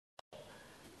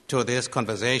to this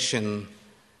conversation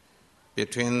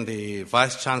between the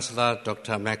Vice-Chancellor,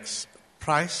 Dr. Max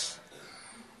Price,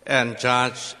 and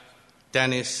Judge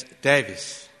Dennis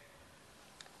Davis.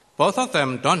 Both of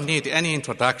them don't need any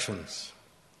introductions,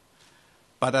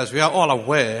 but as we are all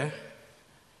aware,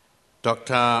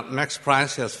 Dr. Max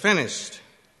Price has finished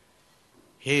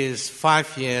his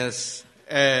five-year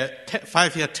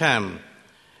term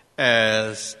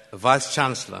as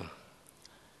Vice-Chancellor.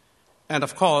 And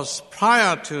of course,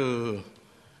 prior to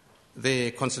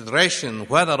the consideration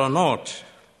whether or not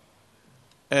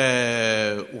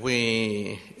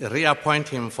we reappoint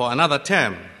him for another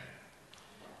term,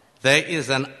 there is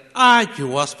an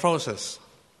arduous process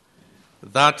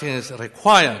that is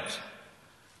required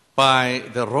by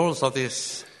the rules of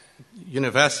this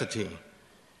university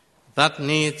that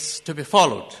needs to be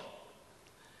followed.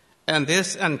 And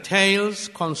this entails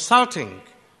consulting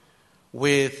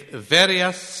with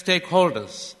various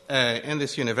stakeholders in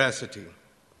this university.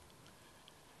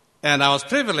 And I was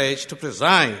privileged to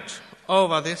preside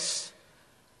over this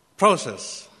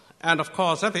process. And of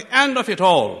course, at the end of it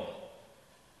all,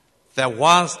 there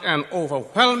was an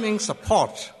overwhelming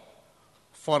support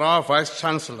for our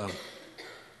Vice-Chancellor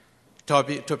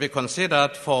to be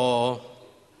considered for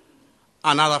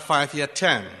another five-year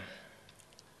term.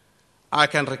 I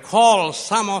can recall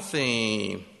some of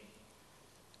the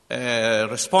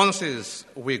responses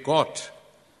we got.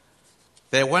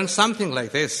 They went something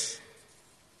like this: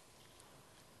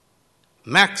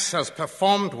 Max has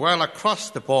performed well across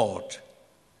the board.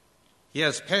 He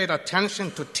has paid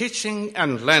attention to teaching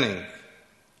and learning.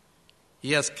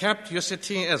 He has kept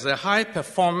UCT as a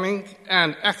high-performing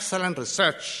and excellent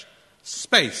research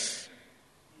space.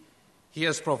 He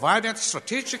has provided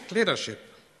strategic leadership.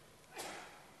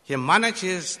 He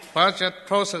manages budget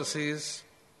processes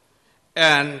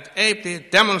and ably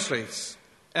demonstrates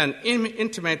an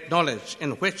intimate knowledge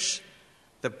in which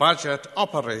the budget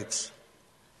operates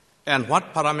and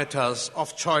what parameters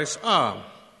of choice are.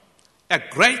 A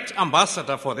great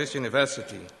ambassador for this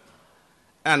university,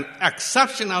 an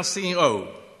exceptional CEO.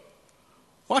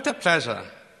 What a pleasure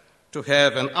to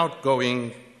have an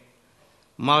outgoing,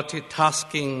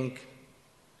 multitasker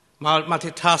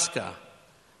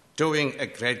doing a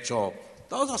great job.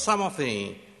 Those are some of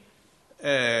the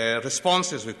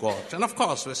responses we got. And of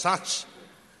course, with such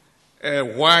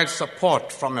wide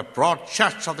support from a broad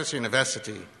church of this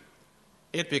university,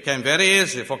 it became very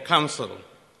easy for Council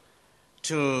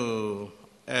to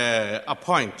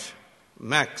appoint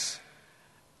Max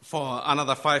for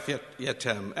another five-year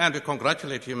term. And we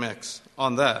congratulate you, Max,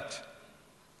 on that.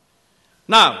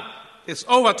 Now, it's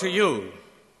over to you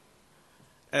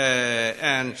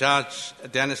and Judge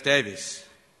Dennis Davis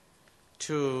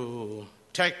to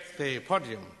take the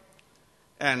podium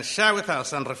and share with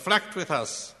us and reflect with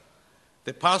us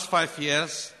the past 5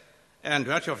 years and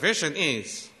what your vision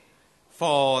is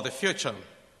for the future.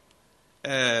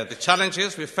 The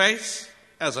challenges we face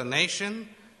as a nation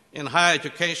in higher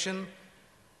education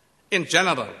in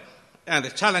general, and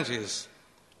the challenges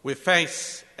we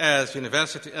face as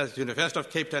University of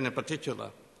Cape Town in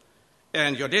particular,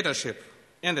 and your leadership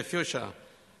in the future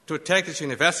to take this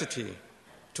university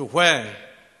to where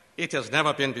it has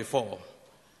never been before.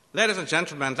 Ladies and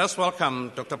gentlemen, let's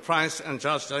welcome Dr. Price and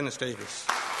Judge Dennis Davis.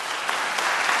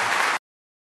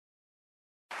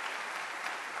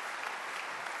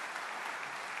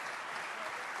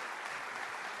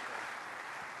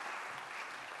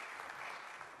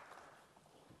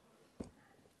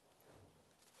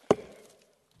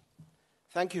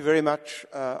 Thank you very much,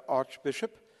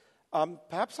 Archbishop.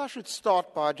 Perhaps I should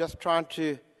start by just trying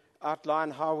to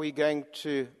outline how we're going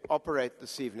to operate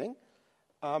this evening.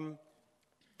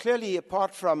 Clearly,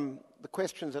 apart from the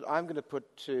questions that I'm going to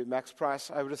put to Max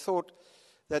Price, I would have thought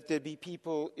that there'd be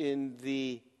people in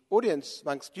the audience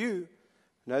amongst you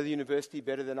who know the university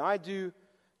better than I do,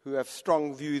 who have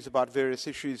strong views about various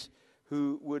issues,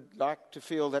 who would like to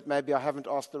feel that maybe I haven't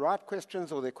asked the right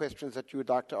questions or they're questions that you would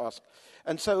like to ask.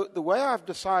 And so the way I've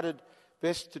decided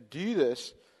best to do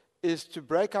this is to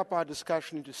break up our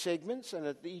discussion into segments, and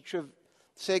at each of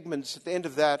segments, at the end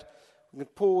of that, we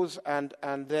can pause and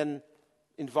then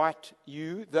invite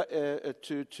you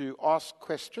to ask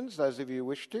questions, those of you who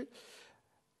wish to.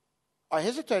 I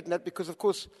hesitate in that because, of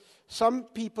course, some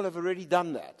people have already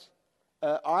done that.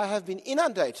 I have been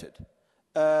inundated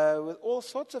with all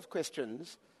sorts of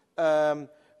questions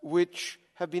which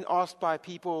have been asked by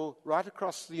people right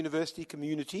across the university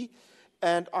community,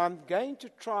 and I'm going to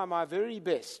try my very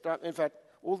best. In fact,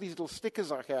 all these little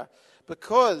stickers are here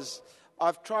because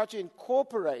I've tried to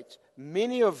incorporate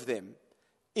many of them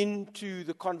into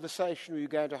the conversation we're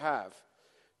going to have.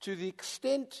 To the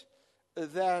extent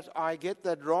that I get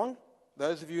that wrong,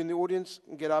 those of you in the audience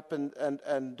can get up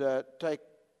and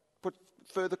put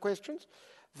further questions.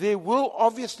 There will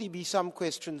obviously be some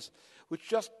questions which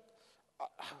just,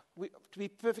 to be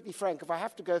perfectly frank, if I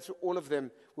have to go through all of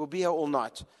them, we'll be here all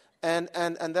night. And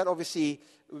that obviously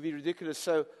would be ridiculous.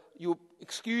 So you'll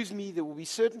excuse me, there will be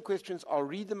certain questions, I'll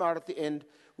read them out at the end,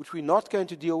 which we're not going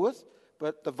to deal with,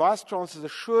 but the Vice-Chancellor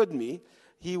assured me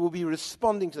he will be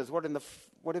responding to this.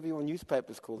 Whatever your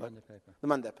newspaper is called? Monday paper. The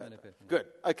Monday paper. Good,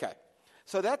 okay.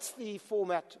 So that's the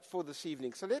format for this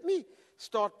evening. So let me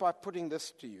start by putting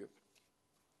this to you.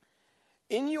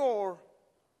 In your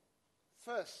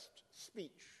first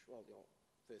speech,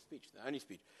 the only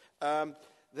speech,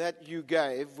 that you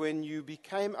gave when you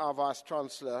became our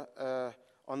Vice-Chancellor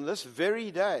on this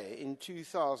very day in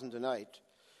 2008,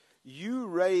 you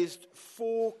raised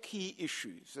 4 key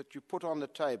issues that you put on the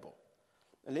table.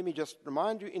 And let me just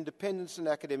remind you: independence and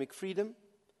academic freedom,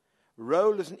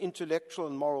 role as an intellectual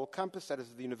and moral compass, that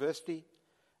is the university,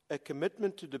 a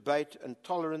commitment to debate and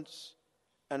tolerance,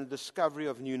 and a discovery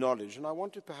of new knowledge. And I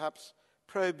want to perhaps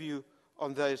probe you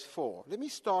on those 4. Let me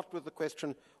start with the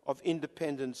question of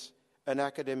independence and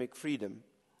academic freedom.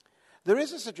 There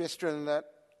is a suggestion that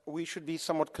we should be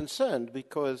somewhat concerned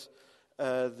because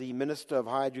the Minister of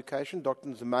Higher Education, Dr.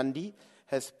 Nzimande,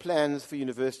 has plans for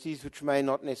universities which may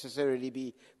not necessarily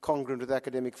be congruent with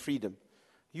academic freedom.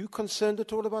 Are you concerned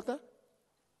at all about that?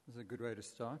 That's a good way to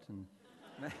start. And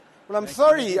well, I'm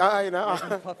sorry.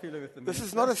 This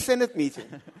is not a Senate meeting.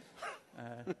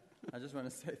 I just want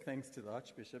to say thanks to the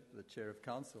Archbishop, the Chair of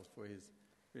Council, for his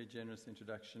very generous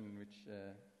introduction, which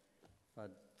if I'd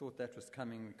thought that was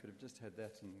coming, we could have just had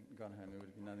that and gone home. There would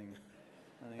have been nothing else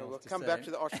to say. We'll come back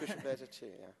to the Archbishop later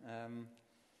too. Yeah.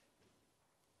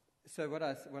 So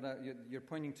you're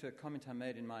pointing to a comment I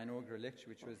made in my inaugural lecture,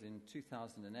 which was in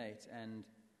 2008, and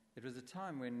it was a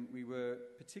time when we were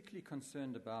particularly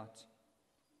concerned about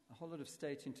a whole lot of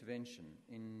state intervention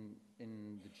in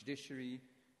the judiciary,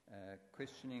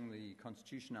 questioning the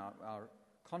Constitution. Our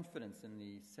confidence in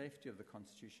the safety of the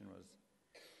Constitution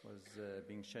was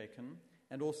being shaken,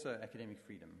 and also academic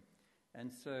freedom.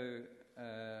 And so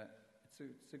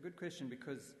it's a good question,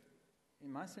 because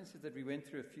in my sense is that we went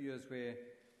through a few years where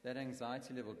that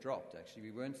anxiety level dropped. Actually, we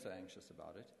weren't so anxious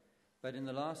about it. But in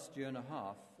the last year and a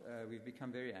half, we've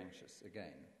become very anxious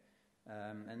again.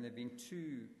 And there have been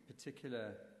 2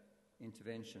 particular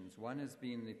interventions. One has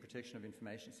been the Protection of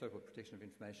Information, so-called Protection of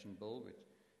Information Bill,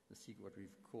 what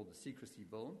we've called the Secrecy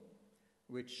Bill,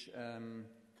 which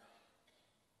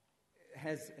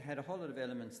has had a whole lot of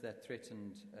elements that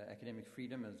threatened academic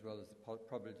freedom, as well as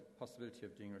the possibility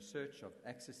of doing research, of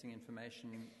accessing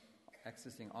information,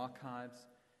 accessing archives.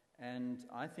 And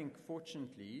I think,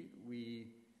 fortunately, we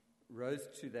rose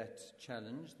to that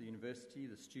challenge, the university,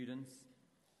 the students.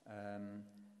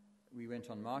 We went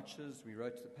on marches, we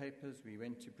wrote the papers, we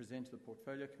went to present to the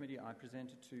Portfolio Committee, I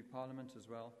presented to Parliament as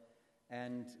well,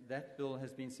 and that bill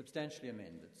has been substantially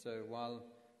amended. So while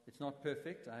it's not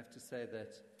perfect, I have to say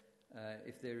that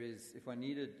if I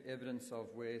needed evidence of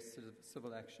where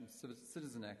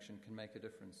citizen action can make a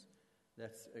difference,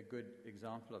 that's a good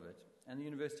example of it. And the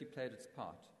university played its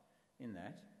part in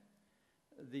that.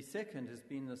 The second has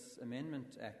been this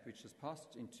Amendment Act, which was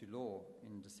passed into law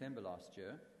in December last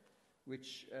year,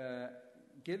 which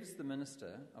gives the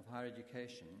Minister of Higher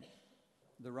Education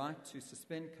the right to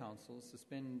suspend councils,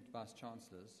 suspend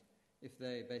vice-chancellors, if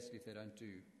they don't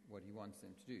do what he wants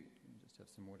them to do. Let me just have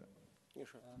some order. Yeah,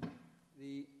 sure.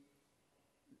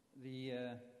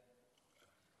 The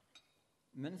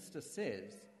Minister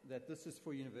says that this is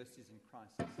for universities in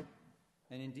crisis.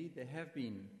 And indeed, there have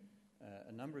been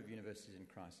a number of universities in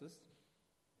crisis.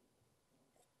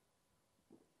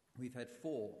 We've had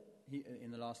 4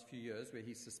 in the last few years where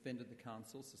he suspended the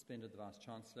council, suspended the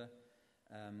vice-chancellor,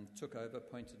 took over,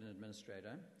 appointed an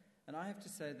administrator. And I have to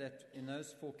say that in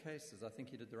those 4 cases, I think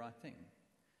he did the right thing.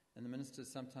 And the minister is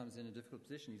sometimes in a difficult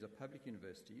position. These are public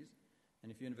universities,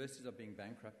 and if universities are being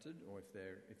bankrupted, or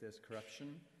if there's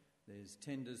corruption, there's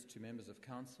tenders to members of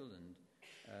council,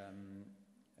 and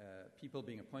people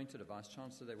being appointed. A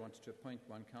vice-chancellor, they wanted to appoint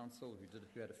one council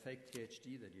who had a fake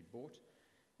PhD that he'd bought,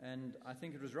 and I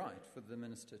think it was right for the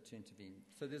minister to intervene.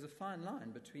 So there's a fine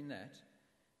line between that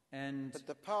and... But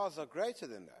the powers are greater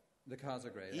than that. The powers are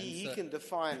greater. He can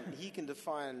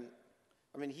define,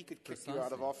 I mean, he could kick you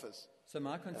out of office. So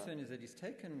my concern is that he's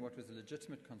taken what was a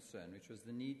legitimate concern, which was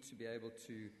the need to be able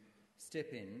to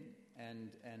step in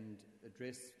and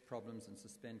address problems and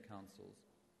suspend councils.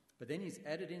 But then he's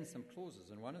added in some clauses,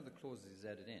 and one of the clauses he's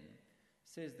added in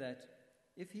says that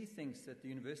if he thinks that the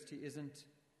university isn't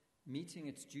meeting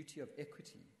its duty of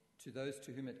equity to those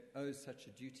to whom it owes such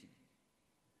a duty,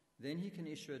 then he can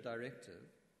issue a directive,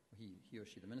 he or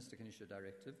she, the minister, can issue a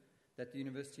directive that the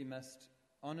university must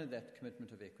honour that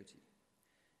commitment of equity.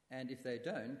 And if they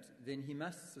don't, then he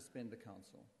must suspend the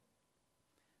council.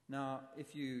 Now,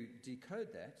 if you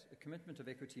decode that, a commitment of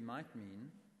equity might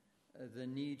mean the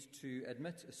need to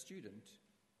admit a student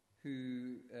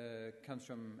who comes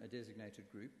from a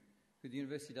designated group, who the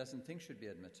university doesn't think should be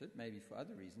admitted, maybe for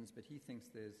other reasons, but he thinks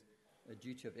there's a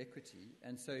duty of equity,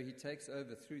 and so he takes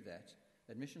over through that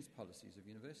admissions policies of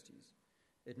universities.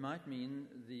 It might mean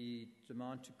the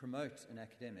demand to promote an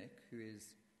academic who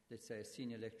is, let's say, a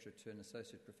senior lecturer to an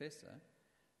associate professor,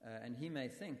 and he may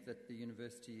think that the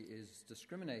university is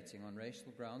discriminating on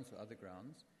racial grounds or other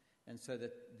grounds, and so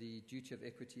that the duty of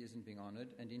equity isn't being honoured,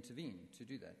 and intervene to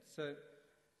do that. So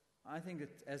I think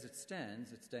that as it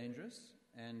stands, it's dangerous,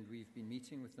 and we've been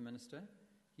meeting with the minister.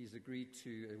 He's agreed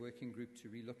to a working group to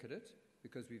relook at it,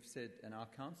 because we've said, and our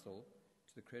council,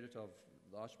 to the credit of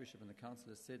the Archbishop and the council,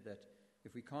 has said that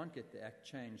if we can't get the Act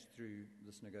changed through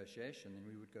this negotiation, then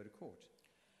we would go to court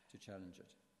to challenge it.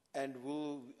 And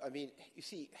you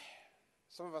see,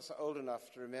 some of us are old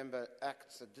enough to remember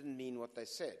acts that didn't mean what they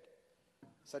said,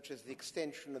 such as the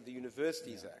extension of the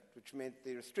Universities Act, which meant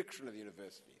the restriction of the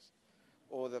universities,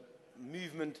 or the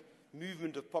movement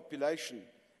of population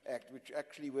act, which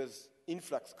actually was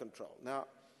influx control. Now,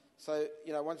 so,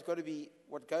 one's got to be,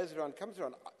 what goes around comes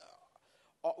around.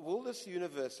 Will this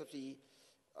university,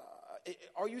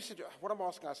 what I'm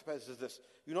asking, I suppose, is this: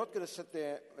 you're not going to sit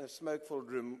there in a smoke-filled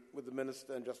room with the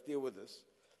minister and just deal with this,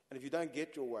 and if you don't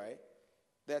get your way,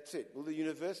 that's it. Will the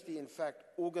university, in fact,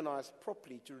 organise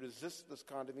properly to resist this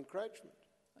kind of encroachment?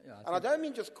 Yeah, I don't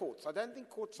mean just courts. I don't think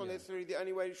courts are necessarily the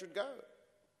only way you should go.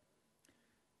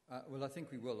 Well, I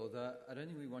think we will, although I don't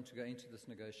think we want to go into this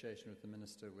negotiation with the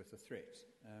minister with a threat.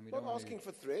 I'm not asking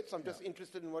for threats. I'm just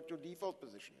interested in what your default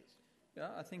position is. Yeah,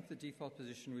 I think the default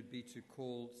position would be to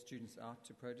call students out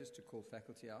to protest, to call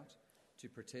faculty out to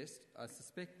protest. I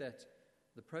suspect that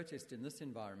the protest in this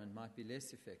environment might be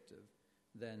less effective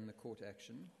than the court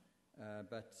action,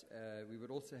 but we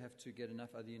would also have to get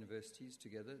enough other universities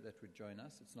together that would join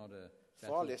us. It's not a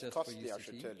battle far less just costly, for UCT. I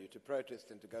should tell you, to protest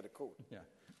than to go to court. Yeah.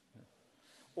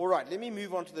 All right, let me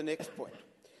move on to the next point.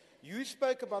 You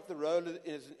spoke about the role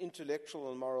as an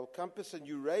intellectual and moral compass, and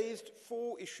you raised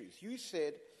 4 issues. You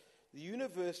said the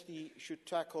university should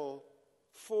tackle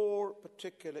 4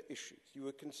 particular issues. You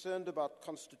were concerned about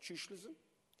constitutionalism,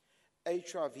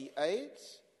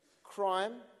 HIV/AIDS,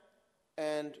 crime,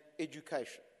 and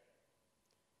education.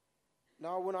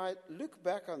 Now, when I look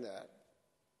back on that,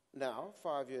 now,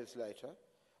 5 years later,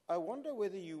 I wonder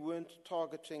whether you weren't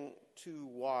targeting too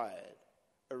wide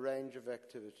a range of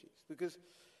activities. Because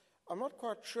I'm not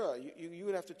quite sure, you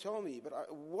would have to tell me, but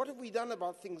what have we done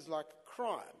about things like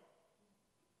crime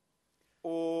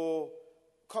or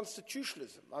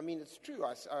constitutionalism? I mean, it's true,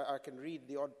 I can read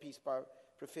the odd piece by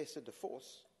Professor De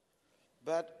Vos,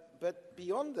 but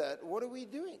beyond that, what are we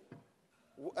doing?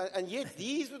 And yet,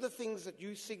 these were the things that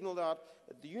you signaled out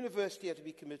that the university had to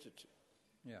be committed to.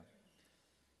 Yeah.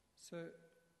 So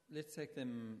let's take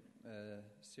them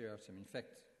seriatim. In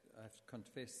fact, I have to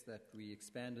confess that we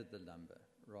expanded the number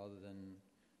rather than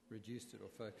reduced it or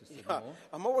focused it more.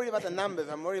 I'm not worried about the numbers,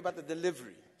 I'm worried about the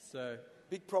delivery. So,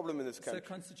 big problem in this country. So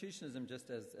constitutionalism, just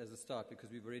as a start,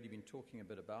 because we've already been talking a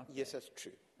bit about Yes, that's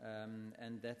true.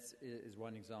 And that is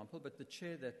one example. But the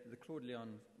chair, the Claude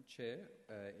Leon chair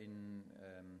in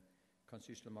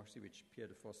constitutional democracy, which Pierre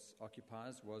De Vos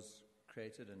occupies, was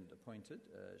created and appointed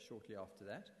shortly after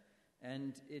that.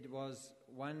 And it was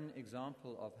one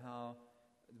example of how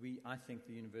I think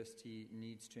the university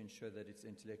needs to ensure that its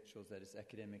intellectuals, that its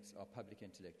academics are public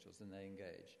intellectuals and they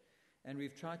engage. And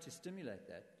we've tried to stimulate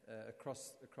that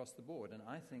across the board. And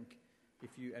I think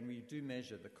and we do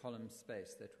measure the column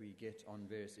space that we get on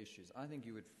various issues, I think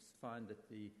you would find that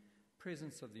the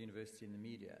presence of the university in the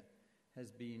media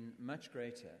has been much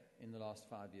greater in the last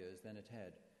 5 years than it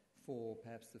had for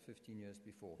perhaps the 15 years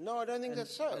before. No, I don't think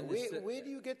that's so. Where do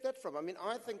you get that from? I mean,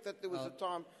 I think that there was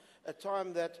a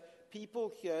time that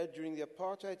people here during the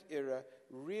apartheid era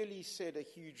really said a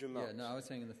huge amount. Yeah, no, I was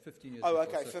saying in the 15 years before. Oh,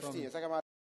 okay, so 15 years.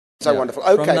 So wonderful.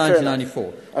 Okay, from 1994.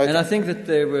 Okay. And I think that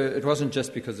it wasn't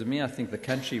just because of me. I think the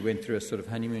country went through a sort of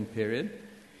honeymoon period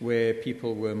where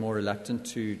people were more reluctant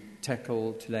to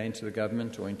lay into the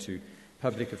government or into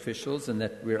public officials, and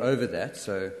that we're over that.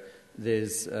 So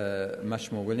there's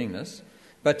much more willingness.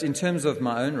 But in terms of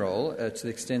my own role, to the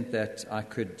extent that I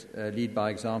could lead by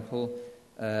example,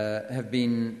 have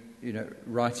been,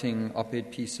 writing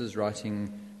op-ed pieces,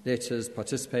 writing letters,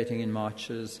 participating in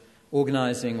marches,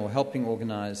 organizing or helping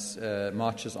organize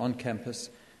marches on campus,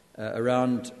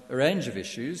 around a range of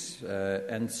issues.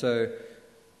 And so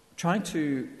trying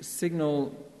to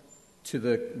signal to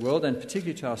the world, and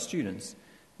particularly to our students,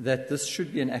 that this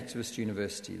should be an activist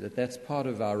university, that that's part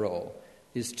of our role,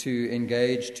 is to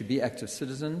engage, to be active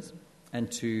citizens, and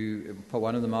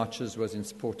one of the marches was in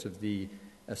support of the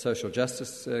Social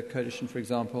Justice Coalition, for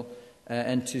example,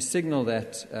 and to signal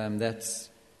that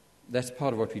that's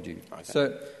part of what we do. Okay.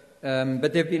 So,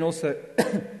 but there have been also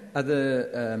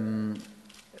other,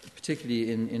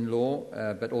 particularly in law,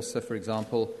 but also, for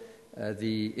example,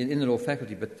 in the law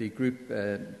faculty, but the group,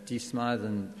 D. Smythe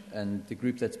and the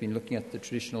group that's been looking at the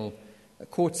traditional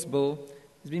courts bill,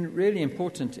 has been really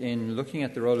important in looking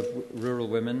at the role of rural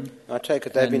women. I take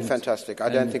it they've been fantastic. I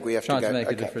don't think we have to go. Trying to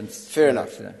make a difference. Fair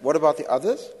enough. What about the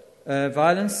others?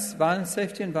 Violence,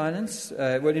 safety and violence.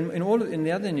 Well, in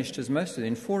the other initiatives, most of them,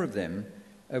 in 4 of them,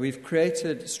 we've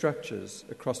created structures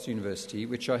across the university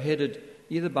which are headed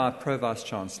either by a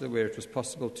Pro-Vice-Chancellor, where it was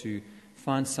possible to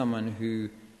find someone who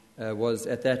was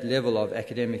at that level of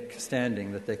academic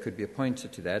standing that they could be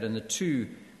appointed to that. And the 2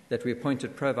 that we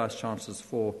appointed Pro-Vice-Chancellors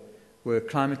for were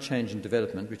climate change and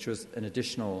development, which was an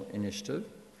additional initiative,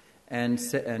 and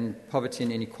poverty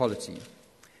and inequality,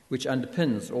 which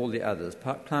underpins all the others.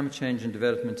 Climate change and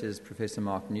development is Professor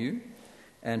Mark New,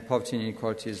 and poverty and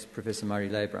inequality is Professor Murray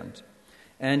Leibrand.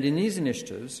 And in these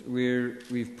initiatives,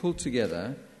 we've pulled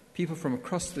together people from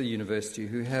across the university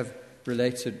who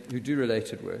do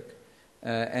related work,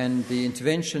 and the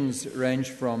interventions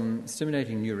range from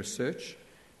stimulating new research,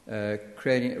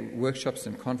 creating workshops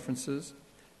and conferences,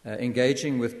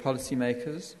 engaging with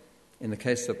policymakers, in the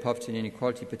case of poverty and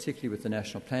inequality, particularly with the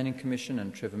National Planning Commission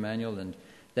and Trevor Manuel, and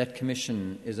that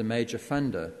commission is a major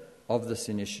funder of this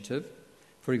initiative.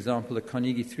 For example, the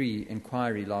Carnegie 3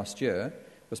 inquiry last year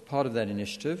was part of that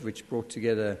initiative, which brought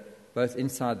together, both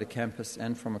inside the campus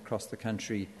and from across the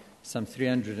country, some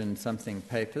 300 and something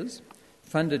papers,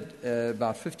 funded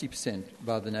about 50%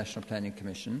 by the National Planning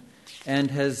Commission, and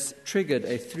has triggered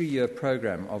a 3-year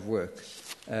program of work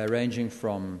ranging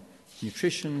from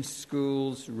nutrition,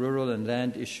 schools, rural and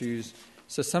land issues.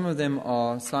 So some of them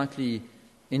are slightly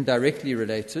indirectly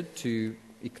related to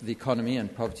the economy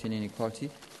and poverty and inequality.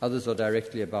 Others are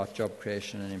directly about job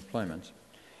creation and employment.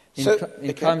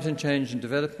 In climate and change and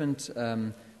development,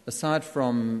 aside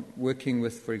from working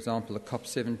with, for example, the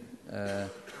COP7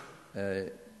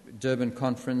 Durban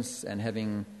conference and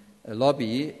having a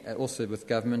lobby, also with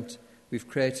government, we've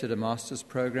created a master's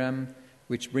program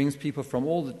which brings people from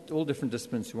all different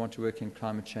disciplines who want to work in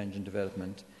climate change and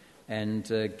development, and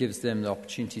gives them the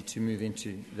opportunity to move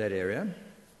into that area.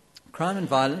 Crime and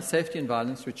violence, safety and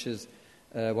violence, which is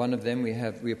one of them.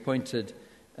 We appointed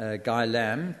Guy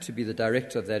Lamb to be the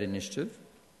director of that initiative.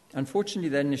 Unfortunately,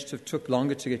 that initiative took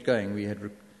longer to get going. We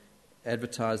had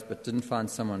advertised but didn't find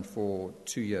someone for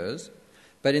 2 years.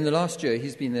 But in the last year,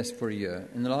 he's been there for a year.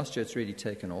 In the last year, it's really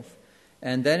taken off.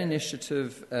 And that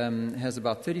initiative has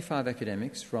about 35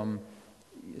 academics from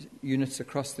units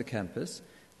across the campus.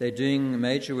 They're doing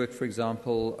major work, for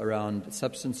example, around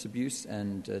substance abuse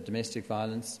and domestic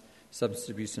violence, substance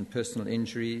abuse and personal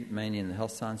injury, mainly in the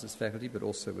health sciences faculty, but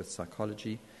also with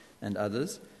psychology and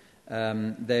others.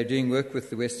 They're doing work with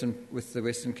the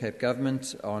Western Cape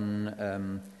government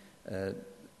on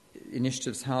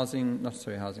initiatives,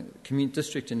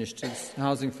 district initiatives,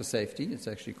 housing for safety, it's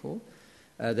actually called.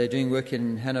 They're doing work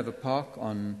in Hanover Park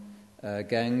on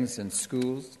gangs and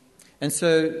schools. And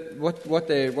so what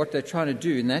they're trying to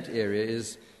do in that area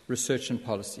is research and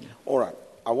policy. All right.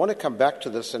 I want to come back to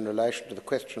this in relation to the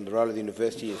question of the role of the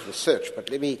university as research,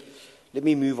 but let me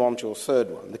move on to your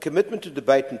third one, the commitment to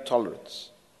debate and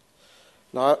tolerance.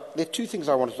 Now, there are 2 things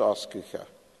I wanted to ask you here.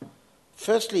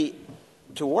 Firstly,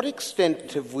 to what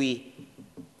extent have we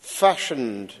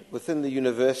fashioned within the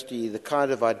university the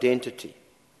kind of identity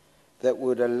that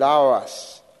would allow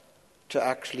us to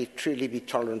actually truly be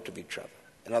tolerant of each other?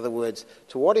 In other words,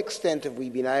 to what extent have we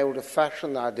been able to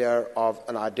fashion the idea of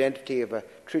an identity of a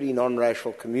truly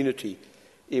non-racial community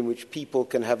in which people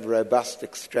can have robust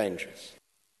exchanges?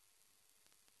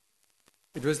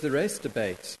 It was the race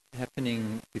debate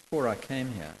happening before I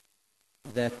came here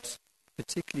that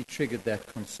particularly triggered that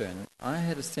concern. I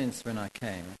had a sense when I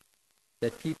came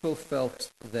that people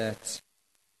felt that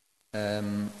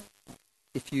when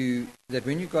you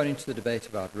got into the debate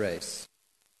about race,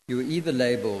 you were either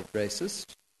labelled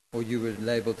racist or you were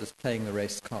labelled as playing the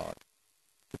race card,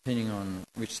 depending on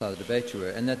which side of the debate you were,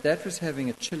 and that was having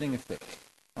a chilling effect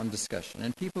on discussion.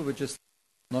 And people were just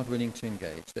not willing to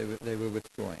engage. They were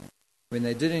withdrawing. When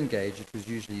they did engage, it was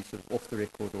usually sort of off the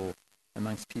record or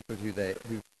amongst people who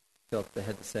felt they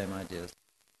had the same ideas.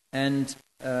 And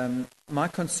my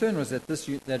concern was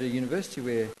that a university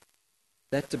where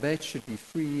that debate should be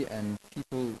free, and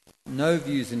no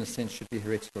views in a sense should be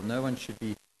heretical. No one should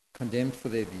be condemned for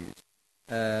their views.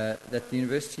 That the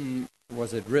university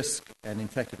was at risk, and in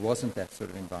fact it wasn't that sort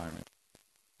of environment.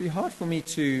 It would be hard for me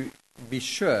to be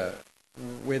sure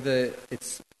whether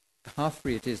it's how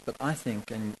free it is, but I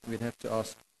think, and we'd have to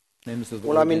ask members of the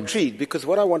audience. I'm intrigued, because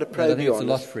what I want to probe you on I think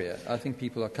it's a lot freer. I think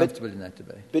people are comfortable in that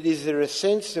debate. But is there a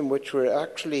sense in which we're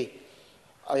actually...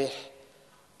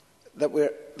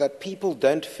 that people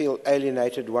don't feel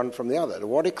alienated one from the other? To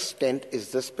what extent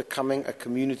is this becoming a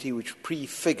community which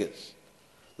prefigures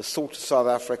the sort of South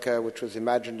Africa which was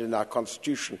imagined in our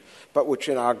constitution, but which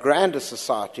in our grander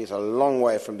society is a long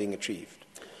way from being achieved?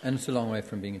 And it's a long way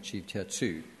from being achieved here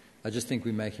too. I just think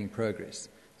we're making progress.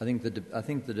 I think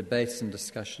the debates and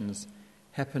discussions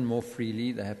happen more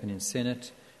freely. They happen in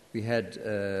Senate. We had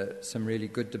some really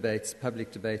good debates,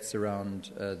 public debates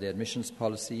around the admissions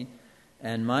policy.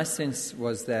 And my sense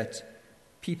was that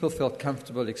people felt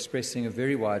comfortable expressing a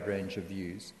very wide range of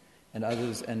views, and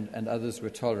others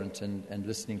were tolerant and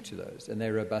listening to those. And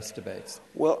they're robust debates.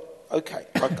 Well, okay.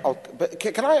 But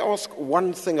can I ask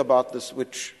one thing about this,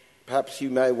 which perhaps you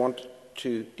may want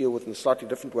to deal with in a slightly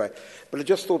different way? But I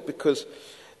just thought, because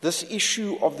this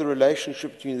issue of the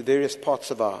relationship between the various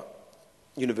parts of our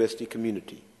university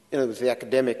community, in other words, the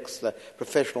academics, the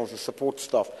professionals, the support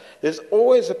staff, there's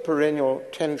always a perennial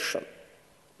tension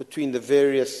between the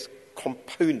various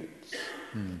components.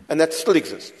 And that still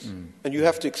exists. And you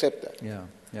have to accept that.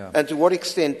 Yeah. And to what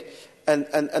extent,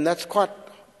 and that's quite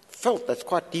felt, that's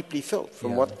quite deeply felt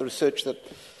from what the research that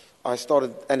I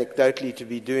started anecdotally to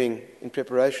be doing in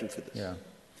preparation for this. Yeah.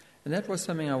 And that was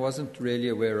something I wasn't really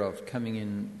aware of coming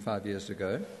in 5 years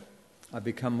ago. I've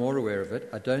become more aware of it.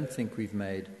 I don't think we've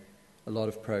made a lot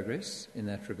of progress in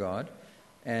that regard.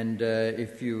 And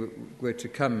if you were to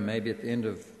come maybe at the end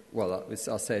of, well,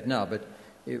 I'll say it now, but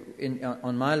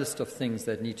on my list of things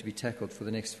that need to be tackled for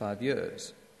the next 5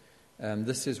 years,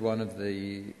 this is one of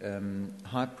the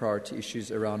high priority issues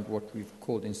around what we've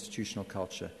called institutional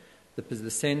culture.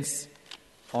 The sense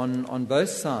on both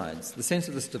sides, the sense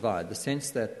of this divide, the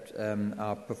sense that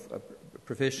our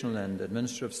professional and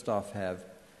administrative staff have,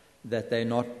 that they're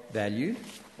not valued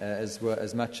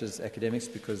as much as academics,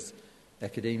 because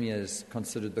academia is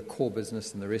considered the core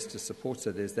business and the rest is support.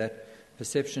 So there's that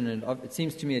perception, and it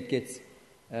seems to me it gets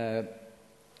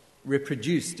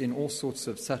reproduced in all sorts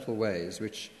of subtle ways,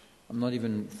 which I'm not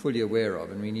even fully aware of,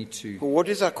 and we need to Well, what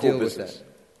is our core deal business? with that.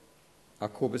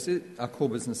 Our core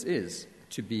business is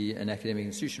to be an academic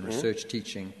institution, research,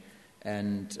 teaching,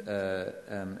 and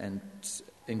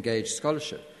engaged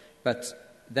scholarship. But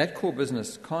that core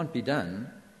business can't be done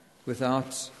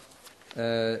without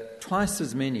twice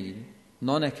as many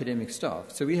non-academic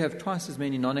staff. So we have twice as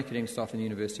many non-academic staff in the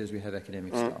university as we have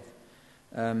academic staff.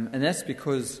 And that's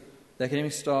because the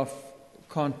academic staff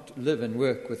can't live and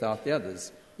work without the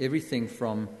others. Everything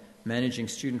from managing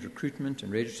student recruitment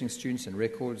and registering students and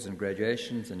records and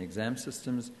graduations and exam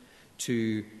systems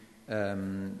to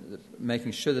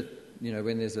making sure that,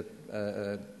 when there's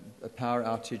a power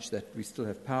outage, that we still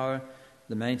have power,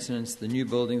 the maintenance, the new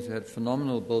buildings. We had a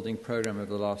phenomenal building program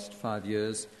over the last 5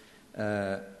 years,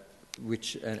 and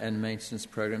maintenance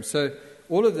program. So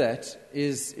all of that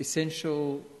is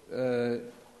essential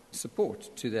support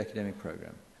to the academic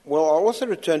program. Well, I'll also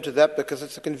return to that because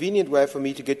it's a convenient way for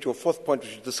me to get to a fourth point,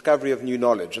 which is discovery of new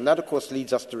knowledge. And that, of course,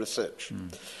 leads us to research.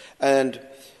 And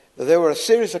there were a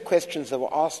series of questions that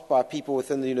were asked by people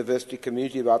within the university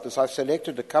community about this. I've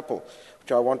selected a couple,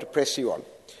 which I want to press you on.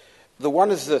 The one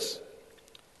is this.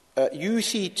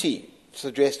 UCT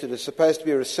suggested is supposed to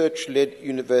be a research-led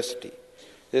university.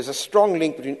 There's a strong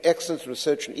link between excellence,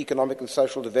 research, and economic and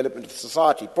social development of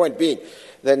society. Point being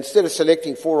that instead of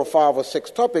selecting 4 or 5 or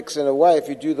 6 topics, in a way, if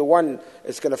you do the one,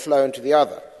 it's going to flow into the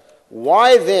other.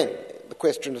 Why then, the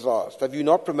question is asked, have you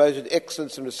not promoted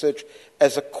excellence in research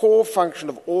as a core function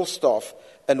of all staff,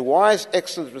 and why is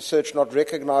excellent research not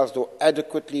recognized or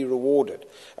adequately rewarded?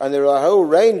 And there are a whole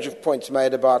range of points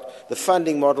made about the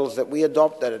funding models that we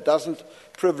adopt, that it doesn't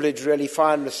privilege really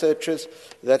fine researchers,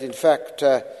 that in fact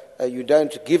you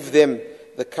don't give them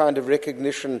the kind of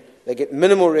recognition, they get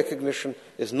minimal recognition,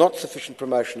 there's not sufficient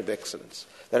promotion of excellence,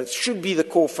 that it should be the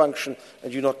core function,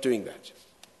 and you're not doing that.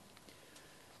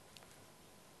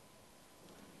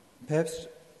 Perhaps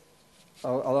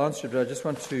I'll answer it, but I just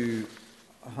want to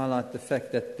highlight the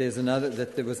fact that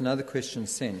there was another question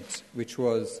sent, which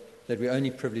was that we only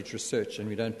privilege research and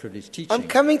we don't privilege teaching. I'm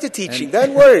coming to teaching,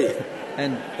 don't worry.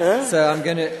 So I'm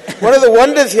going to... One of the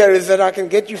wonders here is that I can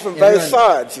get you from both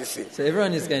sides, you see. So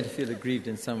everyone is going to feel aggrieved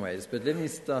in some ways, but let me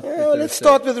start with let's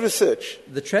start with research.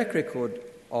 The track record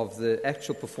of the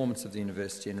actual performance of the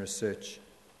university in research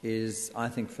is, I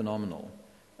think, phenomenal.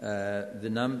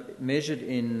 Measured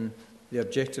in the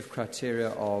objective criteria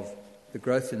of the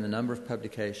growth in the number of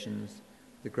publications,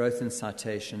 the growth in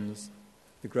citations,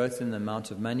 the growth in the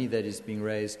amount of money that is being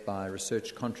raised by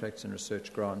research contracts and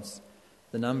research grants,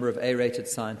 the number of A-rated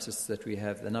scientists that we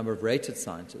have, the number of rated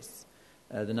scientists,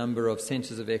 the number of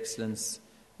centres of excellence,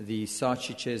 the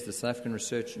SACHI chairs, the South African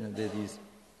Research,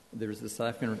 there is the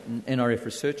South African NRF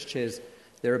Research chairs.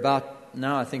 There are about,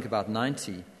 now I think about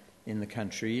 90 in the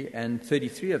country, and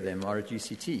 33 of them are at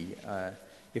UCT.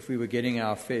 If we were getting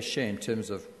our fair share in terms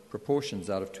of proportions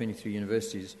out of 23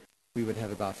 universities, we would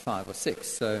have about 5 or 6.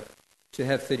 So to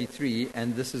have 33,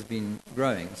 and this has been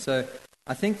growing. So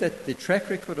I think that the track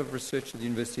record of research at the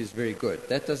university is very good.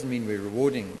 That doesn't mean we're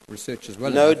rewarding research as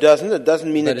well. No, it doesn't. It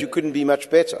doesn't mean that you couldn't be much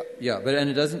better. Yeah, but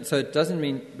it doesn't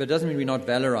mean we're not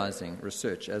valorizing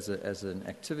research as an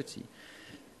activity.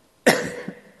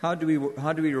 How do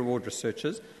we reward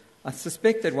researchers? I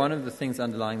suspect that one of the things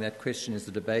underlying that question is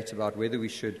the debate about whether we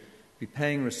should be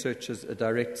paying researchers a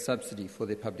direct subsidy for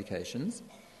their publications,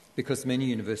 because many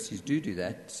universities do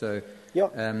that. So,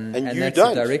 and that's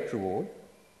a direct reward.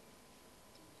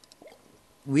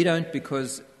 We don't,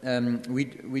 because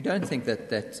we don't think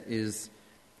that is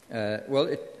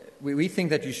we think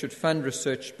that you should fund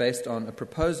research based on a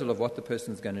proposal of what the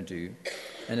person is going to do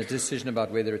and a decision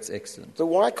about whether it's excellent. So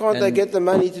why can't they get the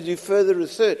money to do further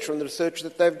research from the research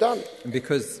that they've done?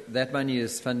 Because that money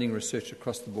is funding research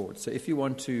across the board. So if you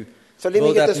want to... So let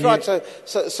me get this right.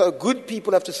 So good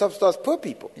people have to subsidize poor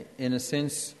people. In a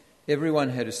sense, everyone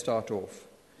had to start off.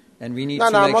 And we need to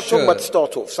make sure... No, I'm not talking about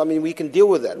start-offs. I mean, we can deal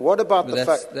with that. What about the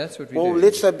fact... That's what we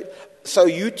do. So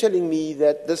you're telling me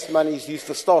that this money is used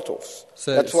for start-offs.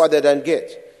 That's why they don't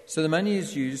get. So the money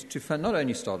is used to fund not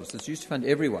only start-offs, it's used to fund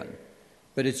everyone.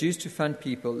 But it's used to fund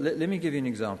people. Let me give you an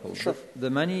example. Sure. The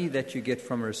money that you get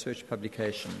from a research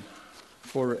publication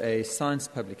for a science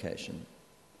publication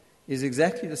is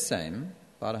exactly the same,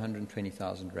 about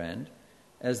 120,000 rand,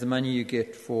 as the money you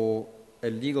get for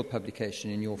a legal publication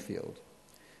in your field.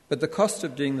 But the cost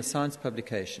of doing the science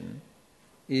publication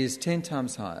is 10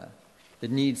 times higher. It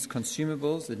needs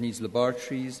consumables, it needs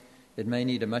laboratories, it may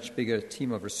need a much bigger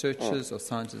team of researchers or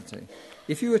scientists.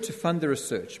 If you were to fund the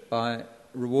research by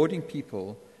rewarding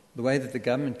people the way that the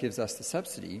government gives us the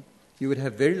subsidy, you would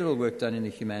have very little work done in the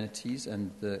humanities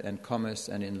and commerce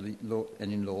and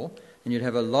in law, and you'd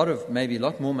have maybe a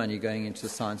lot more money going into the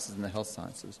sciences and the health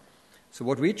sciences. So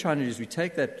what we're trying to do is we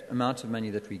take that amount of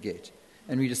money that we get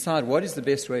and we decide what is the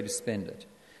best way to spend it.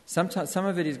 Sometimes some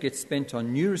of it gets spent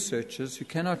on new researchers who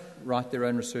cannot write their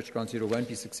own research grants yet or won't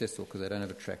be successful because they don't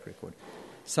have a track record.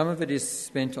 Some of it is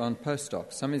spent on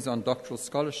postdocs. Some is on doctoral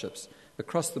scholarships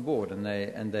across the board, and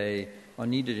they are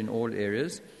needed in all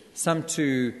areas. Some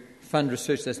to fund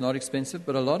research that's not expensive,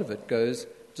 but a lot of it goes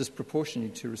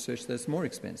disproportionately to research that's more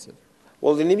expensive.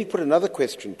 Well, then let me put another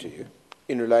question to you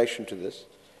in relation to this.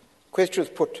 The question was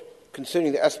put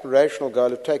concerning the aspirational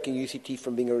goal of taking UCT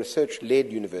from being a research-led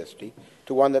university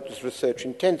to one that was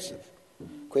research-intensive. The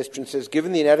question says,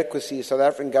 given the inadequacy of South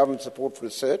African government support for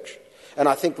research, and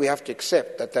I think we have to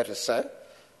accept that that is so,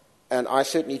 and I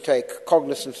certainly take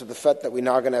cognizance of the fact that we're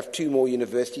now going to have 2 more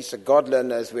universities, so God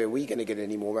knows where we're going to get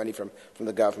any more money from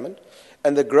the government,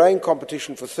 and the growing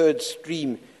competition for third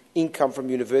stream income from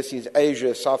universities in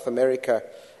Asia, South America,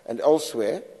 and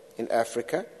elsewhere in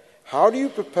Africa. How do you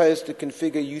propose to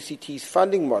configure UCT's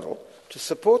funding model to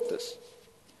support this?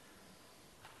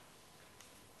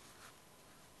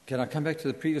 Can I come back to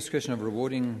the previous question of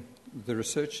rewarding the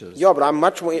researchers? Yeah, but I'm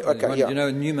much more... Okay, You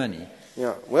know, new money.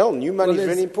 Yeah, well, new money is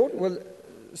really important. Well,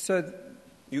 so...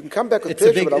 You can come back with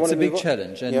pleasure, but I want to move on. It's a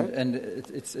big challenge, and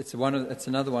it's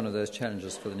another one of those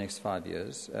challenges for the next 5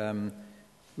 years.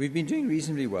 We've been doing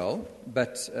reasonably well,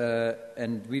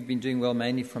 and we've been doing well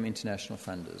mainly from international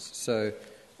funders. So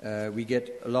we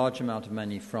get a large amount of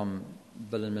money from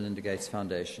Bill and Melinda Gates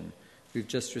Foundation. We've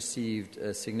just received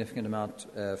a significant amount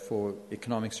for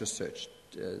economics research.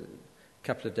 A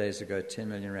couple of days ago, 10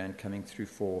 million rand coming through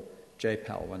for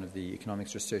JPAL, one of the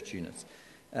economics research units.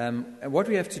 And what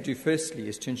we have to do firstly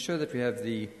is to ensure that we have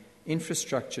the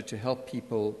infrastructure to help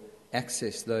people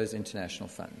access those international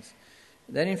funds.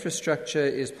 That infrastructure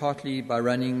is partly by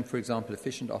running, for example,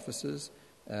 efficient offices.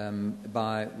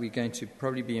 We're going to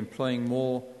probably be employing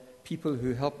more people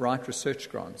who help write research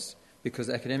grants, because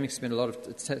academics spend a lot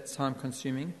of time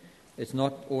consuming. It's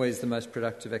not always the most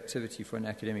productive activity for an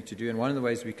academic to do, and one of the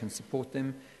ways we can support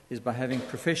them is by having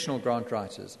professional grant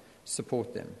writers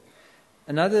support them.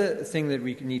 Another thing that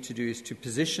we need to do is to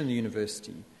position the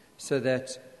university so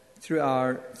that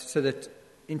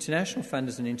international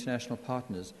funders and international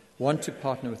partners want to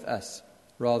partner with us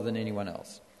rather than anyone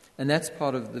else. And that's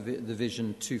part of the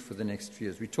vision, too, for the next few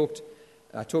years.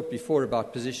 I talked before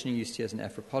about positioning UCT as an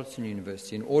Afropolitan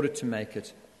university in order to make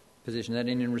it position that.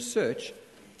 And in research,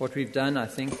 what we've done, I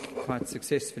think, quite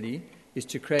successfully, is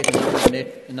to create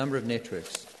a number of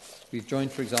networks. We've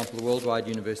joined, for example, the Worldwide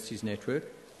Universities Network,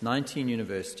 19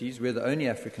 universities. We're the only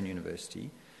African university.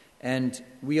 And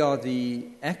we are the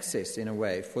access, in a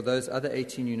way, for those other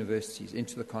 18 universities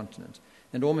into the continent.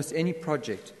 And almost any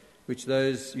project which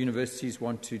those universities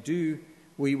want to do,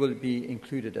 we will be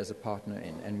included as a partner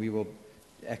in, and we will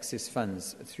access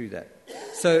funds through that.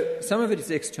 So some of it is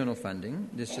external funding,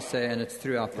 let's just say, and it's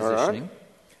through our positioning.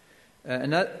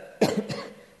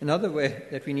 Another way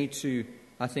that we need to,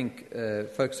 I think,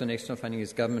 focus on external funding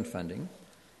is government funding.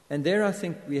 And there I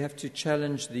think we have to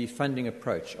challenge the funding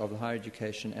approach of the higher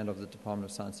education and of the Department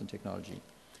of Science and Technology.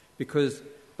 Because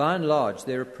by and large,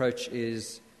 their approach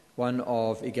is one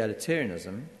of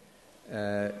egalitarianism,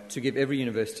 to give every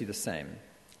university the same.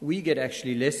 We get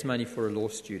actually less money for a law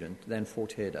student than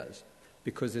Fort Hare does,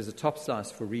 because there's a top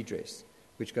slice for redress,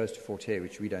 which goes to Fort Hare,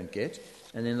 which we don't get.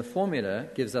 And then the formula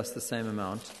gives us the same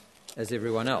amount as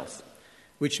everyone else,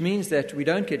 which means that we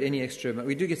don't get any extra.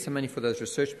 We do get some money for those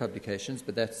research publications,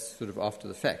 but that's sort of after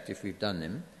the fact if we've done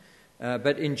them.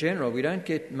 But in general, we don't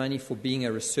get money for being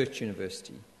a research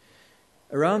university.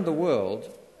 Around the world,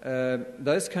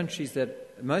 most countries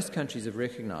have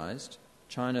recognized,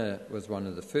 China was one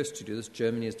of the first to do this,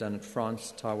 Germany has done it,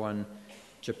 France, Taiwan,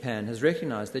 Japan, has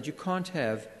recognized that you can't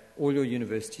have all your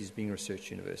universities being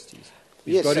research universities.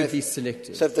 You've got to be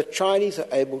selective. So if the Chinese are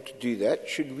able to do that,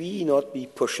 should we not be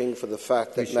pushing for the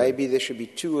fact that maybe there should be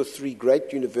 2 or 3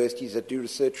 great universities that do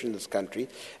research in this country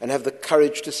and have the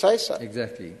courage to say so?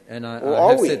 Exactly. And I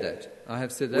have said that. I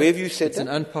have said that. Where have you said it's that? It's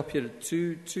an unpopular,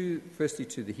 firstly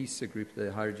to the HISA group,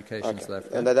 the Higher Education South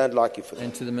Africa. And they don't like you for that.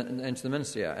 And to the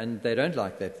minister, yeah. And they don't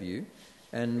like that view.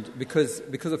 And because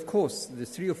of course, the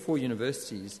 3 or 4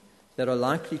 universities that are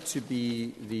likely to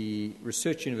be the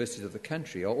research universities of the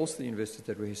country are also the universities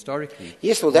that were historically.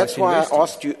 Yes, well, that's why I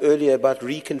asked you earlier about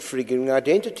reconfiguring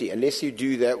identity. Unless you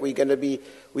do that, we're going to be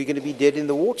dead in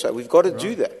the water. We've got to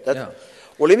do that.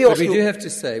 Well, let me ask you. We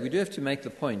do have to make the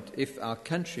point: if our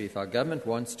government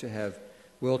wants to have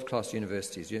world-class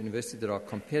universities that are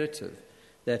competitive,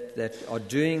 that are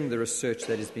doing the research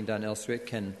that is being done elsewhere,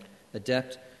 can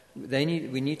adapt.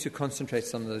 We need to concentrate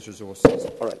some of those resources.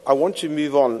 All right. I want to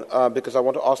move on because I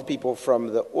want to ask people from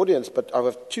the audience, but I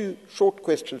have 2 short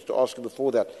questions to ask you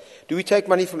before that. Do we take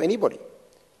money from anybody?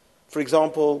 For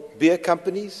example, beer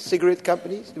companies, cigarette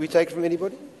companies, do we take it from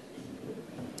anybody?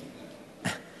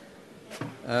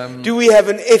 Do we have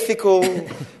an ethical thing?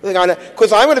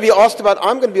 Because I'm going to be asking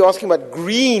about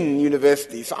green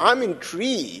universities. So I'm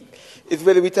intrigued is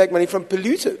whether we take money from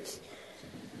polluters.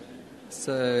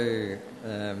 So,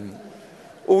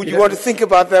 or would you want to think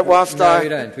about that whilst we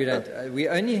don't. We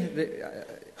only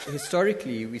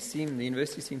historically the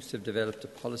university seems to have developed a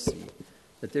policy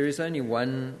that there is only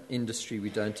one industry we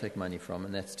don't take money from,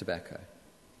 and that's tobacco.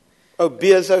 Oh,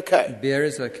 beer's okay. Beer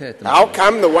is okay at the moment. How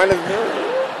come the one is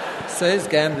So is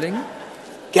gambling.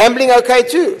 Gambling okay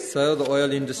too. So the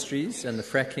oil industries and the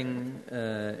fracking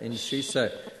industry.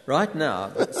 So right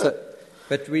now,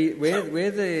 but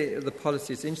where the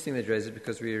policy, it's interesting that you raise it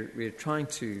because we're trying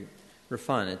to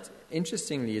refine it.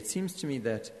 Interestingly, it seems to me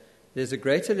that there's a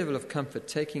greater level of comfort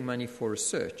taking money for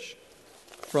research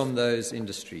from those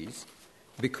industries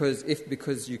because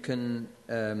you can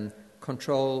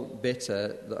control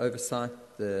better the oversight,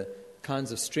 the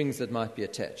kinds of strings that might be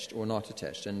attached or not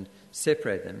attached, and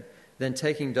separate them, than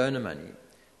taking donor money,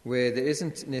 where there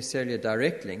isn't necessarily a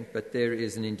direct link, but there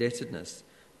is an indebtedness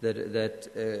that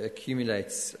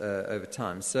accumulates over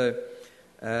time. So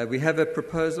we have a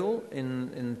proposal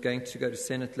in going to go to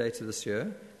Senate later this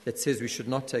year that says we should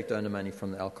not take donor money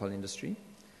from the alcohol industry,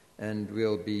 and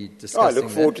we'll be discussing I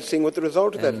look forward to seeing what the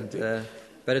result of that will be.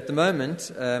 But at the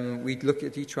moment, we look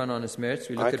at each one on its merits.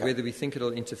 We look at whether we think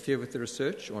it'll interfere with the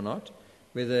research or not,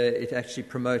 whether it actually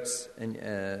promotes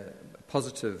a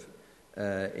positive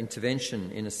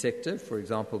intervention in a sector. For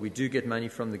example, we do get money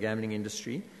from the gambling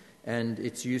industry, and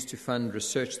it's used to fund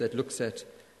research that looks at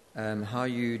how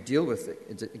you deal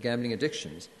with gambling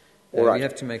addictions. We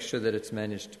have to make sure that it's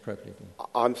managed appropriately.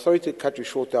 I'm sorry to cut you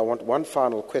short there. I want one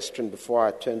final question before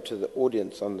I turn to the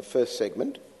audience on the first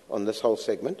segment, on this whole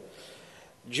segment.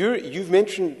 You've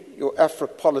mentioned your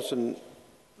Afropolitan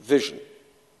vision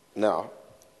now,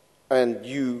 and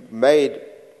you made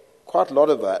quite a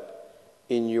lot of that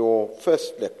in your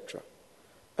first lecture.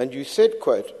 And you said,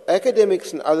 quote,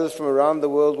 academics and others from around the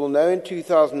world will know in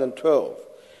 2012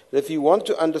 that if you want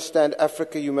to understand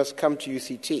Africa, you must come to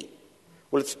UCT.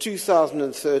 Well, it's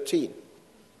 2013.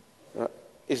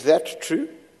 Is that true?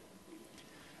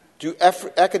 Do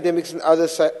academics and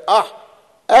others say,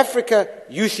 Africa,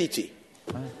 UCT?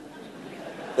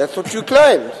 That's what you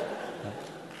claimed.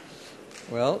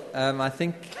 Well, I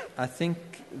think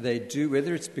they do,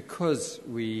 whether it's because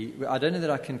I don't know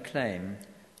that I can claim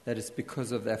that it's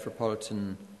because of the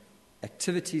Afropolitan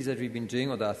activities that we've been doing,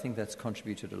 although I think that's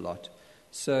contributed a lot.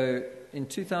 So in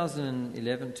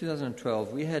 2011,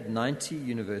 2012, we had 90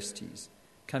 universities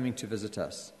coming to visit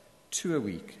us, 2 a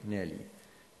week nearly.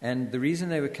 And the reason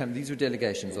they were coming, these were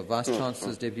delegations of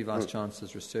vice-chancellors, deputy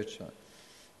vice-chancellors, research,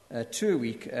 2 a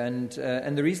week. And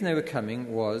the reason they were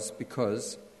coming was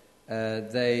because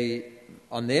they,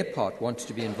 on their part, wanted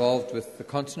to be involved with the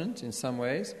continent in some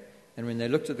ways. And when they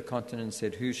looked at the continent and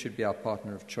said, who should be our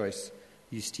partner of choice,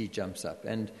 UCT jumps up.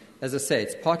 And as I say,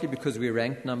 it's partly because we're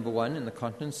ranked number 1 in the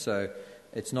continent, so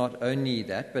it's not only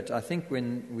that, but I think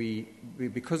when we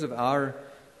because of our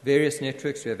various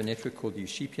networks, we have a network called the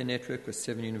UCT network with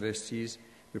 7 universities.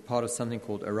 We're part of something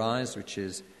called ARISE, which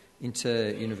is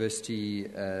inter-university,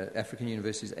 African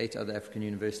universities, 8 other African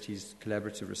universities,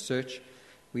 collaborative research.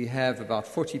 We have about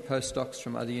 40 postdocs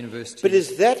from other universities. But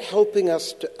is that helping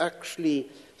us to actually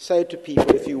say to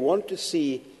people, if you want to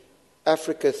see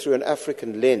Africa through an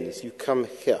African lens, you come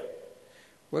here?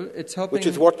 Well, it's helping. Which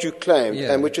is what you claimed,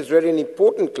 and which is really an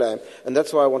important claim, and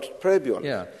that's why I wanted to probe you on it.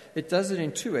 Yeah, it does it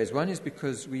in 2 ways. One is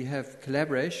because we have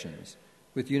collaborations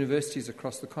with universities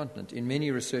across the continent in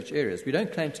many research areas. We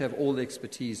don't claim to have all the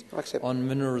expertise on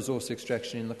mineral resource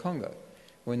extraction in the Congo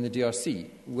or in the DRC.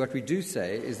 What we do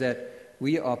say is that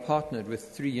we are partnered with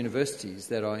 3 universities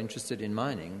that are interested in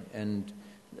mining and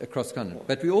across the continent.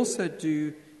 But we also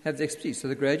do have the expertise. So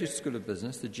the Graduate School of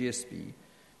Business, the GSB,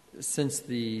 since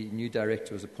the new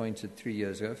director was appointed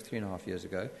 3.5 years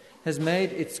ago, has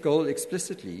made its goal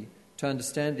explicitly to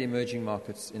understand the emerging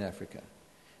markets in Africa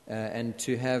and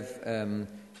to have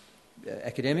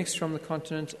academics from the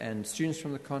continent and students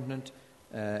from the continent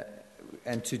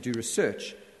and to do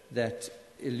research that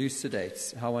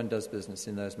elucidates how one does business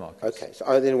in those markets. Okay,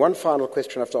 so then one final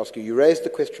question I have to ask you. You raised the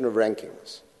question of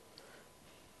rankings.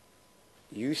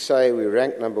 You say we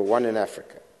rank number 1 in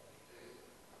Africa.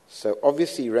 So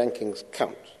obviously rankings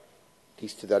count, at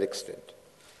least to that extent.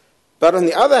 But on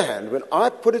the other hand, when I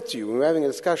put it to you, when we're having a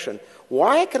discussion,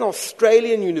 why can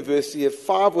Australian university have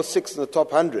 5 or 6 in the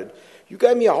top 100? You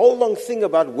gave me a whole long thing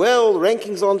about, well,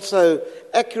 rankings aren't so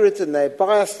accurate and they're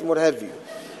biased and what have you.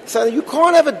 So you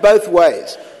can't have it both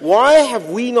ways. Why have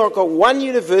we not got one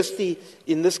university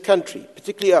in this country,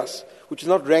 particularly us, which is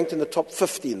not ranked in the top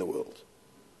 50 in the world?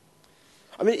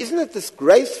 I mean, isn't it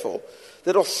disgraceful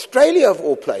that Australia, of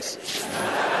all places,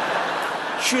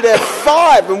 should have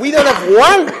 5 and we don't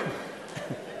have 1?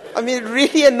 I mean, it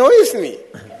really annoys me.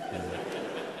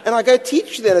 And I go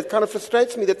teach there, and it kind of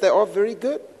frustrates me that they are very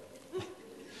good.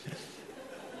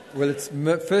 Well, it's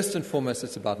first and foremost,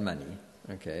 it's about money,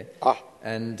 okay?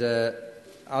 And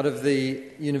out of the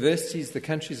universities, the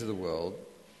countries of the world,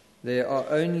 there are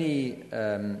only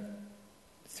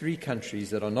 3 countries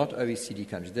that are not OECD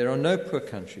countries. There are no poor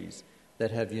countries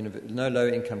that have no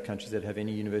low-income countries that have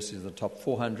any universities in the top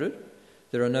 400.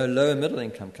 There are no lower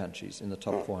middle-income countries in the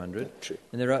top 400.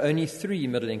 And there are only 3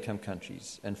 middle-income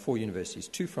countries and 4 universities,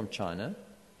 2 from China,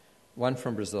 1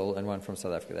 from Brazil, and 1 from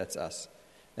South Africa. That's us,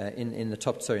 in the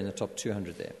top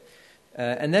 200 there.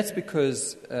 And that's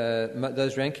because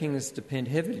those rankings depend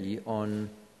heavily on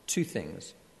 2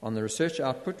 things. On the research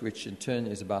output, which in turn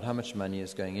is about how much money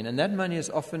is going in. And that money is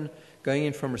often going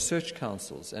in from research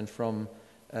councils and from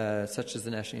such as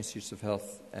the National Institutes of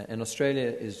Health. And Australia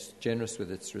is generous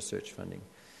with its research funding.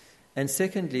 And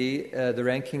secondly, the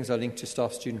rankings are linked to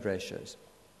staff-student ratios.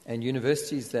 And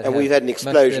universities that we've had an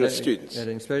explosion of students. An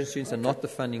explosion of students and not the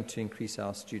funding to increase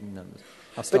our student numbers,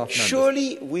 our staff numbers. But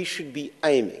surely we should be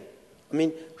aiming.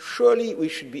 Surely we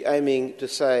should be aiming to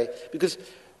say, because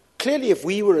clearly if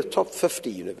we were a top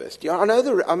 50 university, I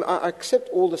accept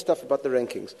all the stuff about the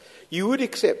rankings. You would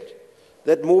accept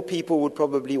that more people would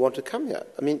probably want to come here.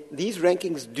 These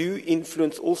rankings do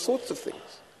influence all sorts of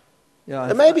things. Yeah,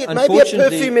 and maybe it may be a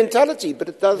perfume mentality, but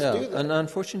it does do that. And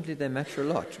unfortunately, they matter a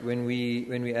lot. When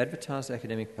we advertise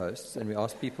academic posts and we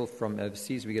ask people from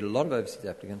overseas, we get a lot of overseas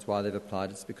applicants. Why they've applied,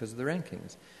 it's because of the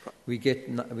rankings. We get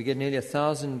nearly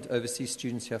 1,000 overseas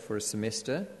students here for a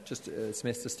semester, just a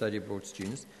semester study abroad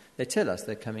students. They tell us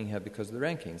they're coming here because of the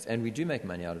rankings, and we do make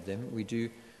money out of them. We do.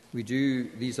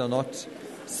 These are not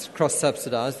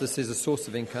cross-subsidized. This is a source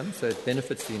of income, so it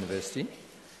benefits the university.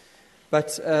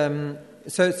 But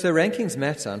so rankings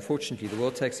matter. Unfortunately, the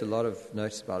world takes a lot of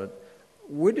notice about it.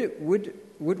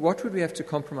 what would we have to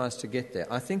compromise to get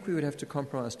there? I think we would have to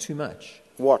compromise too much.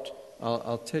 What?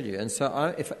 I'll tell you. And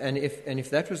so, if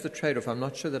that was the trade-off, I'm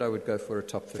not sure that I would go for a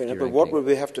top 50 ranking. But what would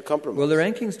we have to compromise? Well, the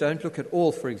rankings don't look at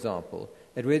all, for example,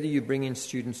 at whether you bring in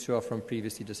students who are from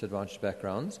previously disadvantaged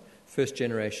backgrounds,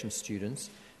 first-generation students.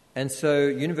 And so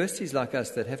universities like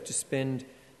us that have to spend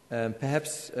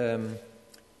perhaps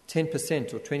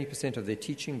 10% or 20% of their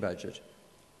teaching budget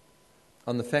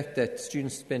on the fact that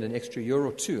students spend an extra year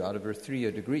or two out of a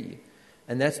 3-year degree,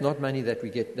 and that's not money that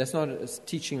we get, that's not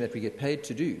teaching that we get paid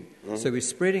to do. Mm-hmm. So we're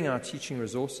spreading our teaching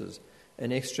resources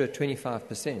an extra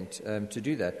 25% to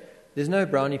do that. There's no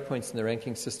brownie points in the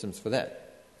ranking systems for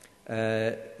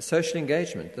that. Social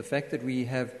engagement, the fact that we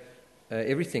have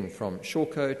everything from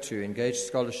Shawco to Engaged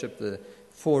Scholarship, the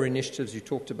 4 initiatives you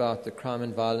talked about, the crime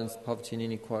and violence, poverty and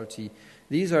inequality.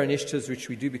 These are initiatives which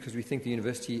we do because we think the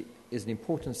university is an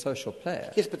important social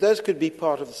player. Yes, but those could be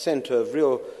part of the centre of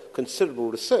real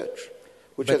considerable research,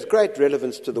 which has great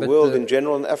relevance to the world in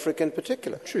general and Africa in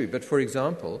particular. True, but for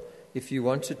example, if you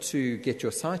wanted to get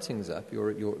your citings up,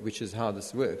 which is how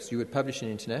this works, you would publish in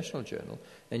an international journal,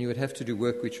 and you would have to do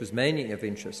work which was mainly of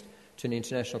interest to an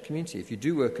international community. If you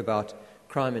do work about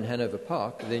crime in Hanover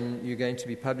Park, then you're going to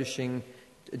be publishing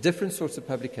different sorts of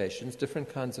publications, different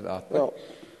kinds of output. Well,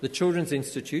 the Children's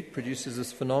Institute produces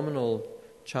this phenomenal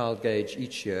child gauge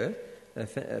each year, a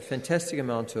fantastic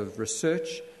amount of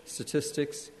research,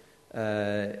 statistics,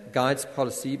 guides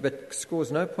policy, but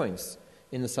scores no points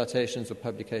in the citations or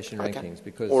publication rankings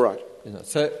because. All right.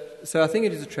 So I think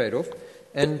it is a trade-off,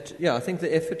 and I think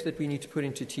the effort that we need to put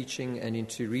into teaching and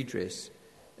into redress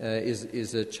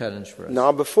is a challenge for us.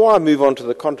 Now, before I move on to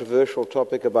the controversial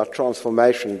topic about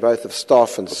transformation, both of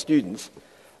staff and students,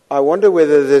 I wonder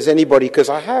whether there's anybody, because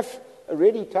I have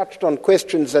already touched on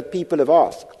questions that people have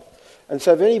asked, and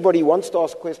so if anybody wants to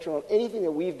ask a question on anything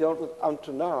that we've dealt with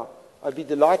until now, I'd be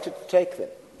delighted to take them.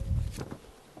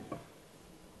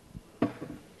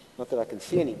 Not that I can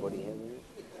see anybody here.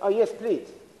 Oh, yes, please.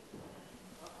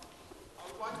 I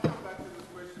would like to come back to this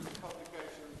question of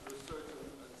publications, research, and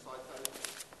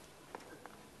citations.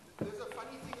 There's a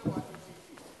funny thing about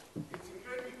UCT. It's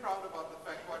incredibly proud about the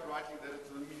fact, quite rightly, that it's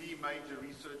the major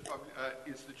research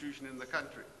institution in the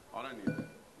country. I don't need that.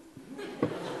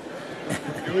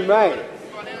 You may.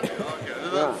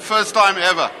 Okay. First time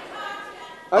ever.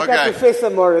 Okay, Professor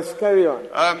Morris, carry on.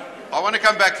 I want to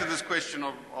come back to this question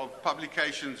of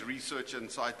publications, research, and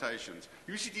citations.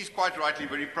 UCT is quite rightly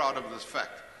very proud of this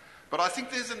fact. But I think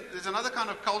there's another kind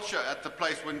of culture at the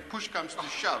place when push comes to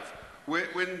shove,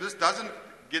 when this doesn't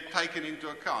get taken into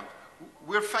account.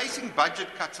 We're facing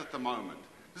budget cuts at the moment.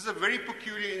 This is a very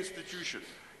peculiar institution.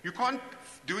 You can't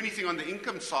do anything on the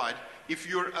income side if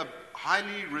you're a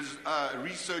highly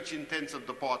research-intensive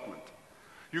department.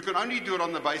 You can only do it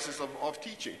on the basis of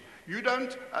teaching. You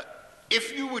don't,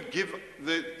 if you would give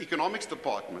the economics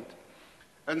department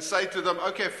and say to them,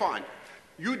 okay, fine,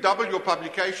 you double your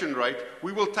publication rate,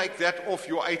 we will take that off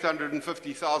your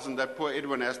 850,000 that poor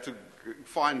Edwin has to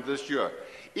find this year.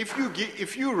 If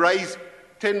you raise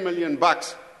 $10 million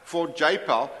for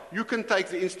JPAL, you can take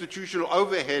the institutional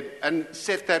overhead and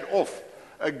set that off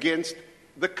against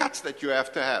the cuts that you have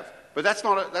to have. But that's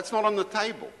not on the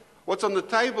table. What's on the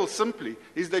table simply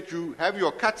is that you have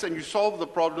your cuts and you solve the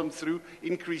problem through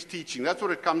increased teaching. That's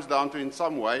what it comes down to in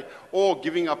some way, or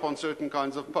giving up on certain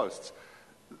kinds of posts.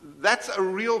 That's a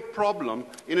real problem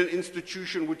in an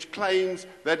institution which claims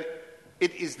that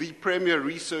it is the premier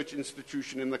research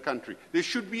institution in the country. There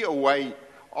should be a way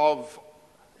of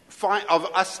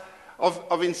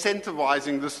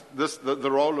incentivizing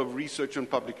the role of research and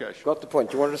publication. Got the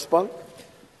point. Do you want to respond?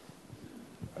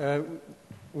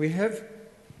 We have.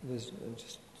 There's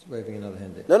just waving another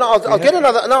hand there. No, I'll get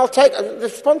another, and I'll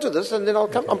respond to this, and then I'll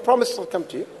come. Okay. I promise I'll come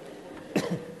to you.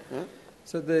 Yeah?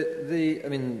 So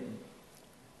the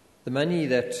money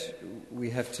that we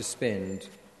have to spend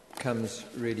comes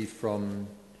really from.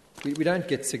 We don't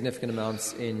get significant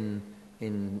amounts in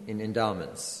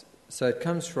endowments. So it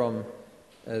comes from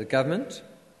the government,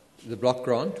 the block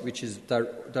grant, which is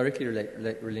directly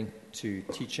linked to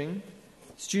teaching,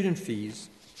 student fees,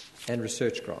 and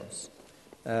research grants.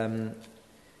 When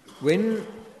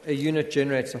a unit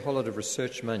generates a whole lot of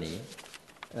research money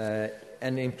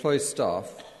and employs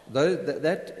staff,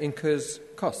 that incurs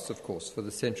costs, of course, for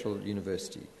the central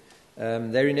university.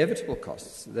 They're inevitable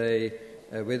costs.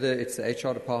 Whether it's the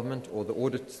HR department or the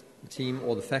audit team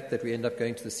or the fact that we end up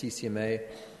going to the CCMA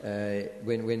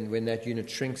when that unit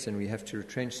shrinks and we have to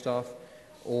retrench staff,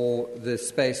 or the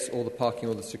space or the parking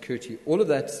or the security, all of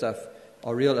that stuff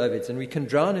are real overheads, and we can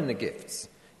drown in the gifts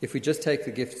if we just take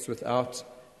the gifts without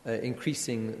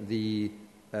increasing the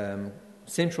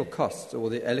central costs or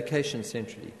the allocation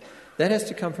centrally, that has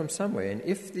to come from somewhere.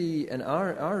 And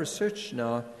our research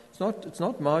now, it's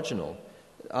not marginal.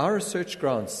 Our research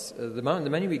grants, the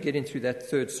money we get in through that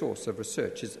third source of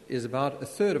research is about a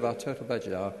third of our total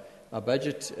budget. Our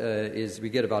budget we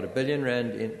get about R1 billion,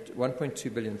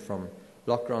 1.2 billion from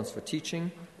block grants for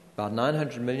teaching, about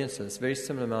 900 million, so it's a very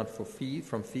similar amount from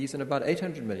fees, and about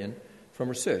 800 million from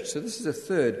research. So this is a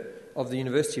third of the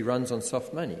university runs on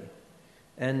soft money.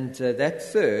 And that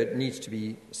third needs to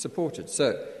be supported.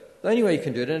 So the only way you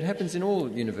can do it, and it happens in all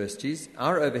universities,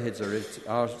 our overheads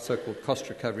our so-called cost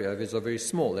recovery overheads are very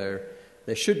small.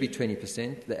 They should be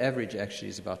 20%. The average actually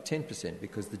is about 10%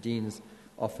 because the deans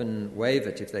often waive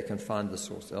it if they can find the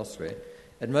source elsewhere.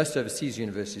 At most overseas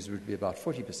universities it would be about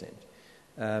 40%.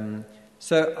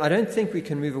 So I don't think we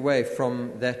can move away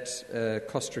from that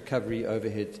cost recovery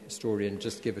overhead story and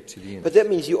just give it to the university. But that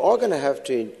means you are going to have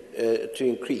to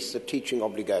increase the teaching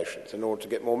obligations in order to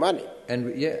get more money.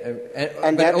 And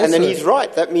then he's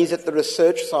right. That means at the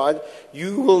research side,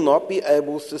 you will not be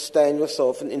able to sustain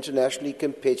yourself in an internationally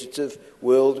competitive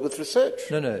world with research.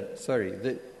 No,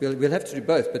 sorry. We'll have to do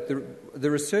both. But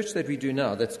the research that we do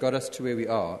now that's got us to where we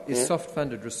are is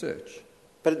soft-funded research.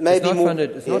 But it may it's be not more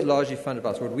funded. It's not largely funded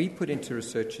by us. What we put into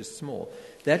research is small.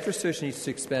 That research needs to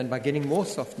expand by getting more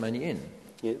soft money in.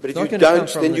 Yeah, but if you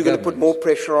don't, then you're going to put more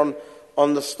pressure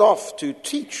on the staff to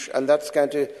teach, and that's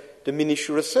going to diminish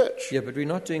your research. Yeah, but we're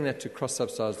not doing that to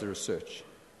cross-subsidize the research.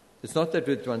 It's not that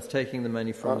we're the ones taking the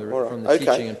money from the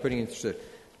teaching and putting it into research.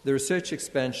 The research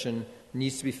expansion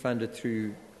needs to be funded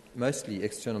through mostly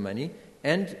external money,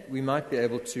 and we might be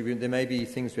able to. There may be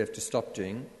things we have to stop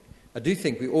doing. I do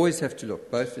think we always have to look,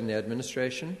 both in the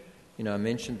administration, I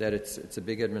mentioned that it's a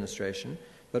big administration,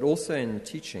 but also in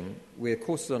teaching, where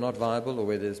courses are not viable or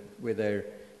where they're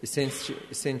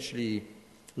essentially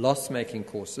loss-making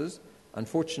courses.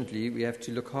 Unfortunately, we have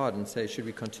to look hard and say, should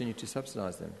we continue to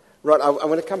subsidize them? Right, I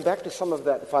want to come back to some of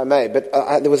that, if I may, but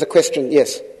there was a question,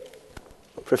 yes.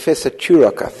 Professor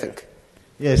Turok, I think.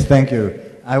 Yes, thank you.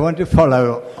 I want to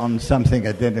follow on something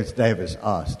that Dennis Davis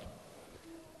asked.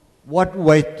 What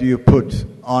weight do you put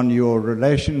on your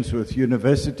relations with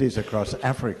universities across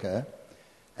Africa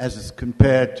as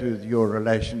compared to your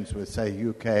relations with, say,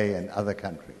 UK and other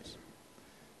countries?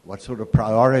 What sort of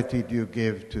priority do you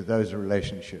give to those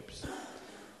relationships?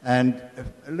 And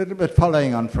a little bit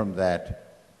following on from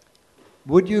that,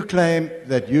 would you claim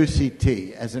that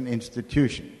UCT as an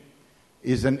institution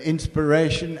is an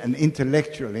inspiration, an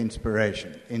intellectual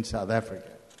inspiration in South Africa?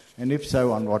 And if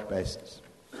so, on what basis?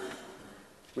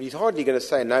 Well, he's hardly going to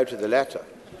say no to the latter.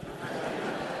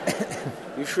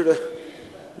 You should have...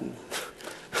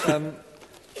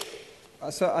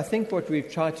 So I think what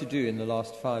we've tried to do in the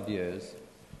last 5 years,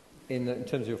 in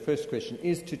terms of your first question,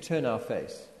 is to turn our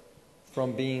face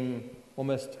from being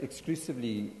almost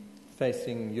exclusively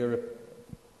facing Europe,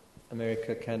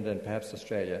 America, Canada, and perhaps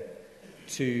Australia,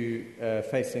 to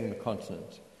facing the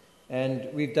continent. And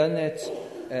we've done that,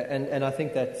 and I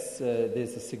think that's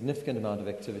there's a significant amount of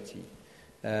activity.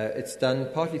 It's done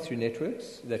partly through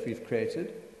networks that we've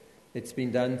created. It's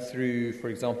been done through, for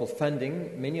example,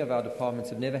 funding. Many of our departments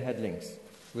have never had links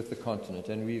with the continent,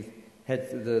 and we've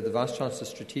had the Vice-Chancellor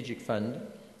Strategic Fund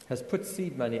has put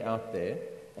seed money out there,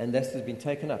 and this has been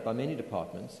taken up by many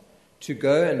departments to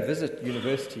go and visit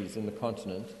universities in the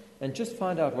continent and just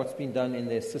find out what's been done in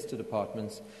their sister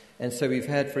departments. And so we've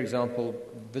had, for example,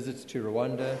 visits to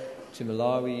Rwanda, to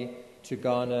Malawi, to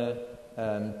Ghana,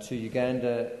 to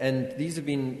Uganda, and these have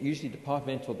been usually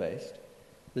departmental based.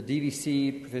 The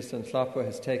DVC, Professor Nhlapo,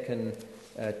 has taken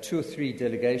 2 or 3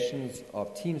 delegations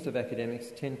of teams of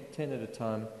academics, 10 at a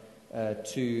time,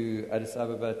 to Addis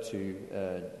Ababa,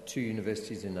 to 2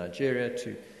 universities in Nigeria,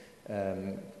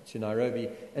 to Nairobi.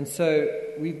 And so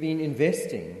we've been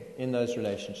investing in those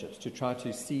relationships to try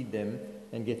to seed them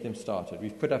and get them started.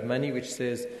 We've put up money which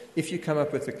says, if you come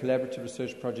up with a collaborative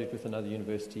research project with another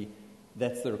university,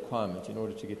 that's the requirement in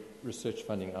order to get research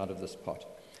funding out of this pot.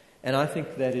 And I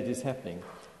think that it is happening.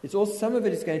 It's also, some of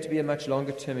it is going to be a much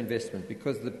longer-term investment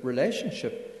because the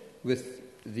relationship with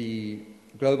the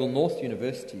global north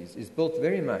universities is built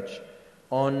very much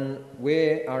on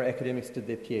where our academics did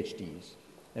their PhDs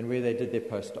and where they did their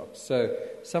postdocs. So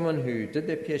someone who did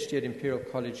their PhD at Imperial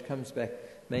College comes back,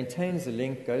 maintains a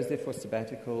link, goes there for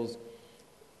sabbaticals,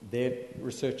 their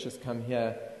researchers come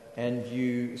here, and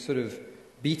you sort of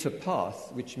beat a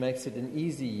path which makes it an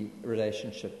easy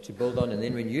relationship to build on, and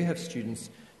then when you have students,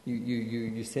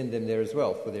 you send them there as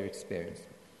well for their experience.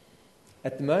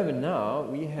 At the moment now,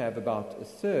 we have about a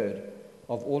third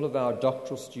of all of our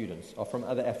doctoral students are from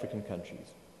other African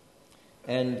countries,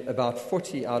 and about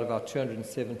 40 out of our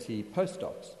 270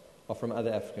 postdocs are from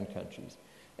other African countries.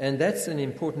 And that's an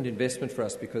important investment for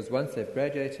us, because once they've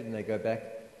graduated and they go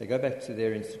back to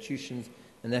their institutions,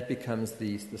 and that becomes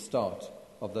the start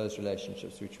of those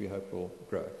relationships, which we hope will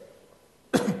grow.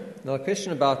 Now, the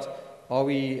question about, I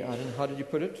don't know, how did you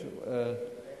put it?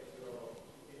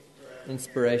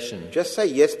 Inspiration. Just say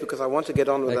yes, because I want to get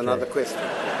on with another question.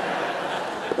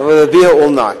 We'll be here all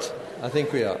night. I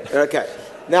think we are. Okay.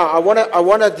 Now, I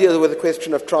want to deal with the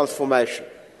question of transformation.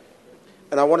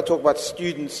 And I want to talk about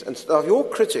students and staff. Your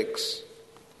critics,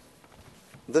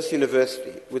 this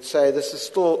university, would say this is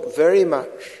still very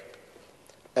much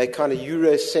a kind of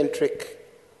Eurocentric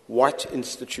white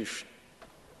institution,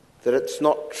 that it's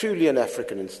not truly an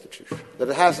African institution, that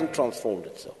it hasn't transformed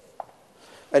itself.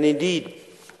 And indeed,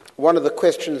 one of the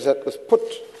questions that was put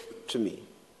to me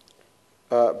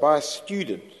by a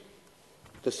student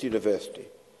at this university,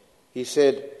 he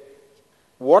said,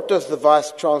 what does the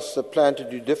Vice-Chancellor plan to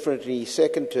do differently in his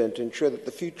second term to ensure that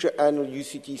the future annual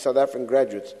UCT South African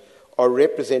graduates are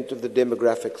representative of the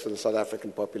demographics of the South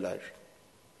African population?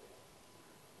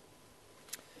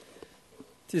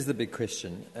 It is the big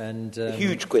question. And a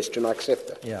huge question, I accept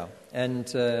that. Yeah, and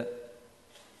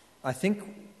I think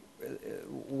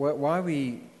why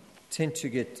we tend to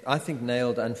get, I think,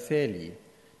 nailed unfairly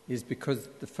is because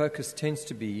the focus tends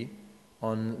to be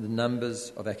on the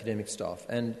numbers of academic staff.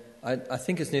 And I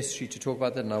think it's necessary to talk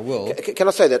about that, and I will. Can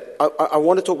I say that? I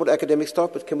want to talk about academic staff,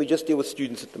 but can we just deal with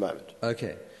students at the moment?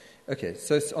 Okay.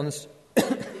 So on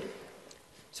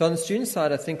the student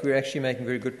side, I think we're actually making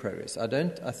very good progress. I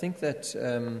think that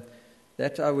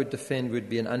that I would defend would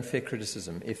be an unfair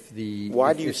criticism if the.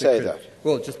 Why do you say that?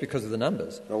 Well, just because of the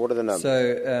numbers. Now, what are the numbers?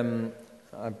 So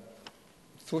I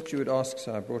thought you would ask,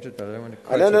 so I brought it, but I don't want to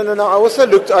quote it. No. I also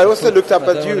looked up,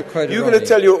 but you're going to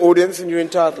tell your audience, and you're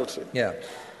entitled to. Yeah.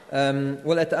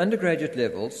 Well, at the undergraduate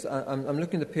levels, I'm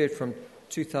looking at the period from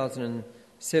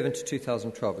 2007 to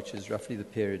 2012, which is roughly the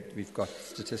period we've got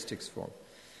statistics for.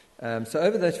 So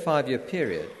over that 5-year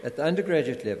period, at the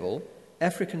undergraduate level,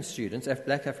 African students,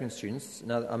 black African students,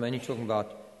 now I'm only talking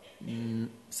about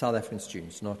South African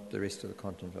students, not the rest of the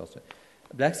continent also,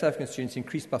 black South African students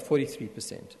increased by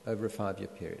 43% over a 5-year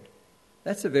period.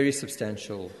 That's a very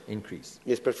substantial increase.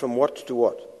 Yes, but from what to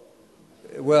what?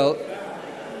 Well,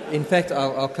 in fact,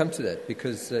 I'll come to that,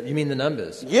 because you mean the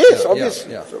numbers? Yes,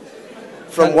 obviously. Yeah.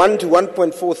 From 1 to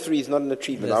 1.43 is not an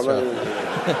achievement. That's right.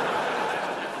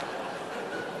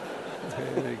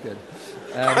 Very good.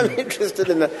 I'm interested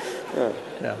in that.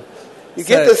 Yeah. You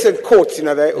get this in courts,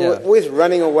 they're always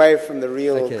running away from the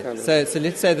real kind of... So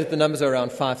let's say that the numbers are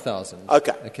around 5,000.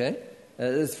 Okay.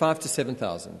 It's 5,000 to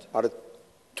 7,000. Out of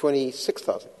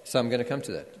 26,000. So I'm going to come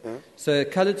to that. So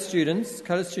coloured students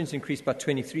increased by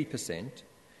 23%,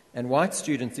 and white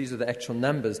students, these are the actual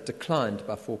numbers, declined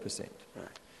by 4%.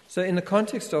 Right. So in the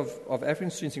context of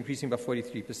African students increasing by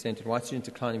 43% and white students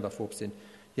declining by 4%,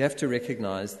 you have to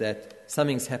recognize that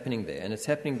something's happening there, and it's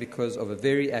happening because of a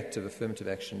very active affirmative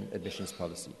action admissions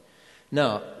policy.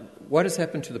 Now, what has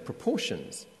happened to the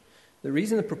proportions? The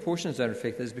reason the proportions don't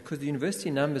reflect that is because the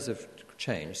university numbers have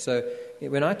changed. So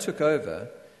when I took over,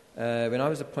 when I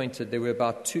was appointed, there were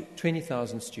about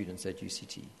 20,000 students at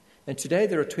UCT. And today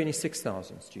there are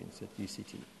 26,000 students at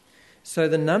UCT. So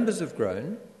the numbers have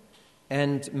grown,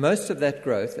 and most of that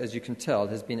growth, as you can tell,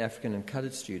 has been African and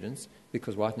coloured students,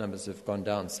 because white numbers have gone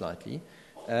down slightly.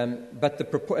 So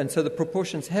the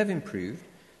proportions have improved,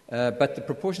 but the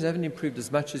proportions haven't improved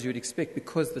as much as you would expect,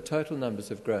 because the total numbers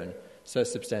have grown so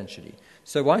substantially.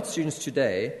 So white students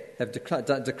today have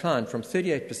declined from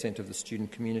 38% of the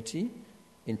student community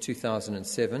in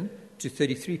 2007 to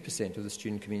 33% of the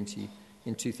student community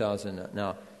in 2000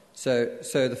 now. So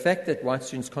the fact that white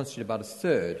students constitute about a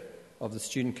third of the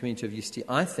student community of UCT,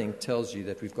 I think, tells you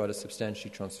that we've got a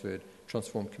substantially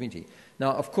transformed community.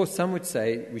 Now, of course, some would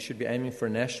say we should be aiming for a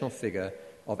national figure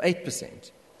of 8%,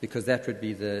 because that would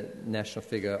be the national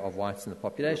figure of whites in the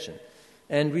population.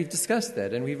 And we've discussed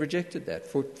that, and we've rejected that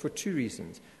for two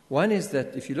reasons. One is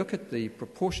that if you look at the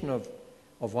proportion of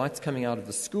whites coming out of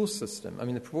the school system,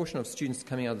 the proportion of students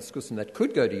coming out of the school system that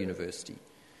could go to university,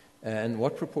 and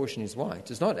what proportion is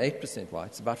white? It's not 8% white,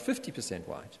 it's about 50%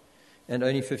 white, and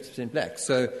only 50% black.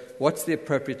 So what's the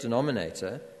appropriate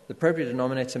denominator? The appropriate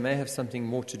denominator may have something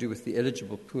more to do with the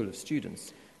eligible pool of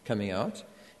students coming out.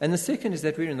 And the second is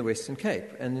that we're in the Western Cape.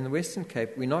 And in the Western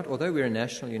Cape, although we're a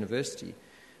national university,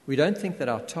 we don't think that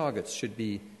our targets should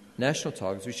be national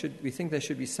targets. We think there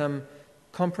should be some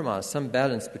compromise, some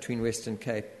balance between Western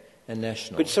Cape and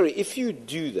national. But sorry, if you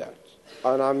do that,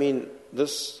 and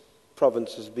this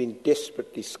province has been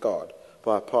desperately scarred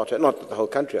by apartheid, not that the whole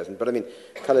country hasn't, but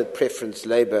coloured preference,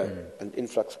 labour, and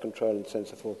influx control, and so on and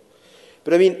so forth.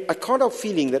 But I mean, I can't help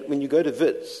feeling that when you go to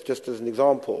Wits, just as an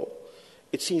example,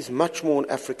 it seems much more an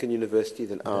African university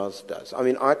than ours does. I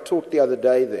mean, I taught the other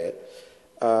day there.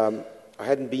 I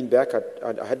hadn't been back.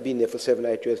 I had been there for 7 or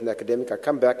 8 years as an academic. I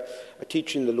come back. I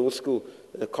teach in the law school,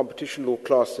 in a competition law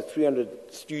class. There are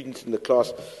 300 students in the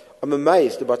class. I'm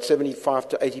amazed about 75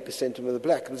 to 80% of them are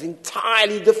black. It was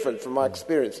entirely different from my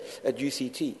experience at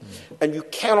UCT. And you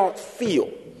cannot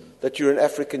feel that you're an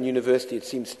African university, it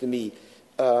seems to me,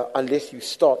 unless you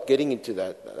start getting into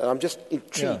that. And I'm just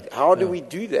intrigued. How do we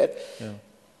do that? Yeah.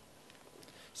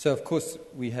 So, of course,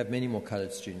 we have many more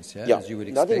coloured students here, as you would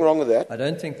expect. Nothing wrong with that. I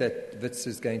don't think that Wits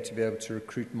is going to be able to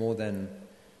recruit more than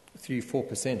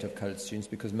 3-4% of coloured students,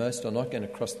 because most are not going to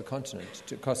cross the continent,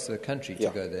 across the country to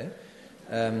go there.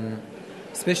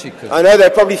 Especially because... I know they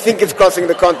probably think it's crossing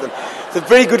the continent. It's a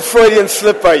very good Freudian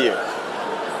slip by you.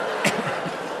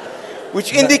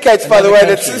 Which indicates, by the way,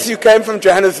 that since you came from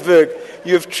Johannesburg,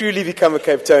 you have truly become a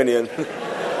Cape Townian.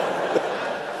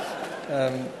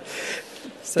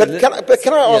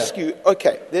 Can I ask you?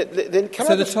 Okay, then can I?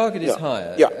 So the target is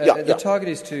higher. Our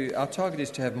target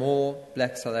is to have more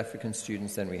black South African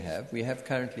students than we have. We have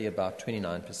currently about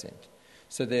 29%.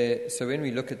 So when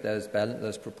we look at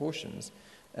those proportions,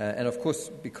 and of course,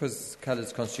 because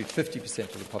colours constitute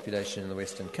 50% of the population in the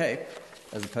Western Cape,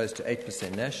 as opposed to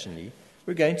 8% nationally,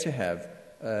 we're going to have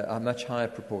a much higher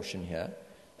proportion here.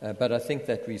 But I think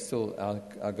that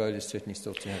our goal is certainly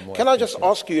still to have more. Can I just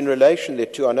ask you in relation there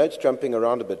too, I know it's jumping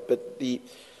around a bit, but the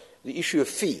issue of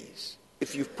fees,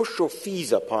 if you push your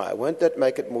fees up higher, won't that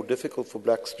make it more difficult for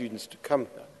black students to come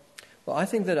here? Well, I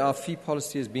think that our fee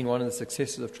policy has been one of the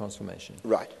successes of transformation.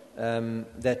 Right.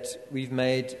 That we've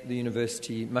made the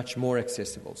university much more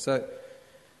accessible. So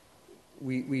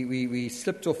we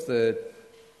slipped off the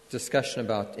discussion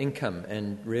about income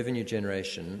and revenue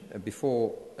generation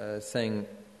before saying,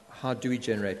 how do we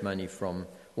generate money from...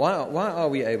 Why are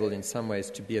we able in some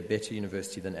ways to be a better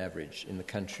university than average in the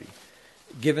country,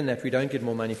 given that we don't get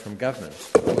more money from government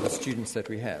for the students that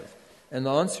we have? And the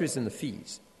answer is in the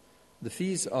fees. The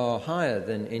fees are higher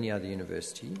than any other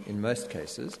university in most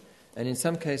cases, and in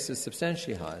some cases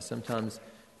substantially higher, sometimes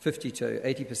 50 to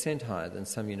 80% higher than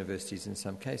some universities in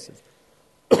some cases.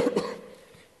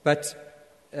 But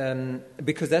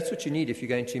because that's what you need if you're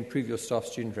going to improve your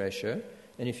staff-student ratio,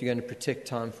 and if you're going to protect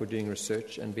time for doing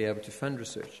research and be able to fund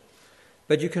research.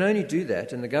 But you can only do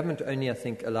that, and the government only, I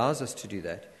think, allows us to do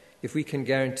that, if we can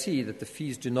guarantee that the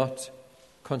fees do not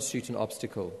constitute an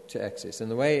obstacle to access.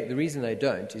 And the reason they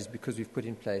don't is because we've put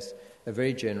in place a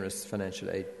very generous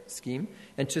financial aid scheme,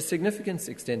 and to a significant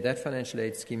extent, that financial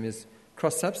aid scheme is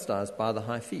cross-subsidized by the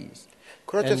high fees.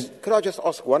 Could I just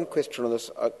ask one question on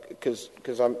this,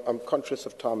 because I'm conscious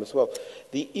of time as well.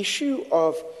 The issue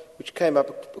of, which came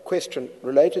up, a question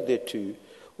related thereto,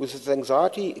 was this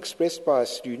anxiety expressed by a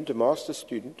student, a master's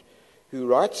student, who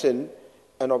writes in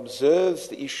and observes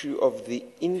the issue of the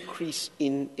increase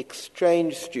in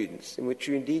exchange students, in which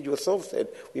you indeed yourself said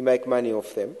we make money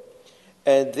off them.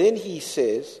 And then he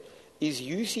says, is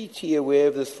UCT aware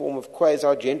of this form of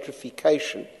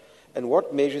quasi-gentrification, and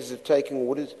what measures have taken,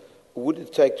 would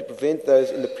it take to prevent those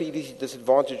in the previously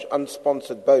disadvantaged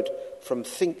unsponsored boat from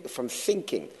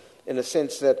sinking, in a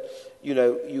sense that, you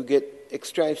know, you get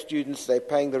exchange students, they're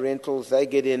paying the rentals, they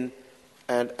get in,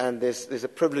 and there's a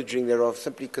privileging thereof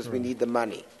simply because we need the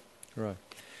money. Right.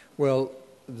 Well,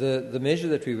 the measure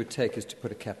that we would take is to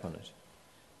put a cap on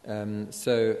it.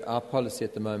 So our policy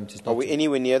at the moment is not... Are we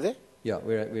anywhere near there? Yeah,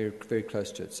 we're very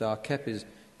close to it. So our cap is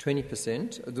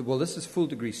 20%. Well, this is full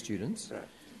degree students.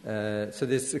 Right. So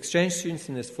there's exchange students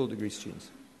and there's full degree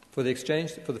students. For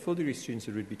the full degree students,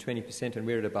 it would be 20%, and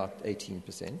we're at about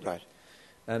 18%.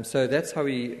 Right. So that's how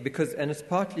and it's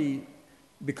partly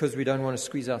because we don't want to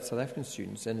squeeze out South African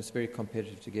students, and it's very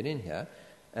competitive to get in here.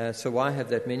 So why have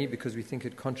that many? Because we think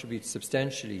it contributes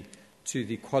substantially to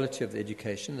the quality of the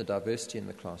education, the diversity in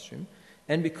the classroom,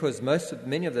 and because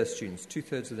many of those students,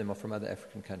 2/3 of them are from other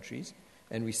African countries,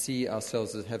 and we see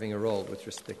ourselves as having a role with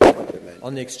respect to that.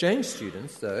 On the exchange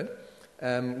students, though,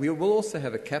 we will also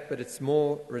have a cap, but it's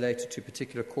more related to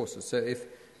particular courses. So if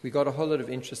we got a whole lot of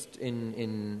interest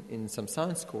in some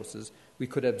science courses, we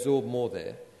could absorb more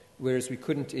there, whereas we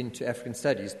couldn't into African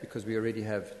studies because we already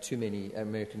have too many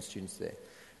American students there.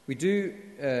 We do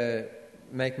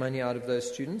make money out of those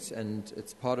students, and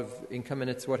it's part of income, and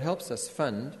it's what helps us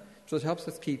fund. So it helps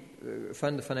us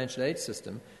fund the financial aid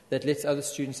system that lets other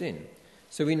students in.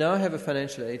 So we now have a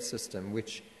financial aid system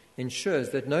which ensures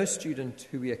that no student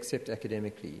who we accept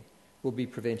academically will be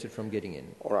prevented from getting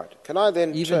in. All right. Can I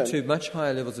then even to much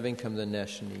higher levels of income than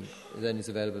nationally, than is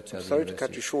available to other Sorry universities. to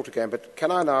cut you short again, but can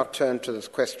I now turn to this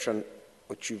question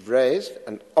which you've raised,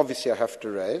 and obviously I have to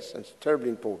raise, and it's terribly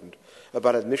important,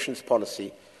 about admissions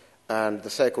policy and the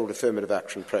so-called affirmative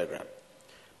action program.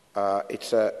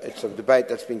 It's a debate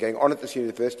that's been going on at this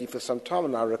university for some time,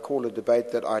 and I recall a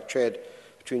debate that I chaired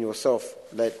between yourself,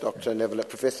 late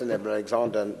Professor Neville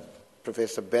Alexander, and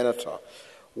Professor Benatar.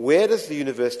 Where does the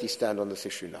university stand on this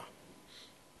issue now?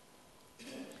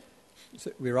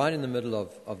 So we're right in the middle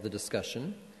of the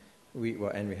discussion,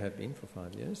 and we have been for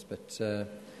 5 years, but...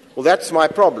 Well, that's my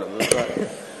problem.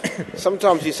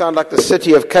 Sometimes you sound like the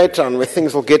city of Cape Town, where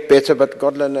things will get better, but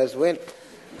God knows when.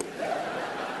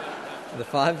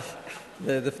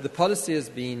 The policy has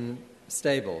been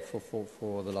stable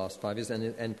for the last 5 years,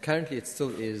 and currently it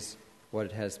still is what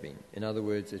it has been. In other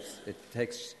words,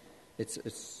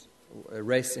 it's a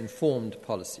race-informed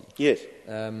policy. Yes.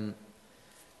 And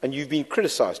you've been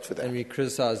criticised for that. And we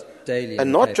criticised daily.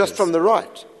 And not just from the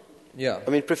right. Yeah. I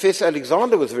mean, Professor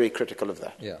Alexander was very critical of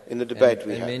that in the debate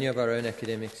we had. And many of our own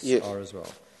academics are as well.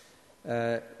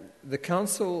 The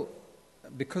Council,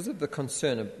 because of the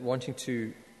concern of wanting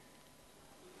to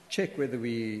check whether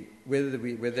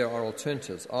there are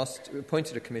alternatives,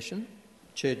 appointed a commission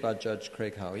chaired by Judge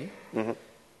Craig Howie,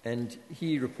 and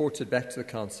he reported back to the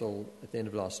Council at the end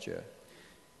of last year.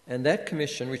 And that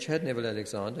commission, which had Neville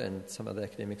Alexander and some other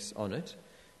academics on it,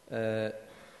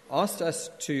 asked us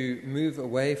to move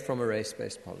away from a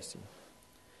race-based policy.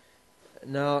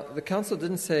 Now, the Council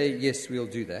didn't say, yes, we'll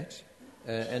do that,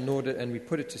 and we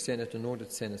put it to Senate, and nor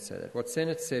did Senate say that. What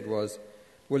Senate said was,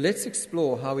 well, let's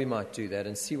explore how we might do that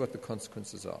and see what the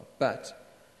consequences are. But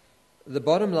the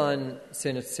bottom line,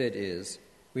 Senate said, is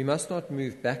we must not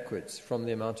move backwards from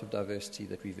the amount of diversity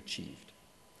that we've achieved.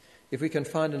 If we can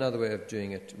find another way of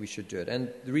doing it, we should do it.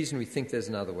 And the reason we think there's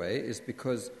another way is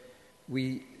because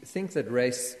we think that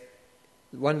race,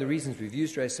 one of the reasons we've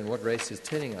used race and what race is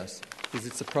telling us is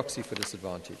it's a proxy for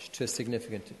disadvantage to a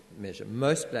significant measure.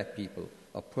 Most black people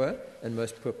are poor and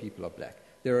most poor people are black.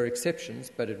 There are exceptions,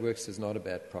 but it works as not a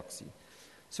bad proxy.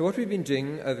 So what we've been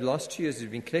doing over the last 2 years is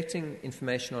we've been collecting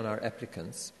information on our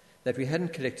applicants that we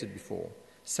hadn't collected before,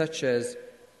 such as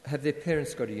have their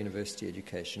parents got a university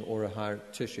education or a higher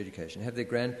tertiary education? Have their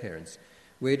grandparents?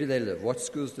 Where do they live? What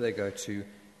schools do they go to?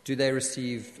 Do they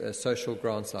receive social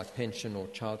grants like pension or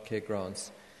childcare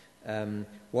grants?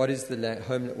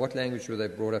 What language were they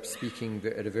brought up speaking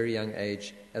at a very young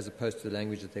age as opposed to the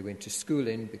language that they went to school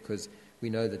in? Because we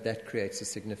know that creates a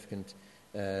significant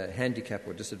handicap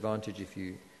or disadvantage if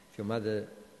your mother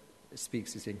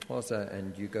speaks isiXhosa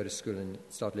and you go to school and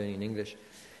start learning in English.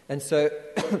 And so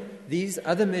these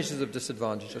other measures of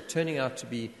disadvantage are turning out to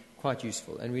be quite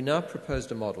useful. And we now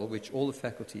proposed a model, which all the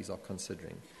faculties are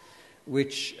considering,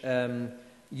 which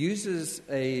uses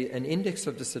an index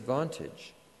of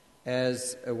disadvantage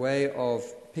as a way of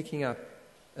picking up,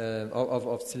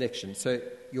 of selection. So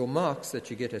your marks that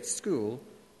you get at school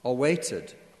are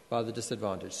weighted by the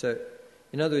disadvantage. So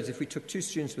in other words, if we took 2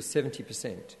 students with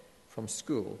 70% from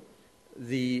school,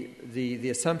 the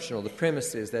assumption or the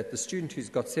premise is that the student who's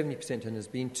got 70% and has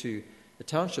been to a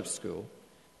township school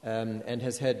and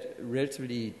has had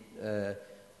relatively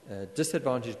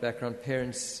disadvantaged background,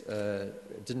 parents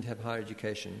didn't have higher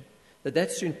education,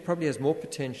 that student probably has more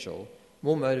potential,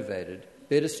 more motivated,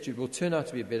 better student, will turn out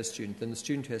to be a better student than the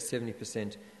student who has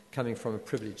 70% coming from a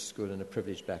privileged school and a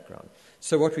privileged background.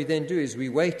 So what we then do is we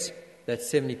weight that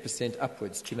 70%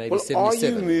 upwards to maybe 77%. Are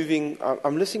you moving,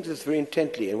 I'm listening to this very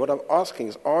intently, and what I'm asking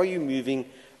is, are you moving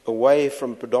away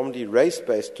from predominantly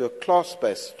race-based to a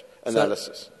class-based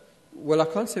analysis? Well, I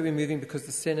can't say we're moving because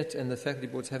the Senate and the faculty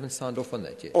boards haven't signed off on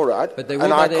that yet. All right. But they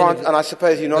will and I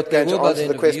suppose you're not going to answer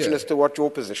the question the as to what your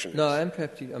position is. No, I'm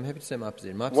happy to say my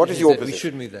position. What is your position? We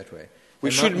should move that way. We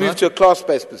should move to a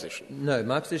class-based position. No,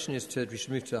 my position is we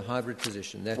should move to a hybrid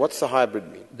position. What's the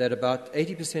hybrid mean? That about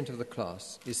 80% of the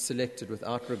class is selected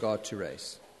without regard to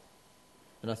race.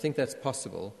 And I think that's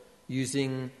possible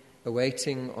using a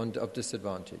weighting of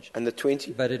disadvantage. And the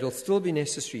 20? But it'll still be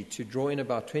necessary to draw in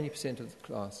about 20% of the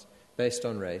class based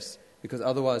on race, because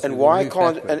otherwise and we will why move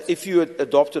can't backwards. And if you had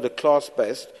adopted a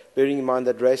class-based, bearing in mind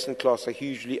that race and class are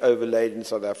hugely overlaid in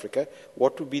South Africa,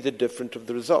 what would be the difference of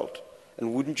the result?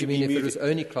 And wouldn't you mean be if it was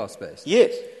only class-based?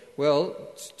 Yes. Well,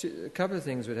 a couple of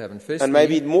things would happen. Firstly, and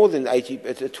maybe more than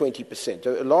 20%,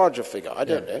 a larger figure. I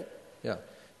don't know. Yeah,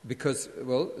 because,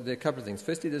 well, there are a couple of things.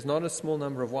 Firstly, there's not a small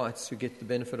number of whites who get the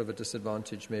benefit of a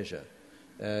disadvantage measure,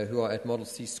 who are at Model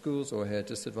C schools or at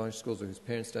disadvantaged schools or whose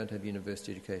parents don't have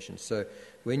university education. So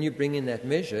when you bring in that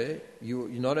measure, you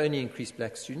not only increase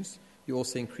black students, you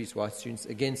also increase white students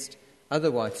against other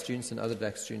white students and other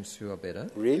black students who are better.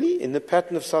 Really? In the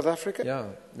pattern of South Africa? Yeah,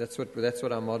 that's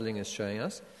what our modelling is showing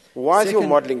us. Why is your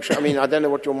modelling? I mean, I don't know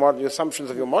what your assumptions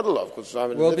of your model are.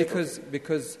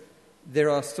 Because there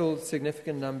are still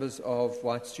significant numbers of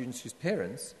white students whose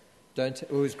parents don't,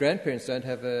 or whose grandparents don't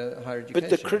have a higher education. But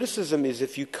the criticism is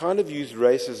if you kind of use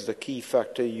race as the key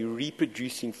factor, you're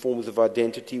reproducing forms of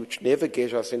identity which never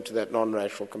get us into that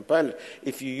non-racial component.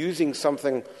 If you're using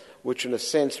something which in a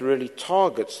sense really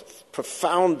targets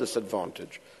profound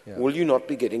disadvantage, will you not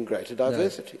be getting greater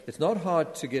diversity? No, it's not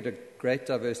hard to get a great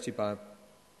diversity by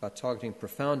targeting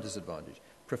profound disadvantage.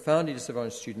 Profoundly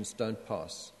disadvantaged students don't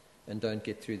pass and don't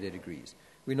get through their degrees.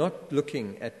 We're not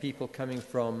looking at people coming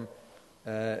from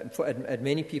at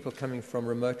many people coming from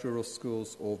remote rural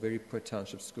schools or very poor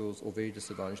township schools or very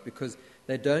disadvantaged because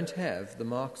they don't have the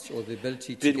marks or the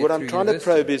ability to get what through I'm trying to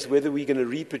university. probe is whether we're going to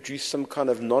reproduce some kind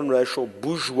of non-racial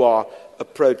bourgeois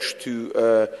approach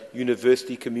to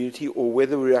university community or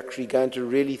whether we're actually going to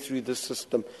really, through this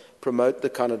system, promote the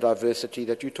kind of diversity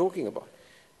that you're talking about.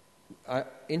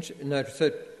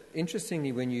 So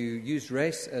interestingly, when you use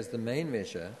race as the main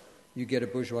measure, you get a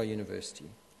bourgeois university.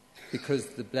 Because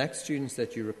the black students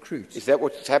that you recruit... Is that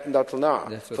what's happened up till now?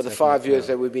 For the 5 years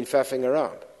that we've been faffing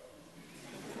around?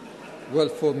 Well,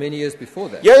 for many years before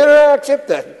that. Yeah, I accept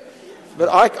that. But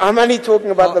I'm only talking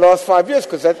about the last 5 years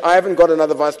because I haven't got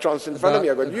another Vice-Chancellor in front of me,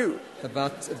 I've got you.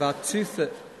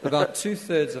 About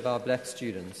two-thirds of our black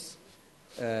students,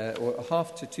 or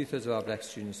half to two-thirds of our black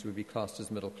students would be classed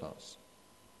as middle class.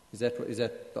 Is that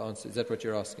the answer? Is that what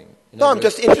you're asking? No, I'm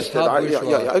just interested.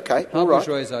 Okay. How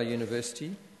bourgeois is our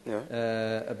university?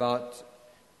 Yeah.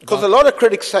 Because a lot of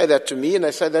critics say that to me, and they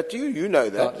say that to you. You know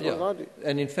that.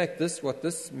 And in fact, what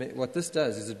this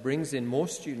does is it brings in more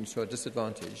students who are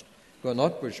disadvantaged, who are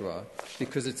not bourgeois,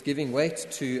 because it's giving weight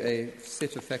to a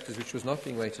set of factors which was not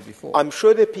being weighted before. I'm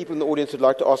sure there are people in the audience who'd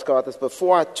like to ask about this.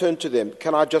 Before I turn to them,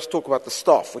 can I just talk about the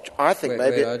staff, which I think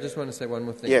maybe... I just want to say one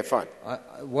more thing. Yeah, fine.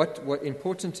 What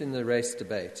important in the race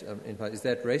debate is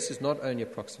that race is not only a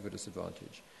proxy for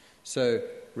disadvantage. So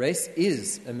race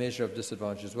is a measure of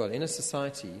disadvantage as well. In a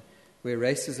society where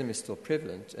racism is still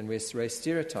prevalent and where race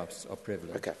stereotypes are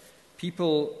prevalent,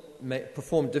 people may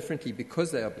perform differently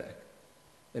because they are black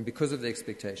and because of their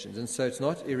expectations. And so it's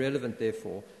not irrelevant,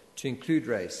 therefore, to include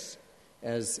race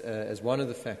as one of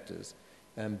the factors.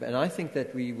 And I think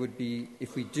that we would be,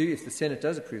 if the Senate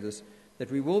does approve this, that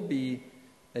we will be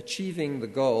achieving the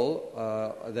goal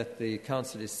that the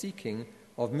Council is seeking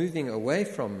of moving away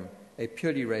from a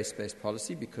purely race-based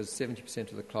policy, because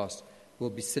 70% of the class will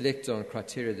be selected on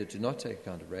criteria that do not take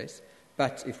account of race.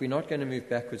 But if we're not going to move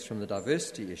backwards from the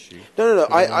diversity issue... No.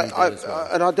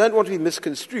 And I don't want to be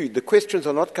misconstrued. The questions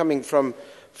are not coming from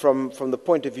the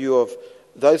point of view of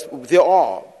those... There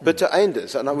are bitter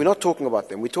enders, and we're not talking about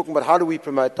them. We're talking about how do we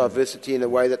promote diversity in a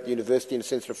way that the university, in a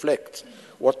sense, reflects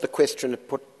what the question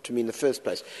put to me in the first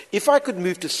place. If I could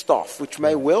move to staff, which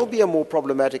may well be a more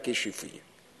problematic issue for you,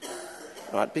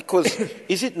 right? Because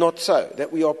is it not so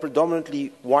that we are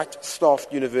predominantly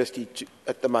white-staffed university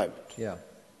at the moment? Yeah,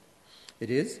 it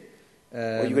is.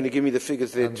 Are you going to give me the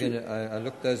figures there too? I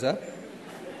looked those up.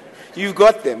 You've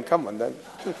got them. Come on,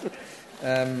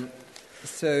 then.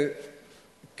 So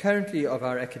currently of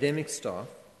our academic staff,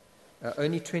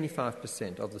 only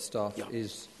 25% of the staff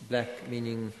is black,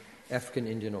 meaning African,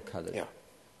 Indian or coloured. Yeah.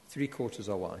 3/4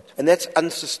 are white. And that's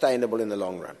unsustainable in the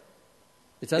long run.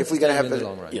 It's unsustainable in the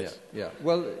long run, yes. Yeah.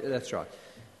 Well, that's right.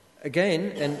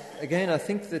 Again, I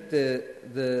think that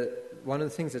the one of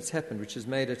the things that's happened, which has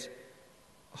made it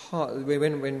hard,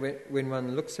 when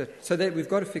one looks at... So that we've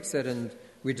got to fix that, and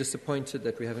we're disappointed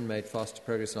that we haven't made faster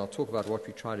progress, and I'll talk about what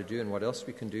we try to do and what else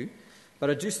we can do. But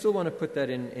I do still want to put that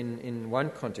in one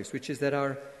context, which is that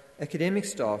our academic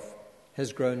staff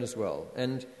has grown as well.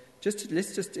 And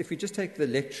if we just take the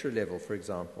lecturer level, for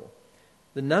example,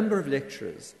 the number of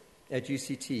lecturers at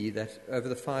UCT that over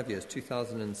the 5 years,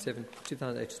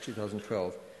 2008 to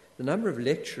 2012, the number of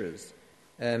lecturers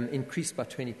increased by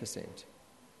 20%.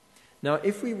 Now,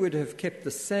 if we would have kept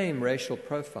the same racial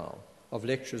profile of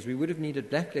lecturers, we would have needed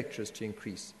black lecturers to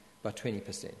increase by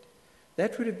 20%.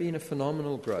 That would have been a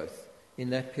phenomenal growth in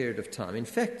that period of time. In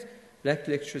fact, black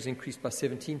lecturers increased by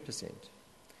 17%.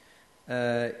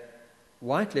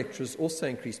 White lecturers also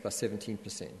increased by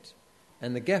 17%.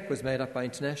 And the gap was made up by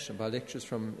lecturers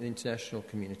from the international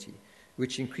community,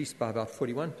 which increased by about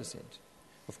 41%.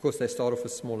 Of course, they start off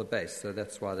with a smaller base, so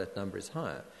that's why that number is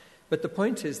higher. But the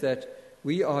point is that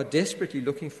we are desperately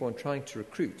looking for and trying to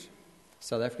recruit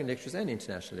South African lecturers and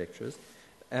international lecturers,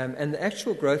 and the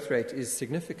actual growth rate is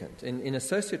significant. In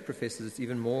associate professors, it's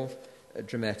even more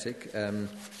dramatic. In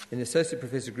the associate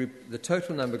professor group, the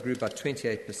total number grew by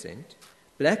 28%.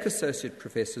 Black associate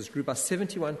professors grew by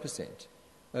 71%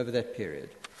 over that period.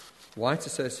 White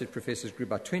associate professors grew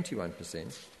by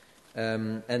 21%.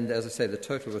 And as I say, the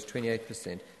total was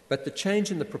 28%. But the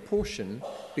change in the proportion,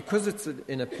 because it's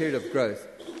in a period of growth,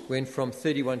 went from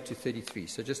 31 to 33.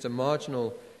 So just a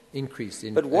marginal increase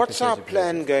in. But what's our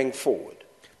plan going forward?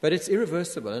 But it's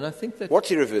irreversible, and I think that.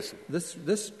 What's irreversible?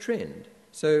 This trend.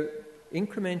 So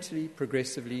incrementally,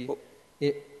 progressively,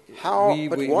 we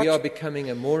are becoming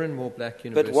a more and more black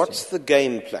university. But what's the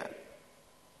game plan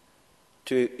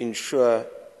to ensure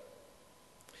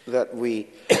that we?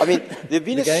 I mean, there've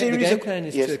been a series of. The game plan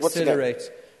is to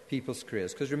accelerate people's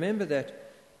careers, because remember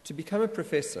that to become a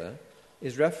professor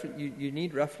is roughly you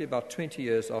need roughly about 20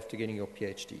 years after getting your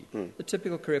PhD. The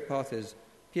typical career path is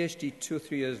PhD 2 or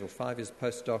 3 years or 5 years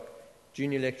postdoc,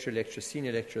 junior lecturer,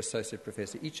 senior lecturer, associate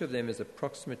professor. Each of them is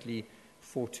approximately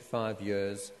 4 to 5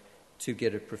 years to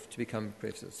become a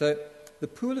professor. So the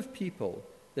pool of people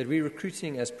that we're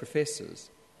recruiting as professors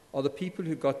are the people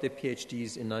who got their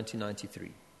PhDs in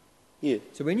 1993. Yeah.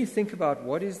 So when you think about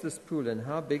what is this pool and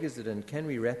how big is it and can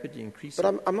we rapidly increase it?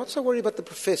 But I'm not so worried about the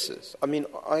professors. I mean,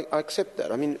 I accept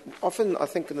that. I mean, often I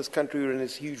think in this country we're in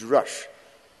this huge rush,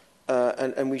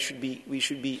 and we should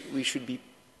be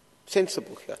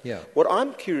sensible here. Yeah. What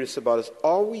I'm curious about is,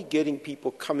 are we getting people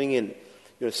coming in,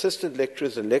 assistant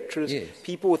lecturers and lecturers, yes,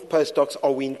 people with postdocs?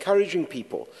 Are we encouraging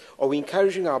people? Are we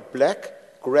encouraging our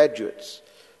black graduates?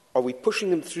 Are we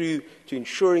pushing them through to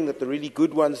ensuring that the really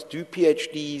good ones do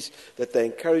PhDs, that they're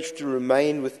encouraged to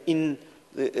remain within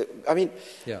the...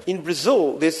 in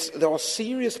Brazil, there are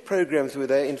serious programs where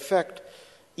they, in fact,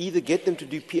 either get them to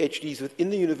do PhDs within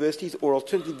the universities, or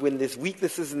alternatively, when there's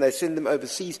weaknesses and they send them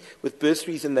overseas with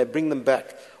bursaries and they bring them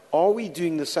back. Are we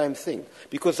doing the same thing?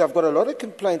 Because I've got a lot of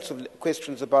complaints of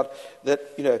questions about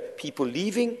that, people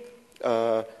leaving,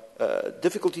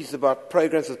 difficulties about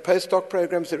programs with postdoc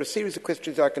programs. There are a series of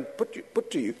questions I can put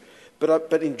to you,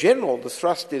 but in general, the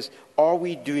thrust is: are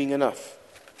we doing enough?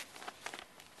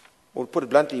 Or put it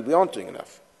bluntly, we aren't doing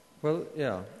enough. Well,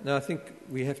 yeah. No, I think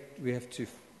we have to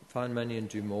find money and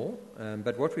do more.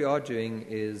 But what we are doing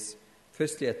is,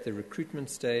 firstly, at the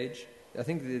recruitment stage, I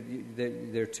think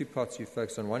there are two parts you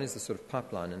focus on. One is the sort of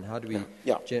pipeline, and how do we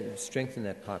strengthen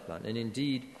that pipeline? And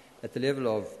indeed, at the level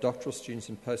of doctoral students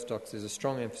and postdocs, there's a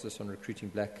strong emphasis on recruiting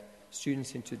black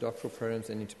students into doctoral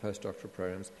programs and into postdoctoral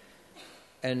programs.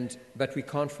 But we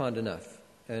can't find enough.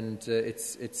 And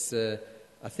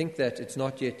I think that it's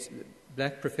not yet...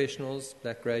 Black professionals,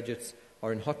 black graduates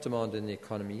are in hot demand in the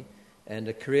economy, and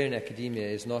a career in academia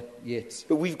is not yet...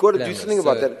 But we've got to do something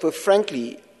about that. But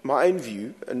frankly, my own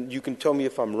view, and you can tell me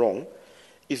if I'm wrong,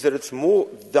 is that it's more...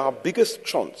 Our biggest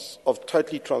chance of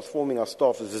totally transforming our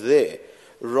staff is there,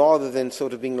 rather than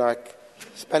sort of being like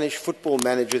Spanish football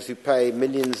managers who pay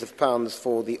millions of pounds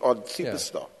for the odd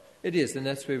superstar. Yeah, it is, and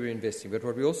that's where we're investing. But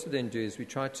what we also then do is we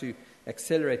try to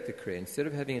accelerate the career. Instead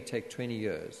of having it take 20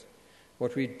 years,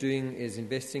 what we're doing is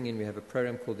investing in... We have a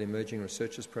program called the Emerging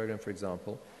Researchers Program, for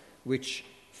example, which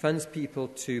funds people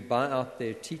to buy out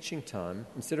their teaching time.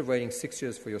 Instead of waiting 6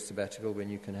 years for your sabbatical when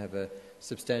you can have a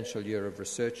substantial year of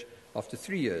research, after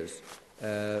 3 years,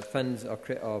 funds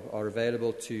are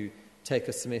available to take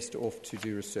a semester off to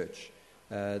do research.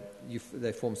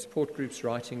 They form support groups,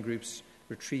 writing groups,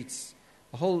 retreats,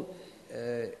 a whole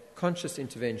conscious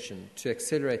intervention to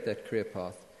accelerate that career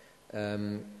path,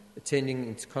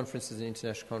 attending conferences and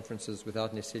international conferences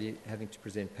without necessarily having to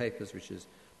present papers, which is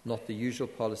not the usual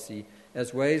policy,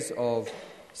 as ways of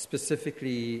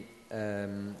specifically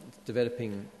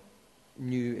developing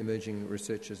new emerging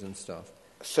researchers and staff.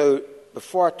 So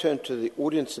before I turn to the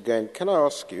audience again, can I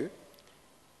ask you,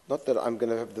 not that I'm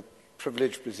going to have the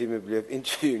privilege, presumably, of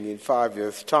interviewing you in 5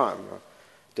 years' time. I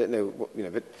don't know what,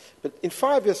 but in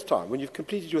 5 years' time, when you've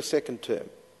completed your second term,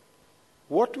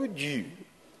 what would you,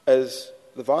 as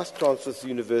the Vice-Chancellor of the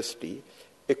university,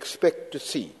 expect to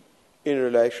see in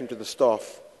relation to the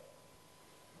staff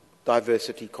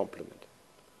diversity complement?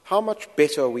 How much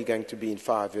better are we going to be in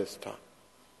 5 years' time?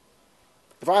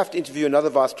 If I have to interview another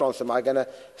Vice-Chancellor, am I going to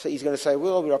say, he's going to say,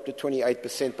 well, we're up to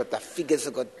 28%, but the figures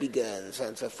have got bigger and so on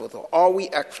and so forth? Or are we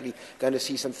actually going to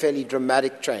see some fairly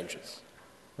dramatic changes?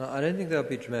 No, I don't think they'll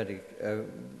be dramatic.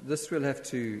 This we'll have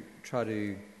to try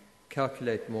to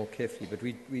calculate more carefully, but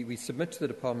we submit to the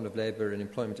Department of Labour an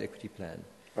employment equity plan.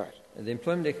 Right. And the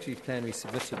employment equity plan we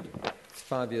submitted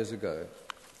 5 years ago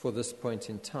for this point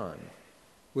in time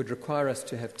would require us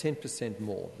to have 10%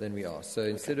 more than we are. So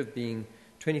instead of being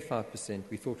 25%,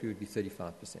 we thought we would be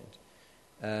 35%.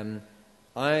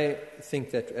 I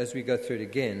think that as we go through it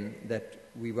again, that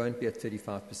we won't be at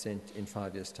 35% in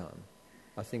 5 years' time.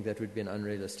 I think that would be an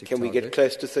unrealistic Can target. we get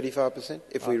close to 35%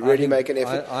 if we really make an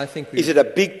effort? I think is it a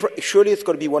big... surely it's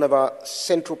got to be one of our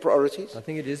central priorities? I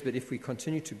think it is, but if we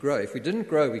continue to grow, if we didn't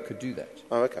grow, we could do that.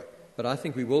 Oh, okay. But I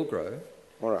think we will grow.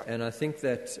 All right. And I think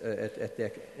that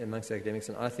amongst the academics,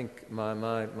 and I think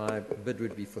my bid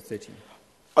would be for 30.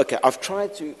 Okay, I've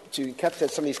tried to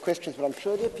encapsulate some of these questions, but I'm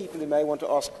sure there are people who may want to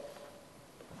ask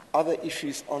other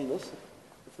issues on this.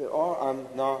 If there are,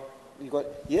 now...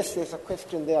 Yes, there's a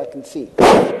question there I can see.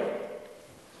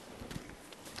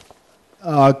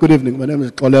 Good evening. My name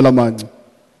is Kolela Man.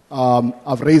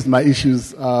 I've raised my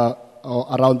issues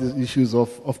around the issues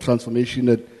of transformation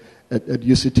at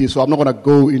UCT, so I'm not going to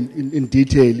go in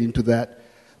detail into that.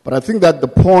 But I think that the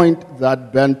point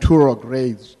that Ben Turok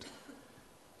raised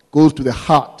goes to the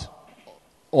heart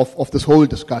of this whole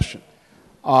discussion,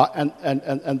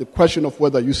 and the question of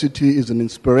whether UCT is an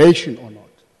inspiration or not.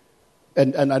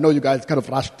 And I know you guys kind of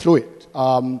rushed through it.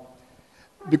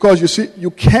 Because you see, you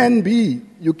can be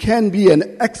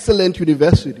an excellent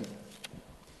university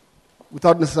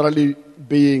without necessarily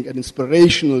being an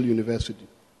inspirational university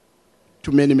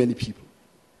to many, many people.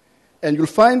 And you'll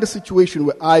find a situation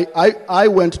where I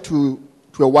went to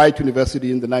a white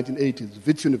university in the 1980s,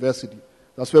 Wits University.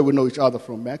 That's where we know each other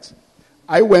from, Max.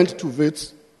 I went to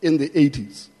Wits in the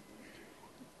 80s.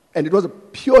 And it was a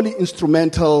purely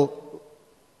instrumental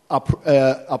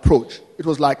approach. It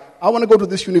was like, I want to go to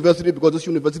this university because this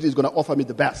university is going to offer me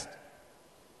the best.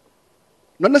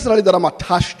 Not necessarily that I'm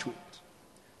attached to it.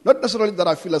 Not necessarily that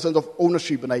I feel a sense of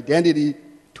ownership and identity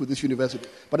to this university,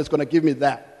 but it's going to give me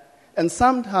that. And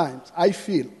sometimes I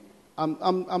feel,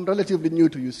 I'm relatively new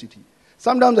to UCT,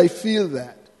 sometimes I feel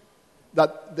that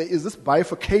there is this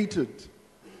bifurcated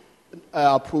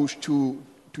approach to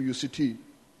UCT,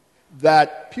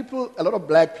 that people, a lot of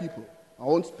black people, I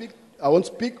won't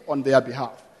speak on their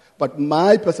behalf, but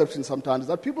my perception sometimes is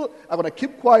that people are going to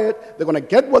keep quiet, they're going to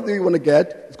get what they want to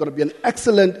get, it's going to be an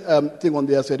excellent thing on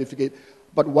their certificate,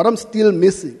 but what I'm still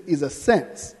missing is a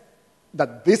sense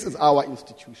that this is our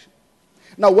institution.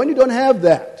 Now, when you don't have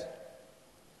that,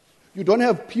 you don't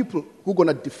have people who are going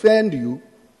to defend you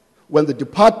when the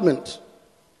department,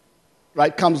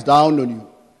 right, comes down on you.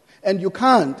 And you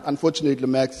can't, unfortunately,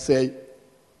 Max, say,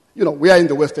 we are in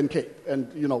the Western Cape,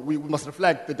 and, we must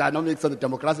reflect the dynamics and the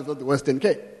demographics of the Western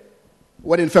Cape.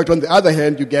 When, in fact, on the other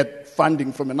hand, you get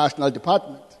funding from a national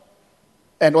department.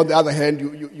 And on the other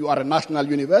hand, you are a national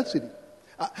university.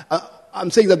 I'm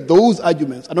saying that those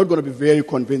arguments are not going to be very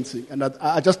convincing. And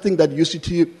I just think that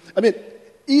UCT, I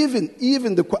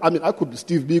could be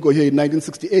Steve Biko here in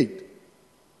 1968.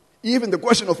 Even the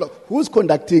question of who's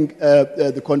conducting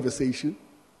the conversation?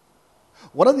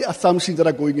 What are the assumptions that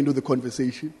are going into the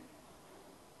conversation?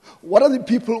 What are the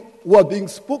people who are being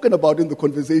spoken about in the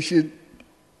conversation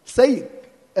saying?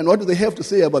 And what do they have to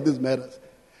say about these matters?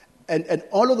 And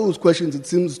all of those questions, it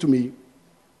seems to me,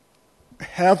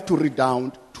 have to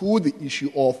redound to the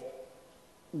issue of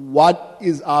what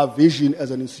is our vision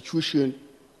as an institution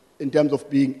in terms of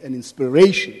being an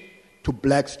inspiration to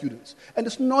black students. And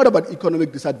it's not about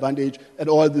economic disadvantage and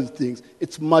all these things.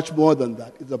 It's much more than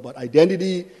that. It's about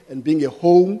identity and being a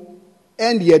home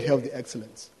and yet have the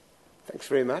excellence. Thanks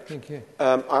very much. Thank you.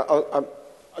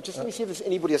 Let me see if there's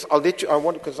anybody else. I'll let you,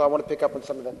 because I want to pick up on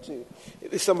some of that too.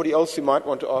 If there's somebody else who might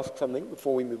want to ask something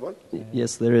before we move on.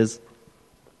 Yes, there is.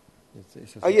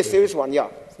 Oh, yes, there is one, yeah.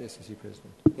 He's the SOC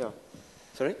president. Yeah.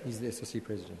 Sorry? He's the SOC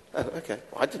president. Oh, okay.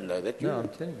 Well, I didn't know that. No, I'm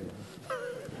telling you.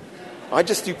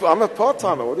 I'm a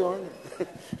part-timer. What do I know?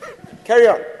 Carry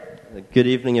on. Good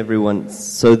evening, everyone.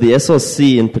 So the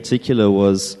SRC in particular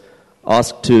was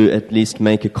asked to at least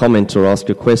make a comment or ask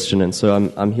a question, and so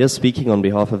I'm here speaking on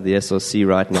behalf of the SRC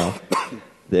right now.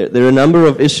 There are a number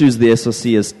of issues the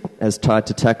SRC has tried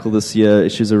to tackle this year,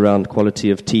 issues around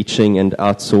quality of teaching and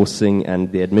outsourcing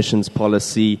and the admissions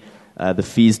policy. The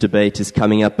fees debate is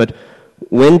coming up. But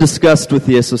when discussed with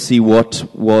the SRC what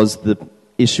was the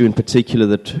issue in particular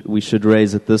that we should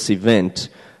raise at this event,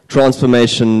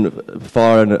 transformation,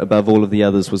 far and above all of the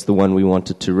others, was the one we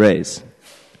wanted to raise.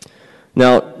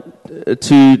 Now,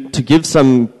 to give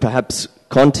some perhaps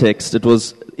context, it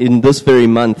was in this very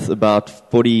month, about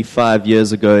 45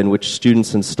 years ago, in which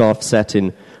students and staff sat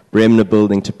in Bremner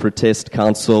Building to protest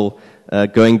council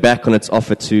going back on its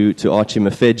offer to Archie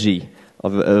Mafeji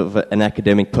of an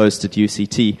academic post at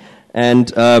UCT.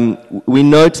 And we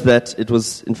note that it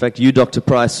was, in fact, you, Dr.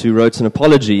 Price, who wrote an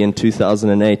apology in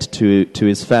 2008 to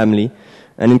his family.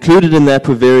 And included in that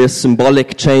were various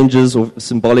symbolic changes or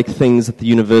symbolic things that the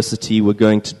university were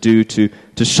going to do to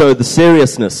show the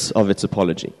seriousness of its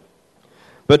apology.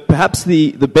 But perhaps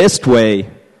the best way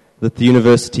that the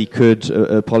university could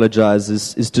apologize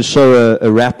is to show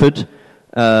a rapid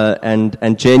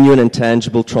and genuine and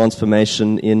tangible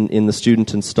transformation in the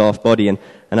student and staff body. And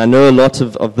I know a lot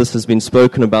of this has been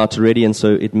spoken about already, and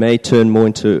so it may turn more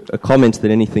into a comment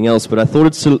than anything else, but I thought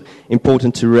it's still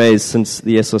important to raise since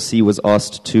the SRC was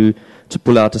asked to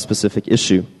pull out a specific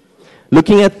issue.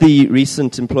 Looking at the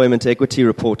recent employment equity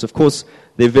report, of course,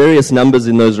 there are various numbers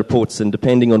in those reports, and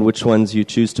depending on which ones you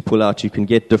choose to pull out, you can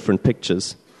get different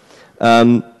pictures.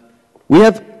 We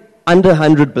have under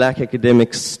 100 black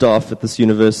academic staff at this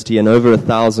university and over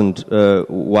 1,000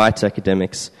 white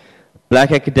academics.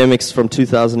 Black academics from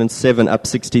 2007 up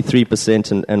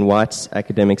 63% and white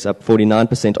academics up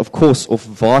 49%, of course, off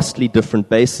vastly different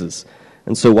bases.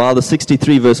 And so while the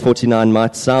 63 versus 49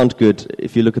 might sound good,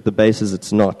 if you look at the bases,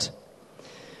 it's not.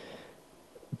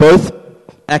 Both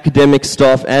academic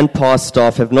staff and past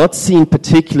staff have not seen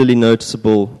particularly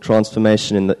noticeable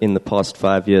transformation in the past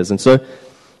 5 years. And so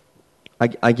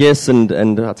I guess,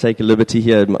 and I'll take a liberty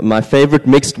here, my favorite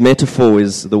mixed metaphor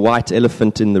is the white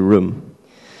elephant in the room.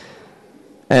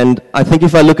 And I think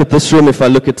if I look at this room, if I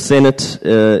look at Senate,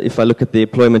 if I look at the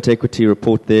employment equity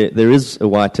report, there is a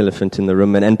white elephant in the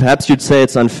room. And perhaps you'd say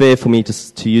it's unfair for me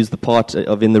to use the part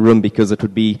of in the room because it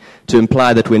would be to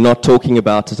imply that we're not talking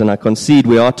about it. And I concede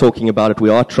we are talking about it. We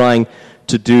are trying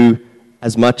to do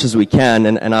as much as we can.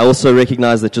 And I also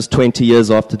recognize that just 20 years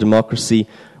after democracy,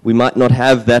 we might not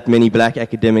have that many black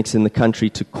academics in the country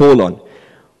to call on.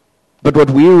 But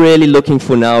what we're really looking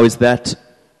for now is that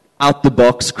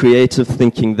out-the-box creative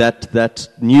thinking, that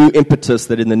new impetus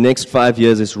that in the next 5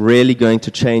 years is really going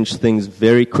to change things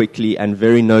very quickly and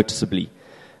very noticeably.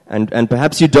 And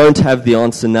perhaps you don't have the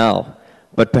answer now,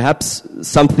 but perhaps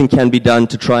something can be done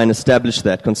to try and establish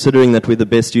that, considering that we're the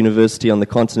best university on the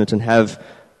continent and have,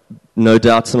 no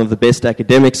doubt, some of the best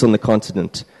academics on the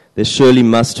continent. There surely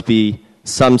must be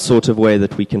some sort of way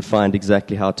that we can find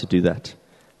exactly how to do that.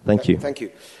 Thank you. Thank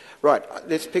you. Right,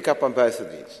 let's pick up on both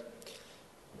of these.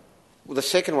 Well, the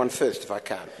second one first, if I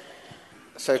can.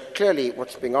 So clearly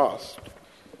what's being asked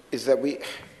is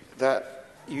that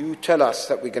you tell us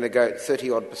that we're going to go at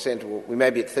 30-odd%, or we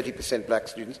may be at 30% black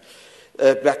students,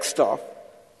 black staff,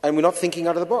 and we're not thinking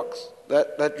out of the box.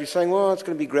 That you're saying, well, it's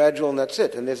going to be gradual and that's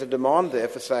it. And there's a demand there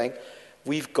for saying,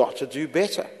 we've got to do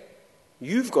better.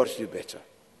 You've got to do better.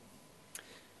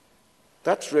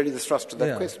 That's really the thrust of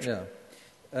that question.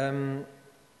 Yeah.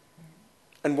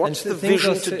 And what's the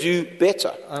vision to do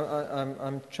better?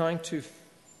 I'm trying to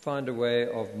find a way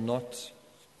of not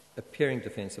appearing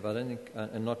defensive, I don't think,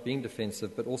 and not being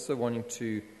defensive, but also wanting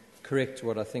to correct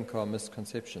what I think are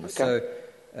misconceptions. Okay.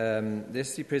 So the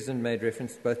SC President made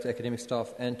reference both to academic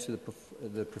staff and to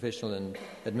the professional and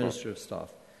administrative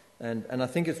staff. And I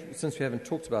think since we haven't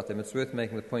talked about them, it's worth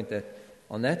making the point that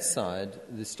on that side,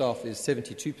 the staff is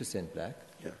 72% black.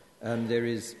 Yeah. There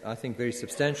is, I think, very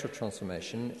substantial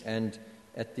transformation, and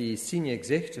at the senior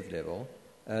executive level,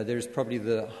 there is probably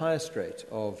the highest rate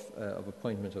of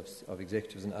appointment of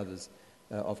executives and others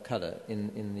of colour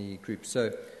in the group.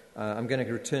 So I'm going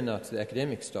to return now to the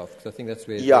academic staff, because I think that's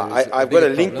where... Yeah, I've got a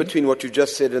link between what you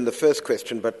just said and the first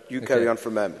question, but you carry on for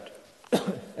a moment.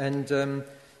 And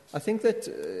I think that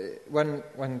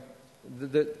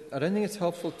I don't think it's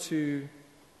helpful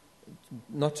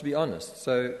not to be honest.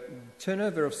 So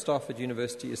turnover of staff at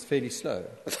university is fairly slow.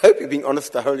 I hope you're being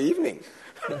honest the whole evening.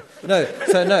 No.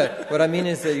 What I mean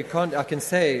is that you can't. I can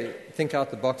say think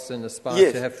out the box and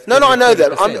aspire to have. No, I know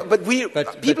that.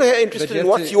 But people are interested in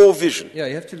what's your vision. Yeah,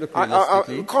 you have to look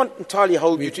realistically. I can't entirely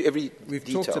hold you to every We've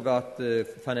detail. talked about the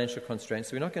financial constraints.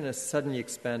 So we're not going to suddenly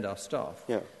expand our staff.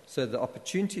 Yeah. So the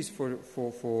opportunities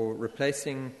for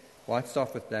replacing white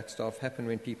staff with black staff happen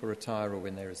when people retire or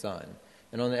when they resign.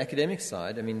 And on the academic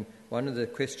side, I mean, one of the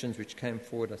questions which came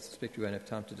forward, I suspect we won't have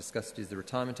time to discuss it, is the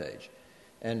retirement age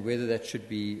and whether that should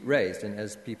be raised. And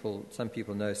as some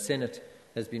people know, Senate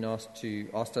has been asked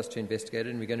us to investigate it,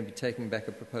 and we're going to be taking back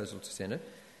a proposal to Senate.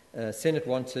 Senate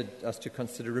wanted us to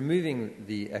consider removing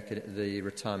the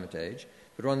retirement age,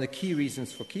 but one of the key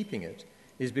reasons for keeping it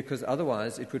is because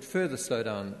otherwise it would further slow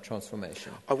down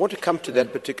transformation. I want to come to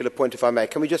that particular point, if I may.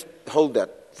 Can we just hold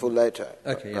that for later?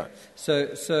 Okay, yeah. Right.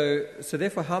 So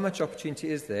therefore, how much opportunity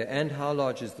is there, and how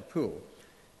large is the pool?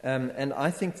 And I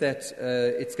think that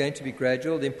it's going to be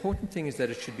gradual. The important thing is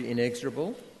that it should be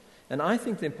inexorable. And I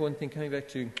think the important thing, coming back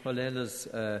to Olela's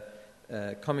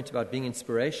comment about being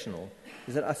inspirational,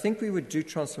 is that I think we would do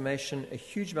transformation a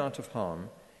huge amount of harm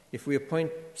if we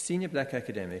appoint senior black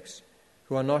academics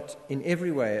who are not in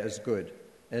every way as good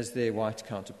as their white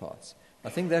counterparts. I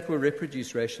think that will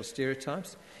reproduce racial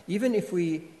stereotypes. Even if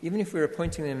we're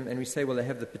appointing them and we say, well, they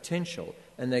have the potential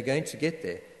and they're going to get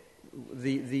there,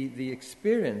 the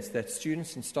experience that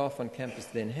students and staff on campus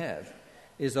then have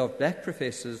is of black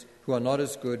professors who are not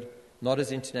as good, not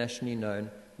as internationally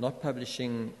known, not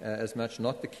publishing as much,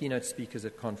 not the keynote speakers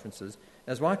at conferences,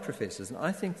 as white professors. And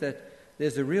I think that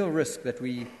there's a real risk that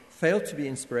we fail to be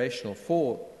inspirational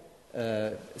for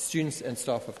students and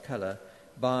staff of color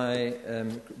by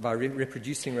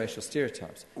reproducing racial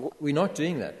stereotypes. We're not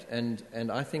doing that.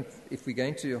 And I think if we're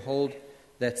going to hold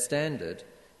that standard,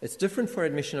 it's different for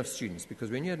admission of students, because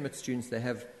when you admit students, they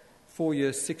have 4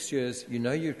 years, 6 years, you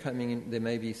know you're coming in, there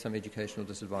may be some educational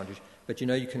disadvantage, but you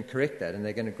know you can correct that, and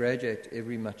they're going to graduate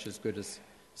every much as good as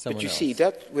someone else. But you see,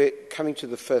 that we're coming to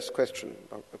the first question,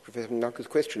 Professor Mnanka's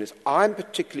question is, I'm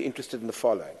particularly interested in the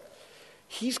following.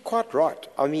 He's quite right.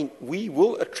 I mean, we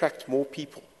will attract more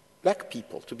people, black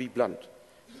people, to be blunt.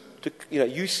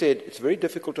 You said it's very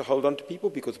difficult to hold on to people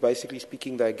because, basically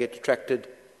speaking, they get attracted,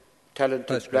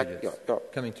 talented, black,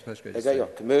 coming to postgraduates, they are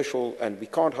commercial, and we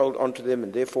can't hold on to them,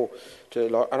 and therefore,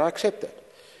 and I accept that.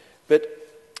 But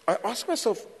I ask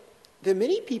myself, there are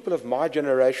many people of my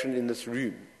generation in this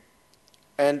room,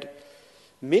 and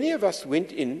many of us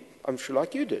went in, I'm sure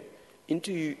like you did,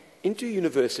 into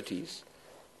universities,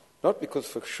 not because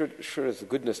for sure as the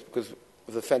goodness, because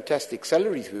of the fantastic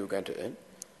salaries we were going to earn,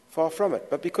 far from it,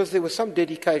 but because there was some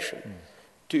dedication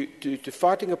to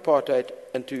fighting apartheid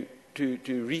and to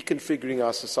reconfiguring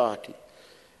our society.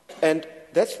 And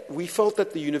we felt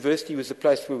that the university was a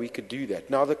place where we could do that.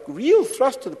 Now, the real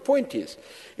thrust of the point is,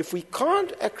 if we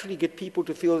can't actually get people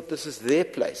to feel that this is their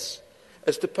place,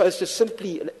 as opposed to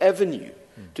simply an avenue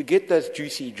to get those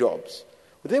juicy jobs,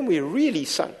 well, then we're really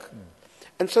sunk.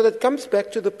 And so that comes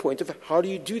back to the point of how do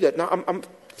you do that? Now, I'm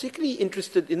particularly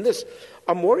interested in this.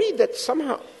 I'm worried that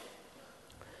somehow,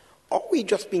 are we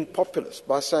just being populist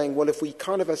by saying, well, if we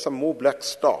kind of have some more black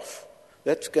staff,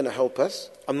 that's going to help us?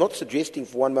 I'm not suggesting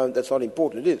for one moment that's not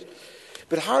important, it is.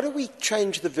 But how do we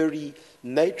change the very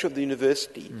nature of the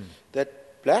university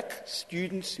that black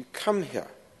students who come here,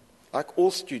 like all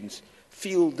students,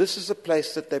 feel this is a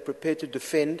place that they're prepared to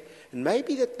defend, and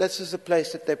maybe that this is a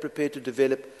place that they're prepared to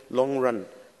develop long run?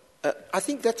 I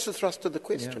think that's the thrust of the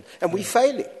question. Yeah. And we're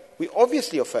failing. We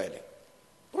obviously are failing.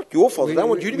 Not your fault. I don't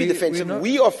want you to be defensive.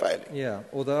 We are failing. Yeah,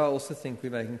 although I also think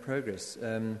we're making progress.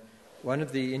 One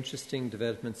of the interesting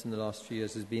developments in the last few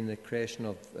years has been the creation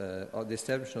of the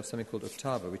establishment of something called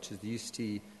UCTABA, which is the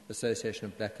UCT Association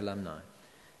of Black Alumni.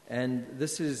 And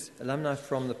this is alumni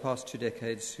from the past 3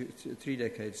 decades,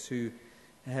 who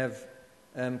have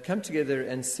come together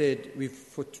and said,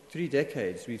 for 3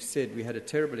 decades, we've said we had a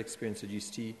terrible experience at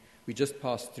UCT. We just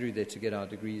passed through there to get our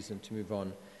degrees and to move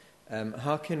on.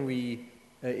 How can we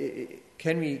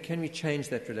change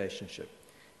that relationship?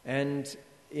 And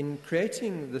in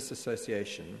creating this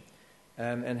association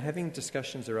and having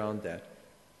discussions around that,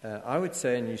 I would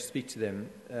say, and you speak to them,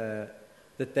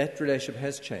 that relationship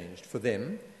has changed for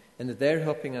them, and that they're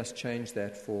helping us change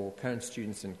that for current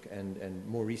students and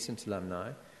more recent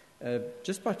alumni,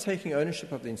 just by taking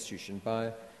ownership of the institution,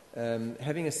 by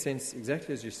having a sense,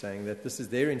 exactly as you're saying, that this is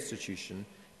their institution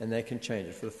and they can change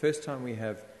it. For the first time, we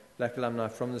have black alumni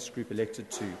from this group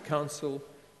elected to council,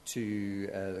 to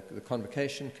the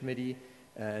convocation committee,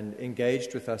 and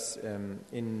engaged with us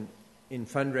in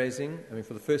fundraising. I mean,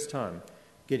 for the first time,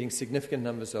 getting significant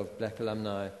numbers of black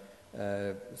alumni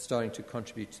starting to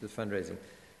contribute to the fundraising.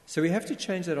 So we have to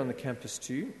change that on the campus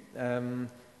too.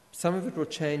 Some of it will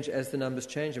change as the numbers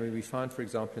change. I mean, we find, for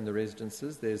example, in the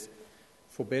residences, there's,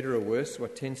 for better or worse,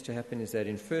 what tends to happen is that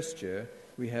in first year,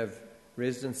 we have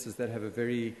residences that have a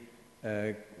very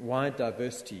wide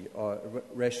diversity, or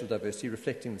racial diversity,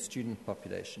 reflecting the student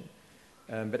population.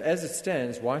 But as it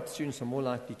stands, white students are more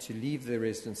likely to leave the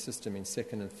residence system in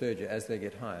second and third year as they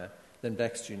get higher than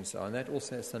black students are. And that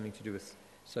also has something to do with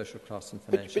social class and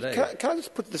financial aid. Can I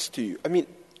just put this to you? I mean,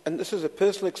 and this is a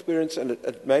personal experience, and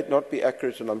it may not be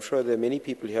accurate, and I'm sure there are many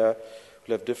people here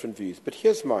who have different views. But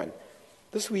here's mine.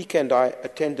 This weekend I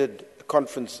attended a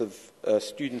conference of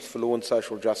Students for Law and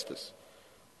Social Justice,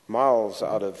 miles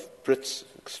out of Brits,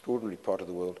 extraordinary part of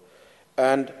the world.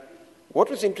 And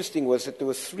what was interesting was that there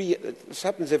were this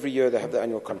happens every year, they have the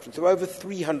annual conference. There were over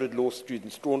 300 law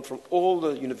students drawn from all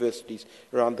the universities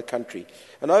around the country.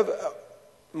 And over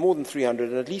more than 300,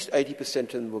 and at least 80%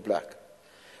 of them were black.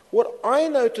 What I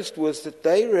noticed was that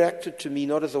they reacted to me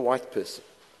not as a white person.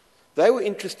 They were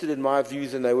interested in my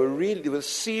views, and there was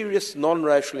serious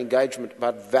non-racial engagement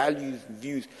about values and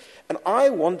views. And I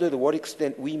wonder to what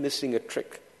extent we're missing a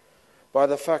trick by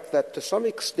the fact that, to some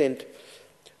extent,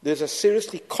 there's a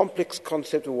seriously complex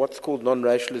concept of what's called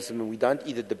non-racialism, and we don't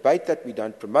either debate that, we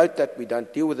don't promote that, we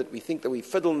don't deal with it. We think that we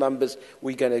fiddle numbers,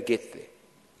 we're going to get there.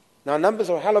 Now, numbers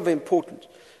are a hell of important,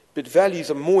 but values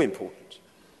are more important.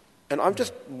 And I'm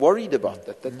just worried about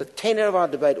that the tenor of our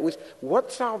debate always,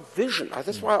 what's our vision?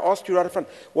 That's why I asked you right up front,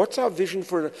 what's our vision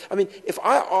if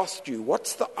I asked you,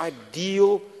 what's the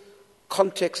ideal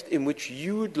context in which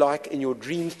you would like in your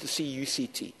dreams to see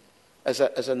UCT as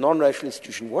a non-racial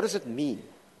institution, what does it mean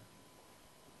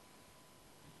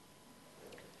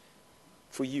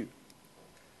for you?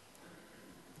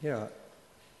 Yeah.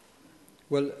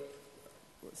 Well,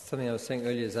 something I was saying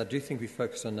earlier is I do think we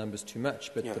focus on numbers too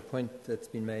much, but the point that's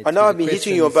been made... I know I've been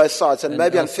hitting you on both sides, and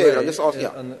maybe unfair, I'm just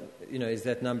asking... is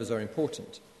that numbers are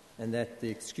important, and that the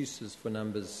excuses for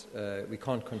numbers, we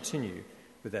can't continue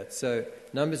with that. So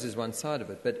numbers is one side of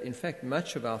it, but in fact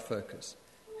much of our focus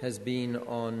has been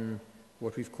on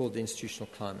what we've called the institutional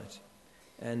climate.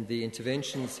 And the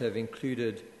interventions have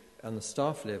included, on the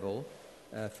staff level,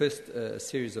 first a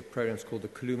series of programs called the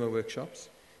Kaluma workshops,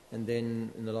 and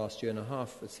then in the last year and a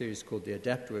half, a series called the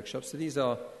Adapt workshops. So these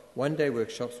are one-day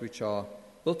workshops which are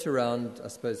built around, I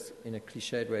suppose, in a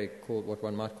cliched way, called what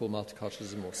one might call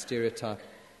multiculturalism or stereotype,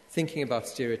 thinking about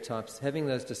stereotypes, having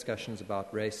those discussions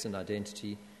about race and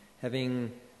identity,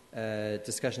 having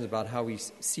discussions about how we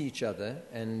see each other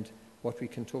and what we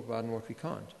can talk about and what we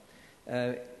can't.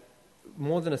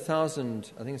 More than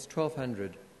 1,000, I think it's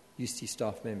 1,200 UCT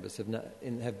staff members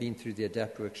have been through the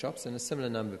Adapt workshops, and a similar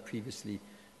number previously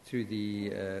through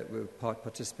the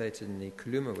participated in the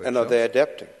Kaluma workshops. And are they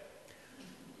adapting?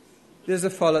 There's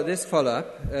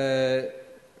follow-up.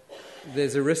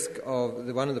 There's a risk of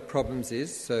one of the problems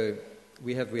is, so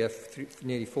we have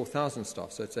nearly 4,000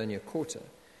 staff, so it's only a quarter.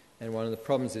 And one of the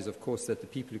problems is, of course, that the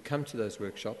people who come to those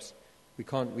workshops,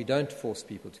 we don't force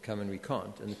people to come, and we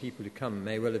can't. And the people who come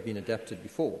may well have been adapted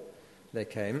before they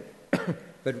came.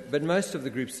 But most of the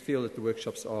groups feel that the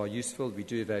workshops are useful. We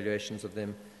do evaluations of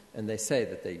them, and they say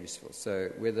that they're useful.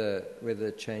 So whether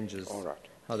it changes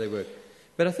how they work.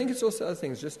 But I think it's also other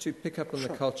things, just to pick up on the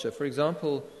culture. For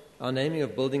example, our naming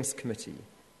of buildings committee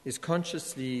is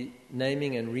consciously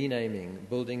naming and renaming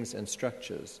buildings and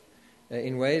structures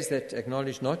in ways that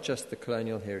acknowledge not just the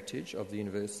colonial heritage of the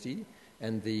university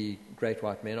and the great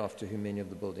white men after whom many of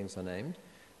the buildings are named,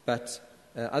 but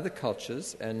other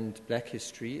cultures and black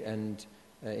history and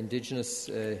indigenous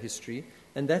history.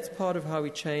 And that's part of how we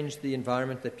change the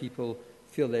environment that people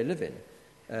feel they live in.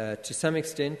 To some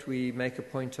extent, we make a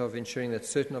point of ensuring that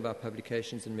certain of our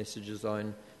publications and messages are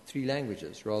in 3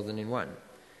 languages rather than in 1.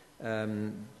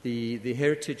 The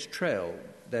Heritage Trail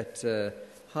that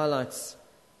highlights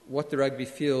what the rugby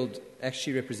field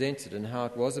actually represented and how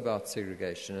it was about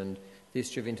segregation and the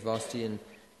history of intervarsity, and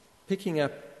picking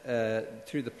up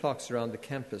through the plaques around the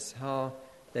campus how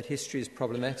that history is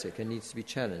problematic and needs to be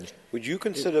challenged. Would you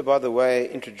consider, by the way,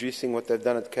 introducing what they've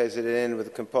done at KZN with a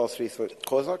compulsory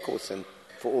Xhosa course and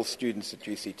for all students at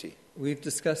UCT? We've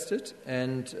discussed it,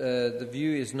 and the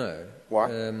view is no. Why?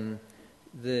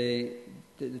 The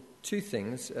 2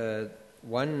 things.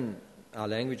 One, our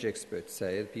language experts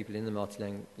say, the people in the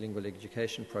multilingual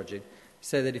education project,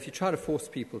 say that if you try to force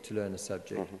people to learn a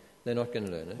subject, they're not going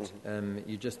to learn it.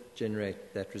 You just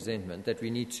generate that resentment, that we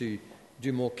need to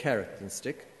do more carrot than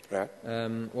stick. Right.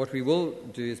 What we will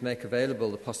do is make available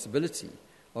the possibility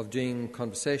of doing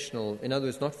conversational, in other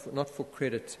words, not for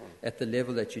credit at the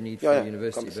level that you need for a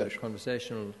university, but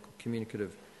conversational,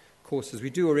 communicative courses. We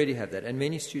do already have that, and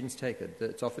many students take it.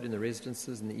 It's offered in the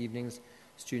residences in the evenings.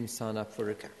 Students sign up for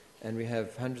it, and we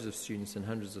have hundreds of students and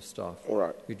hundreds of staff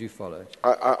who do follow it.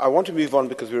 I want to move on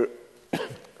because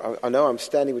I know I'm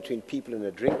standing between people and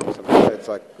a drink or something, so it's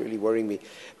like really worrying me.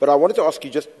 But I wanted to ask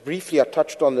you just briefly, I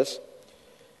touched on this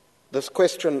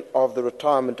question of the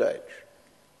retirement age.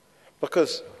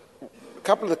 Because a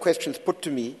couple of the questions put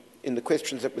to me in the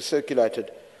questions that were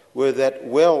circulated were that,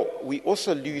 well, we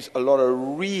also lose a lot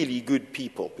of really good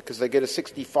people because they get a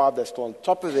 65, they're still on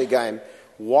top of their game.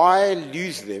 Why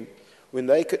lose them when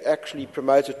they could actually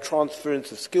promote a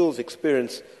transference of skills,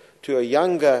 experience to a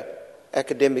younger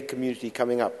academic community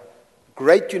coming up?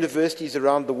 Great universities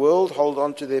around the world hold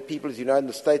on to their people. As you know, in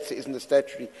the States there isn't a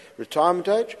statutory retirement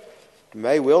age. It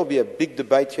may well be a big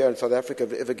debate here in South Africa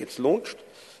if it ever gets launched.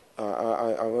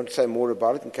 I won't say more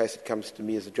about it in case it comes to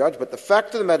me as a judge, but the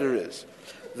fact of the matter is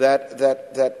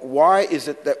that why is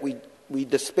it that we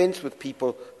dispense with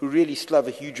people who really still have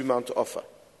a huge amount to offer?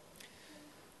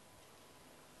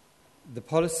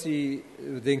 The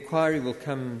inquiry will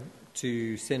come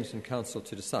to Senate and Council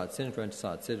to decide. Senate won't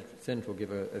decide. Senate will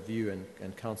give a view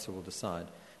and Council will decide.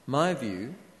 My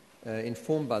view,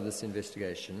 informed by this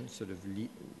investigation, sort of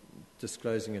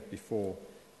disclosing it before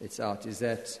it's out, is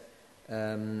that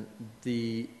that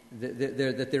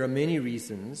there are many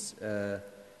reasons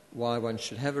why one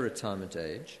should have a retirement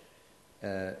age,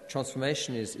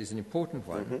 transformation is an important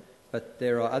one, but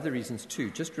there are other reasons too.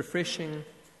 Just refreshing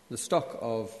the stock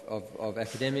of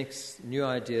academics, new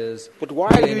ideas. But why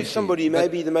lose somebody who may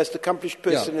be the most accomplished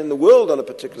person in the world on a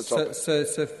particular topic? So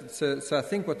I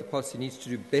think what the policy needs to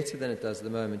do better than it does at the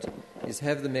moment is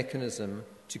have the mechanism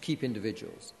to keep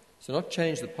individuals. So not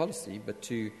change the policy, but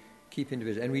to keep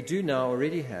individuals. And we do now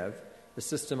already have a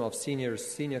system of senior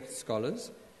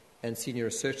scholars and senior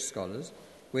research scholars,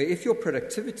 where if your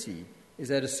productivity is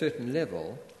at a certain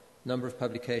level, number of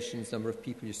publications, number of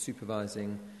people you're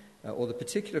supervising, or the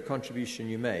particular contribution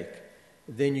you make,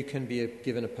 then you can be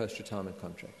given a post-retirement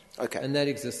contract. Okay. And that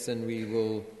exists, and we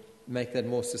will make that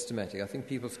more systematic. I think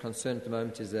people's concern at the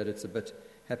moment is that it's a bit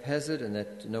haphazard and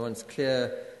that no one's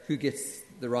clear who gets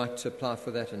the right to apply for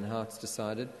that and how it's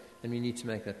decided, and we need to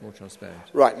make that more transparent.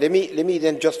 Right. Let me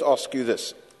then just ask you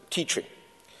this. Teaching.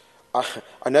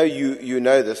 I know you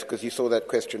know this because you saw that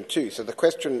question too. So the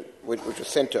question which was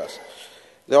sent to us,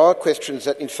 there are questions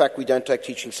that, in fact, we don't take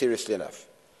teaching seriously enough.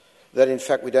 That, in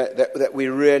fact, that we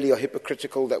really are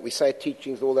hypocritical, that we say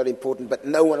teaching is all that important, but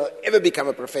no one will ever become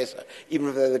a professor, even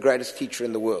if they're the greatest teacher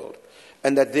in the world.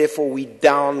 And that, therefore, we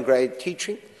downgrade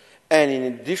teaching, and in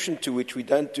addition to which we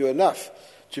don't do enough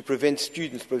to prevent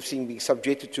students from being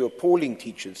subjected to appalling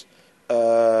teachers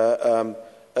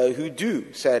who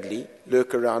do, sadly,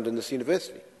 lurk around in this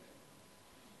university.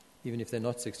 Even if they're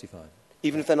not 65?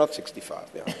 Even if they're not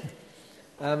 65, yeah.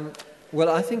 Well,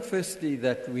 I think firstly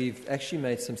that we've actually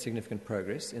made some significant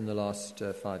progress in the last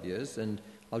 5 years, and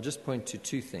I'll just point to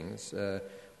two things.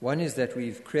 One is that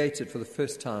we've created for the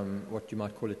first time what you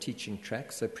might call a teaching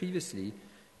track. So previously,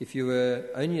 if you were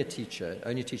only a teacher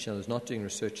that was not doing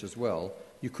research as well,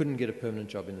 you couldn't get a permanent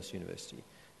job in this university.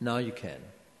 Now you can.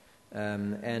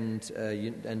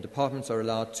 And departments are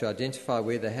allowed to identify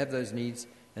where they have those needs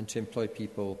and to employ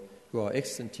people who are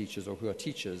excellent teachers or who are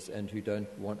teachers and who don't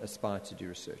aspire to do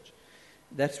research.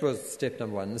 That was step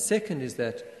number one. The second is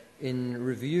that in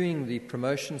reviewing the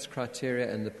promotions criteria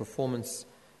and the performance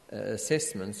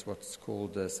assessments, what's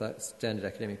called standard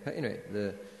academic,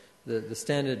 the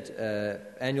standard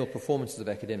annual performances of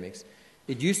academics,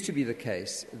 it used to be the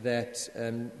case that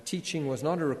teaching was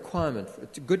not a requirement.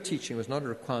 Good teaching was not a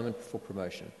requirement for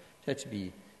promotion. It had to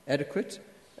be adequate,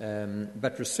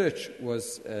 but research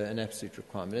was an absolute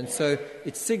requirement. And so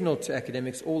it signaled to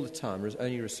academics all the time,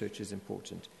 only research is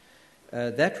important.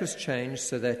 That was changed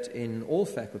so that in all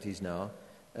faculties now,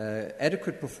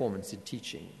 adequate performance in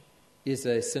teaching is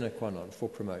a sine qua non for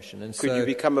promotion. And Could you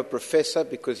become a professor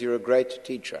because you're a great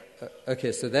teacher?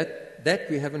 Okay, so that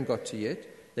we haven't got to yet,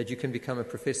 that you can become a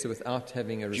professor without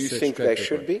having a research Do you think they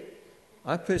should be?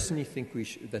 I personally think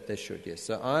that they should, yes.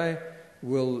 So I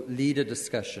will lead a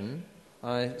discussion.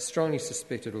 I strongly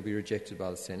suspect it will be rejected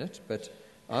by the Senate, but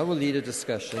I will lead a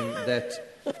discussion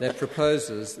that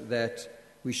proposes that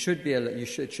it should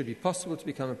be possible to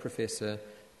become a professor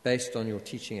based on your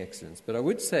teaching excellence. But I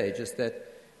would say just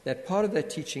that part of that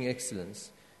teaching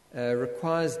excellence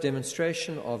requires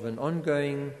demonstration of an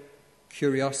ongoing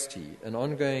curiosity, an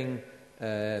ongoing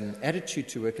attitude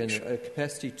to work, and a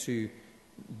capacity to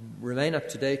remain up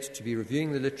to date, to be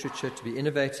reviewing the literature, to be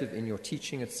innovative in your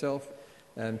teaching itself,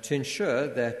 to ensure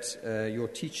that your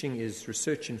teaching is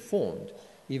research-informed,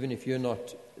 even if you're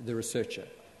not the researcher.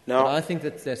 Now, I think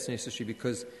that's necessary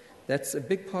because that's a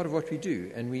big part of what we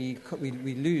do, and we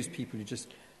lose people who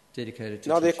just dedicated to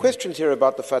Now, teaching. there are questions here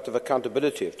about the fact of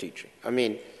accountability of teaching. I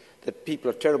mean, that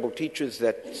people are terrible teachers,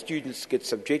 that students get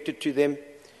subjected to them,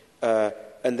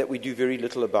 and that we do very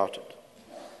little about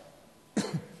it.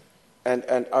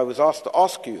 and I was asked to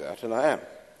ask you that, and I am.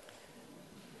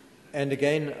 And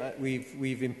again,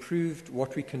 we've improved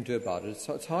what we can do about it.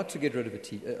 So it's hard to get rid of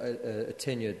a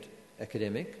tenured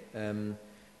academic,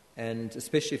 and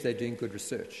especially if they're doing good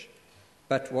research.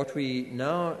 But what we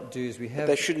now do is we have...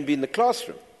 But they shouldn't be in the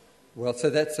classroom. Well, so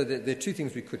there are two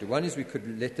things we could do. One is we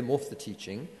could let them off the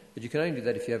teaching, but you can only do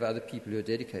that if you have other people who are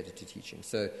dedicated to teaching.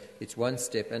 So it's one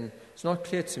step, and it's not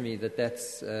clear to me that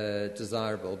that's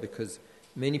desirable, because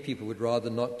many people would rather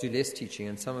not do less teaching,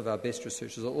 and some of our best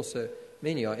researchers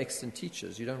many are excellent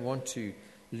teachers. You don't want to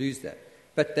lose that.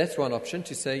 But that's one option,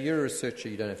 to say you're a researcher,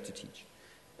 you don't have to teach.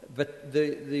 But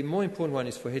the more important one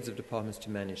is for heads of departments to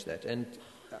manage that. And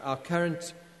our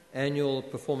current annual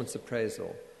performance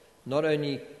appraisal not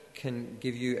only can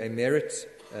give you a merit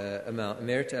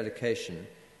allocation,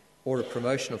 or a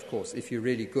promotion, of course, if you're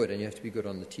really good, and you have to be good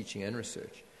on the teaching and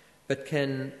research, but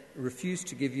can refuse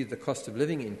to give you the cost of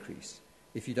living increase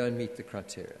if you don't meet the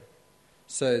criteria.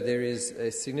 So there is a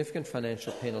significant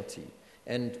financial penalty,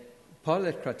 and part of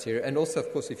that criteria, and also,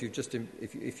 of course, if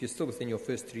you're still within your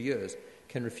first 3 years,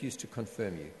 can refuse to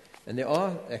confirm you. And there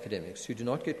are academics who do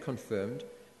not get confirmed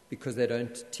because they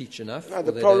don't teach enough. No,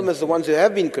 the problem is the ones who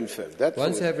have been confirmed.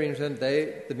 Ones who have been confirmed,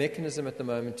 the mechanism at the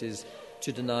moment is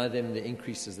to deny them the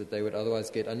increases that they would otherwise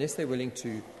get, unless they're willing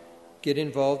to get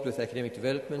involved with academic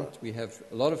development. We have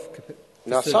a lot of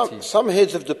facilities. Now, some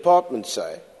heads of departments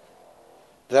say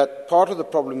that part of the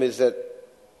problem is that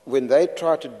when they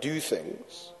try to do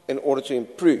things in order to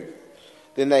improve,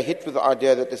 then they hit with the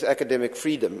idea that there's academic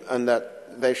freedom and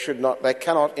that they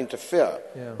cannot interfere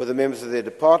with the members of their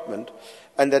department,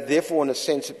 and that therefore, in a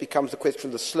sense, it becomes a question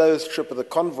of the slowest trip of the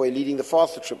convoy leading the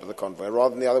faster trip of the convoy,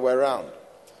 rather than the other way around.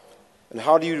 And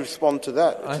how do you respond to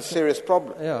that? It's a serious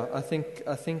problem. Yeah, I think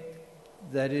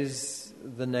that is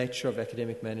the nature of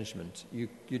academic management.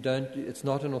 It's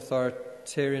not an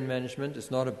authoritarian management. It's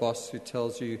not a boss who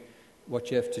tells you what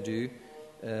you have to do.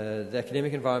 The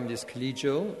academic environment is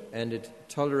collegial, and it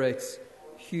tolerates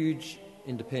huge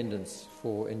independence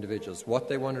for individuals. What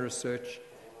they want to research,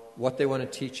 what they want to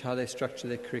teach, how they structure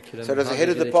their curriculum. So does the head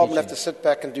of the department have to sit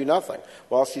back and do nothing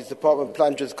whilst his department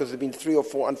plunges because there have been 3 or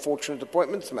 4 unfortunate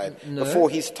appointments made before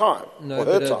his time or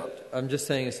her time? I'm just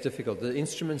saying it's difficult. The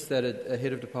instruments that a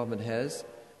head of department has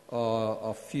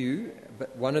are few,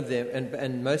 but one of them,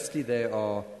 and mostly they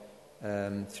are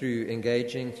through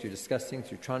engaging, through discussing,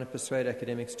 through trying to persuade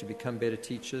academics to become better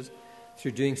teachers,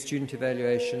 through doing student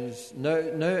evaluations.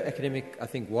 No academic, I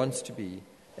think, wants to be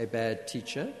a bad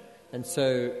teacher. And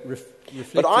so,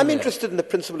 but I'm interested in the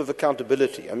principle of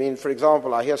accountability. I mean, for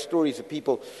example, I hear stories of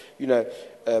people,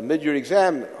 mid-year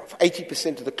exam,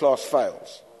 80% of the class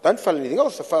fails. Don't fail anything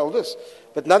else, they fail this.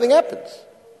 But nothing happens.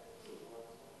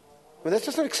 Well, that's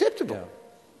just not acceptable.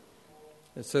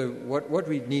 Yeah. So what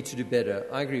we need to do better,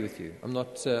 I agree with you.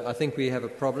 I think we have a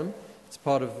problem. It's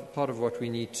part of what we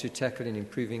need to tackle in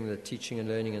improving the teaching and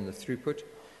learning and the throughput.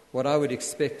 What I would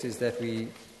expect is that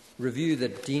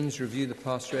deans review the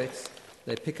pass rates.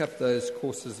 They pick up those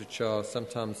courses which are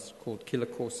sometimes called killer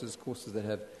courses that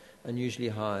have unusually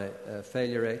high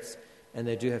failure rates, and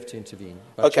they do have to intervene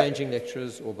by changing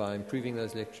lecturers or by improving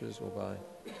those lecturers or by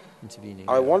intervening.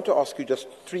 I want to ask you just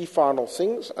 3 final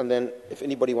things, and then if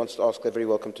anybody wants to ask, they're very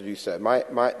welcome to do so.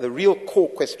 The real core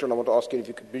question I want to ask you, if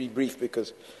you could be brief,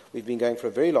 because we've been going for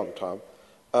a very long time.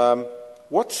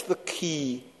 What's the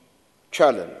key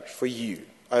challenge for you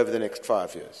over the next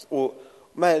 5 years? Or,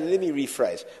 let me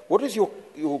rephrase. What is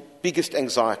your biggest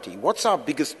anxiety? What's our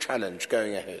biggest challenge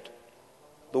going ahead?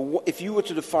 If you were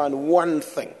to define one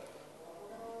thing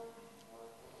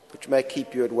which may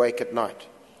keep you awake at night.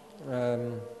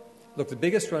 Look, the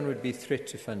biggest one would be threat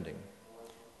to funding,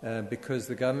 because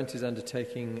the government is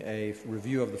undertaking a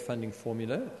review of the funding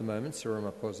formula at the moment, Cyril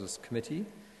Ramaphosa's committee,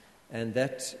 and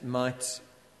that might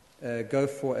go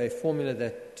for a formula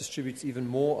that distributes even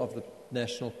more of the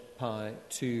national pie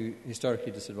to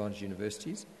historically disadvantaged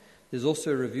universities. There's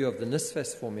also a review of the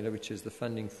NSFAS formula, which is the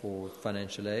funding for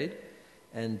financial aid,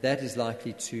 and that is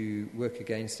likely to work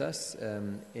against us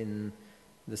in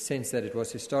the sense that it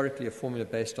was historically a formula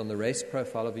based on the race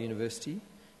profile of a university,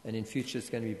 and in future it's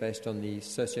going to be based on the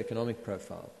socioeconomic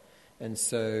profile. And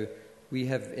so we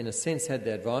have, in a sense, had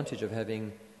the advantage of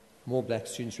having more black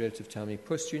students relative to how many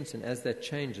poor students, and as that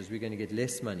changes, we're going to get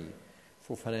less money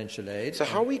for financial aid. So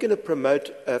how are we going to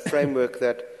promote a framework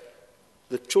that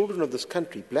the children of this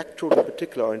country, black children in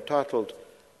particular, are entitled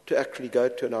to actually go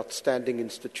to an outstanding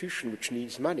institution which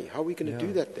needs money? How are we going to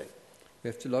do that then? We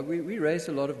have to we raise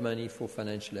a lot of money for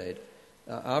financial aid.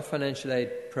 Our financial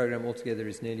aid program altogether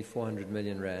is nearly 400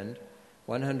 million rand.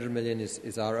 100 million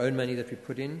is our own money that we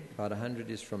put in. About 100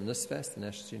 is from NSFAS, the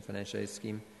National Student Financial Aid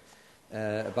Scheme.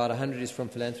 About 100 is from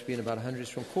philanthropy, and about 100 is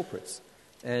from corporates.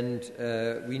 And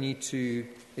we need to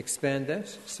expand that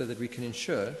so that we can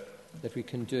ensure that we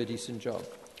can do a decent job.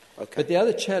 Okay. But the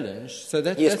other challenge,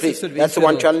 that's please. The sort of that's the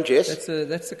one challenge, yes.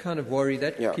 That's the kind of worry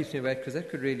that keeps me awake, because that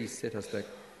could really set us back.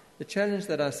 The challenge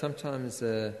that I sometimes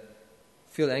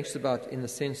feel anxious about, in the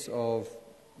sense of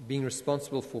being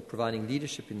responsible for providing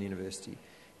leadership in the university,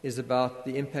 is about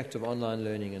the impact of online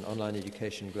learning and online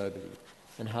education globally,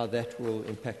 and how that will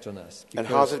impact on us. And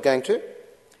how's it going to?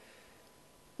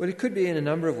 Well, it could be in a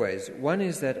number of ways. One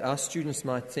is that our students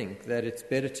might think that it's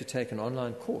better to take an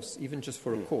online course, even just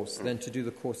for a course, than to do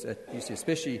the course at UCT,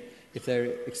 especially if they're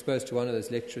exposed to one of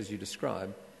those lecturers you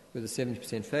described with a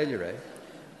 70% failure rate.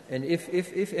 And if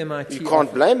MIT... You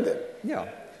can't blame them. Yeah.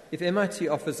 If MIT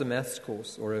offers a maths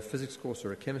course or a physics course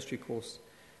or a chemistry course,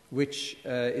 which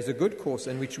is a good course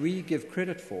and which we give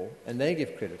credit for, and they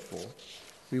give credit for,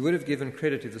 we would have given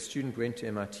credit if the student went to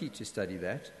MIT to study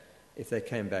that, if they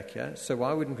came back here. So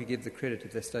why wouldn't we give the credit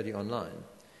if they study online?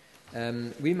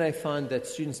 We may find that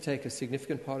students take a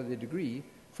significant part of their degree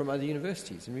from other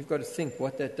universities. And we've got to think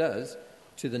what that does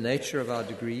to the nature of our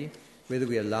degree, whether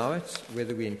we allow it,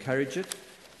 whether we encourage it.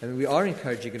 I mean, we are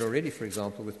encouraging it already, for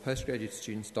example, with postgraduate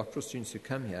students, doctoral students who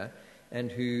come here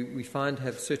and who we find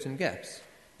have certain gaps.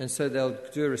 And so they'll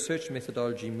do a research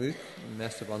methodology MOOC, a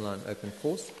massive online open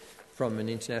course, from an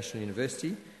international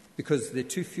university, because there are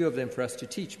too few of them for us to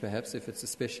teach, perhaps, if it's a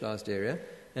specialized area.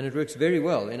 And it works very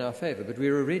well in our favor, but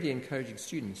we're already encouraging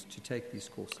students to take these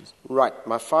courses. Right.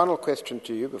 My final question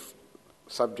to you,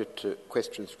 subject to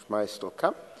questions which may still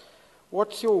come.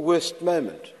 What's your worst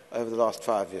moment over the last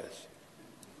 5 years?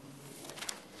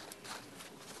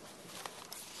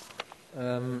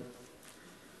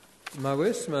 My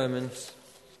worst moment,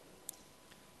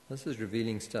 this is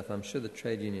revealing stuff. I'm sure the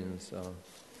trade unions are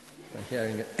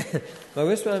hearing it. My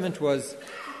worst moment was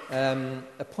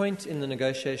a point in the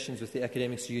negotiations with the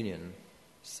academics union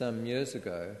some years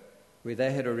ago where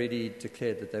they had already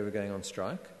declared that they were going on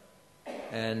strike.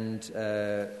 And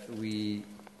we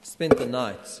spent the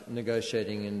night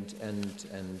negotiating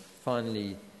and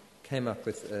finally came up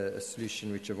with a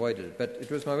solution which avoided it. But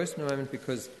it was my worst moment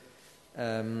because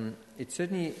it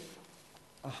certainly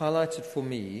highlighted for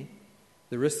me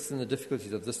the risks and the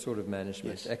difficulties of this sort of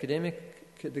management. Yes.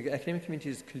 The academic community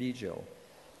is collegial.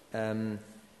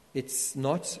 It's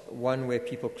not one where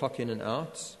people clock in and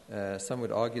out. Some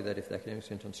would argue that if the academics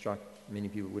went on strike, many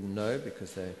people wouldn't know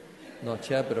because they're not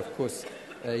here, but of course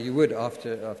you would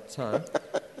after time.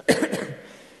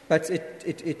 But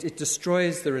it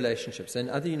destroys the relationships. And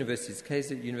other universities,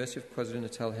 the University of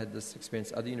KwaZulu-Natal had this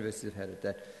experience, other universities have had it,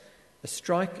 that a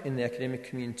strike in the academic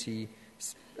community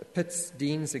pits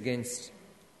deans against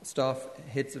staff,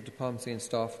 heads of departments against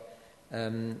staff,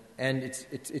 and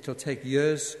it'll take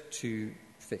years to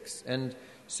fix. And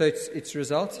so it's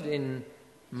resulted in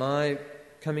my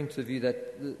coming to the view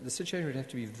that the situation would have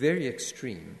to be very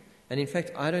extreme. And in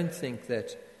fact, I don't think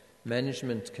that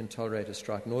management can tolerate a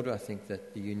strike, nor do I think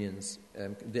that the unions,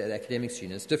 the academics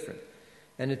union, is different.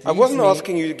 And I wasn't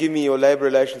asking you to give me your labour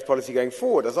relations policy going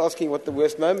forward. I was asking what the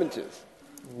worst moment is.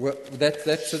 Well, so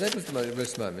that was the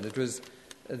worst moment. It was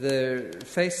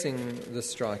facing the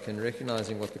strike and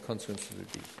recognising what the consequences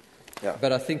would be. Yeah.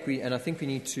 But I think we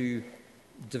need to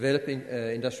develop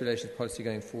industrial relations policy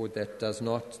going forward that does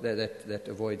not that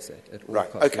avoids that at all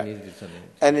costs. Okay. We need to do something.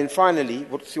 And then finally,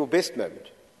 what's your best moment?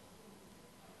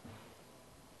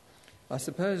 I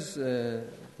suppose the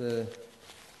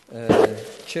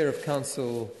chair of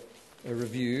council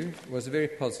review was a very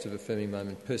positive, affirming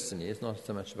moment personally. It's not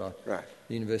so much about the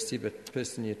university, but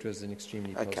personally it was an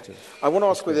extremely positive. I want to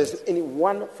ask whether there's any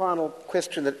one final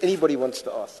question that anybody wants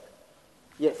to ask.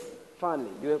 Yes,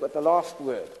 finally, you have got the last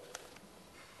word.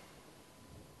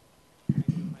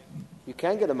 You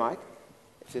can get a mic,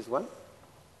 if there's one.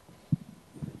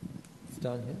 It's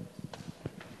down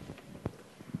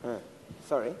here.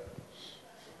 Sorry.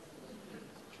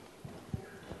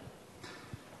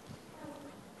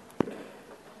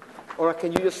 Or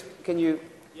can you?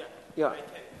 Yeah. I can.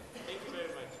 Thank you very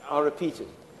much. I'll repeat it.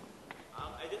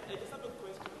 I just have a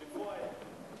question before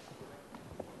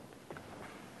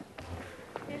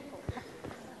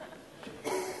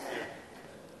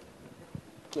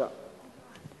Yeah.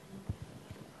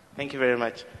 Thank you very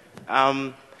much.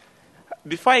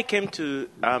 Before I came to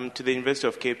the University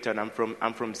of Cape Town, I'm from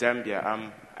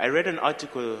Zambia. I read an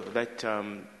article that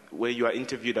where you are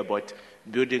interviewed about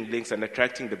building links and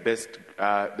attracting the best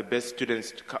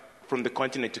students from the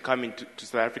continent to come into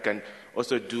South Africa and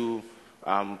also do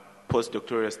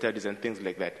postdoctoral studies and things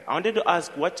like that. I wanted to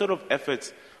ask, what sort of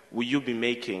efforts will you be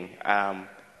making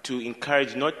to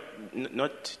encourage,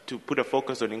 not to put a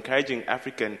focus on encouraging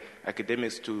African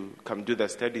academics to come do their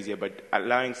studies here, but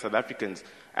allowing South Africans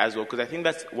as well? Because I think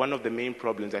that's one of the main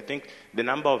problems. I think the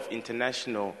number of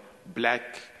international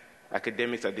black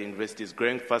academics at the university is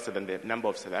growing faster than the number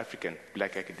of South African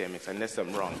black academics, unless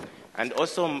I'm wrong. And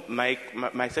also, my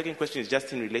second question is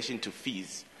just in relation to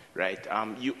fees, right?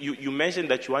 You mentioned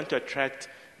that you want to attract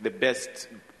the best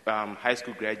high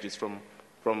school graduates from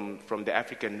the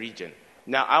African region.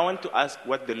 Now, I want to ask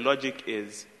what the logic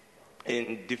is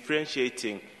in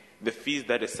differentiating the fees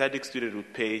that a SADC student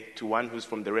would pay to one who's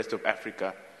from the rest of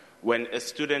Africa, when a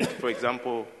student, for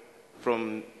example,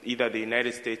 from either the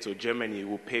United States or Germany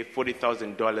will pay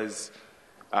 $40,000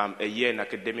 a year in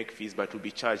academic fees, but will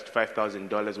be charged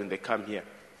 $5,000 when they come here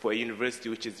for a university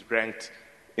which is ranked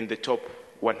in the top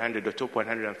 100 or top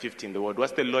 150 in the world.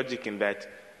 What's the logic in that?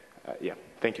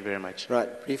 Thank you very much.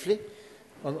 Right, briefly.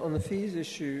 On the fees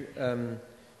issue,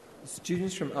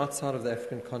 students from outside of the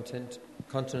African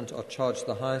continent are charged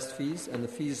the highest fees, and the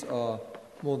fees are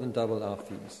more than double our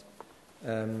fees.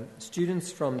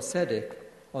 Students from SADC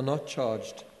are not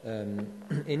charged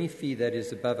any fee that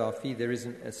is above our fee. There is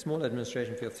a small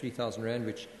administration fee of 3,000 Rand,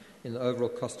 which in the overall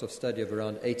cost of study of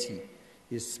around 80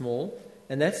 is small.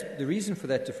 And that's the reason for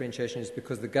that differentiation is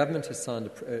because the government has signed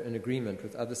an agreement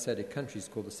with other SADC countries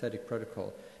called the SADC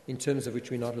Protocol, in terms of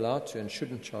which we're not allowed to and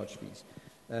shouldn't charge fees.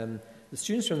 The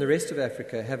students from the rest of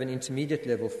Africa have an intermediate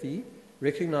level fee,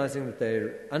 recognizing that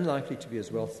they're unlikely to be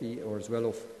as wealthy or as well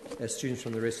off as students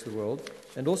from the rest of the world,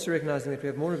 and also recognizing that we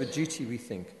have more of a duty, we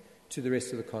think, to the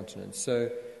rest of the continent.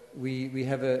 So we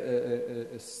have a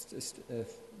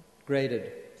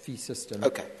graded fee system.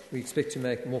 Okay. We expect to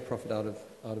make more profit out of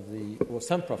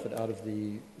some profit out of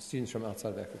the students from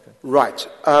outside of Africa. Right.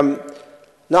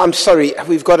 No, I'm sorry,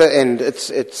 we've got to end. It's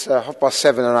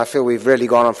 7:30, and I feel we've really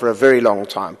gone on for a very long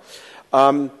time.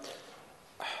 Well,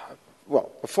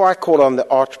 before I call on the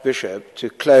Archbishop to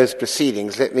close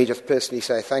proceedings, let me just personally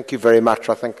say thank you very much.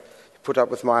 I think you put up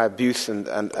with my abuse, and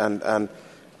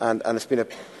it's been a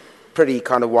pretty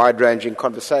kind of wide-ranging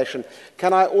conversation.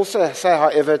 Can I also say,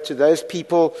 however, to those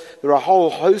people, there are a whole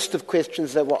host of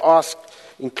questions that were asked,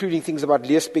 including things about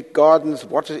Leesbeek Gardens,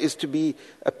 what it is to be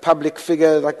a public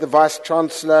figure like the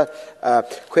Vice-Chancellor,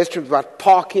 questions about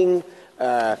parking,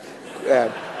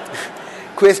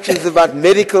 questions about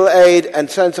medical aid, and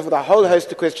so on and so forth, a whole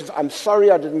host of questions. I'm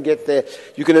sorry I didn't get there.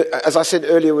 You can, as I said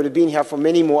earlier, would have been here for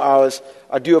many more hours.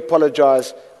 I do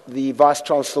apologize. The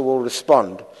Vice-Chancellor will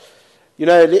respond. You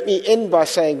know, let me end by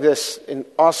saying this, in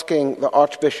asking the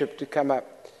Archbishop to come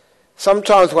up.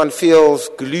 Sometimes one feels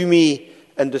gloomy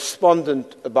and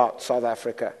despondent about South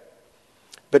Africa,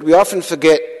 but we often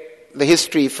forget the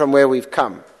history from where we've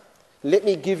come. Let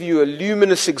me give you a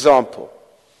luminous example.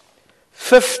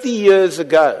 50 years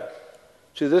ago,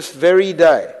 to this very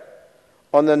day,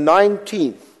 on the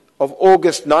 19th of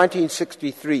August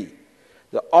 1963,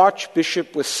 the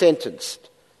Archbishop was sentenced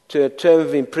to a term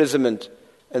of imprisonment,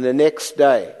 and the next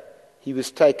day he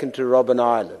was taken to Robben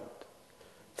Island.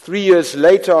 3 years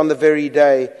later, on the very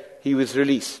day, he was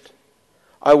released.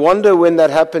 I wonder when that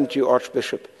happened to you,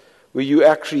 Archbishop, where you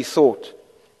actually thought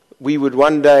we would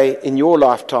one day in your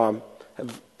lifetime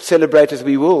celebrate, as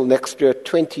we will next year,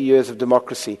 20 years of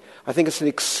democracy. I think it's an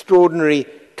extraordinary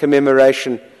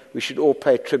commemoration. We should all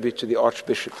pay tribute to the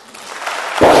Archbishop.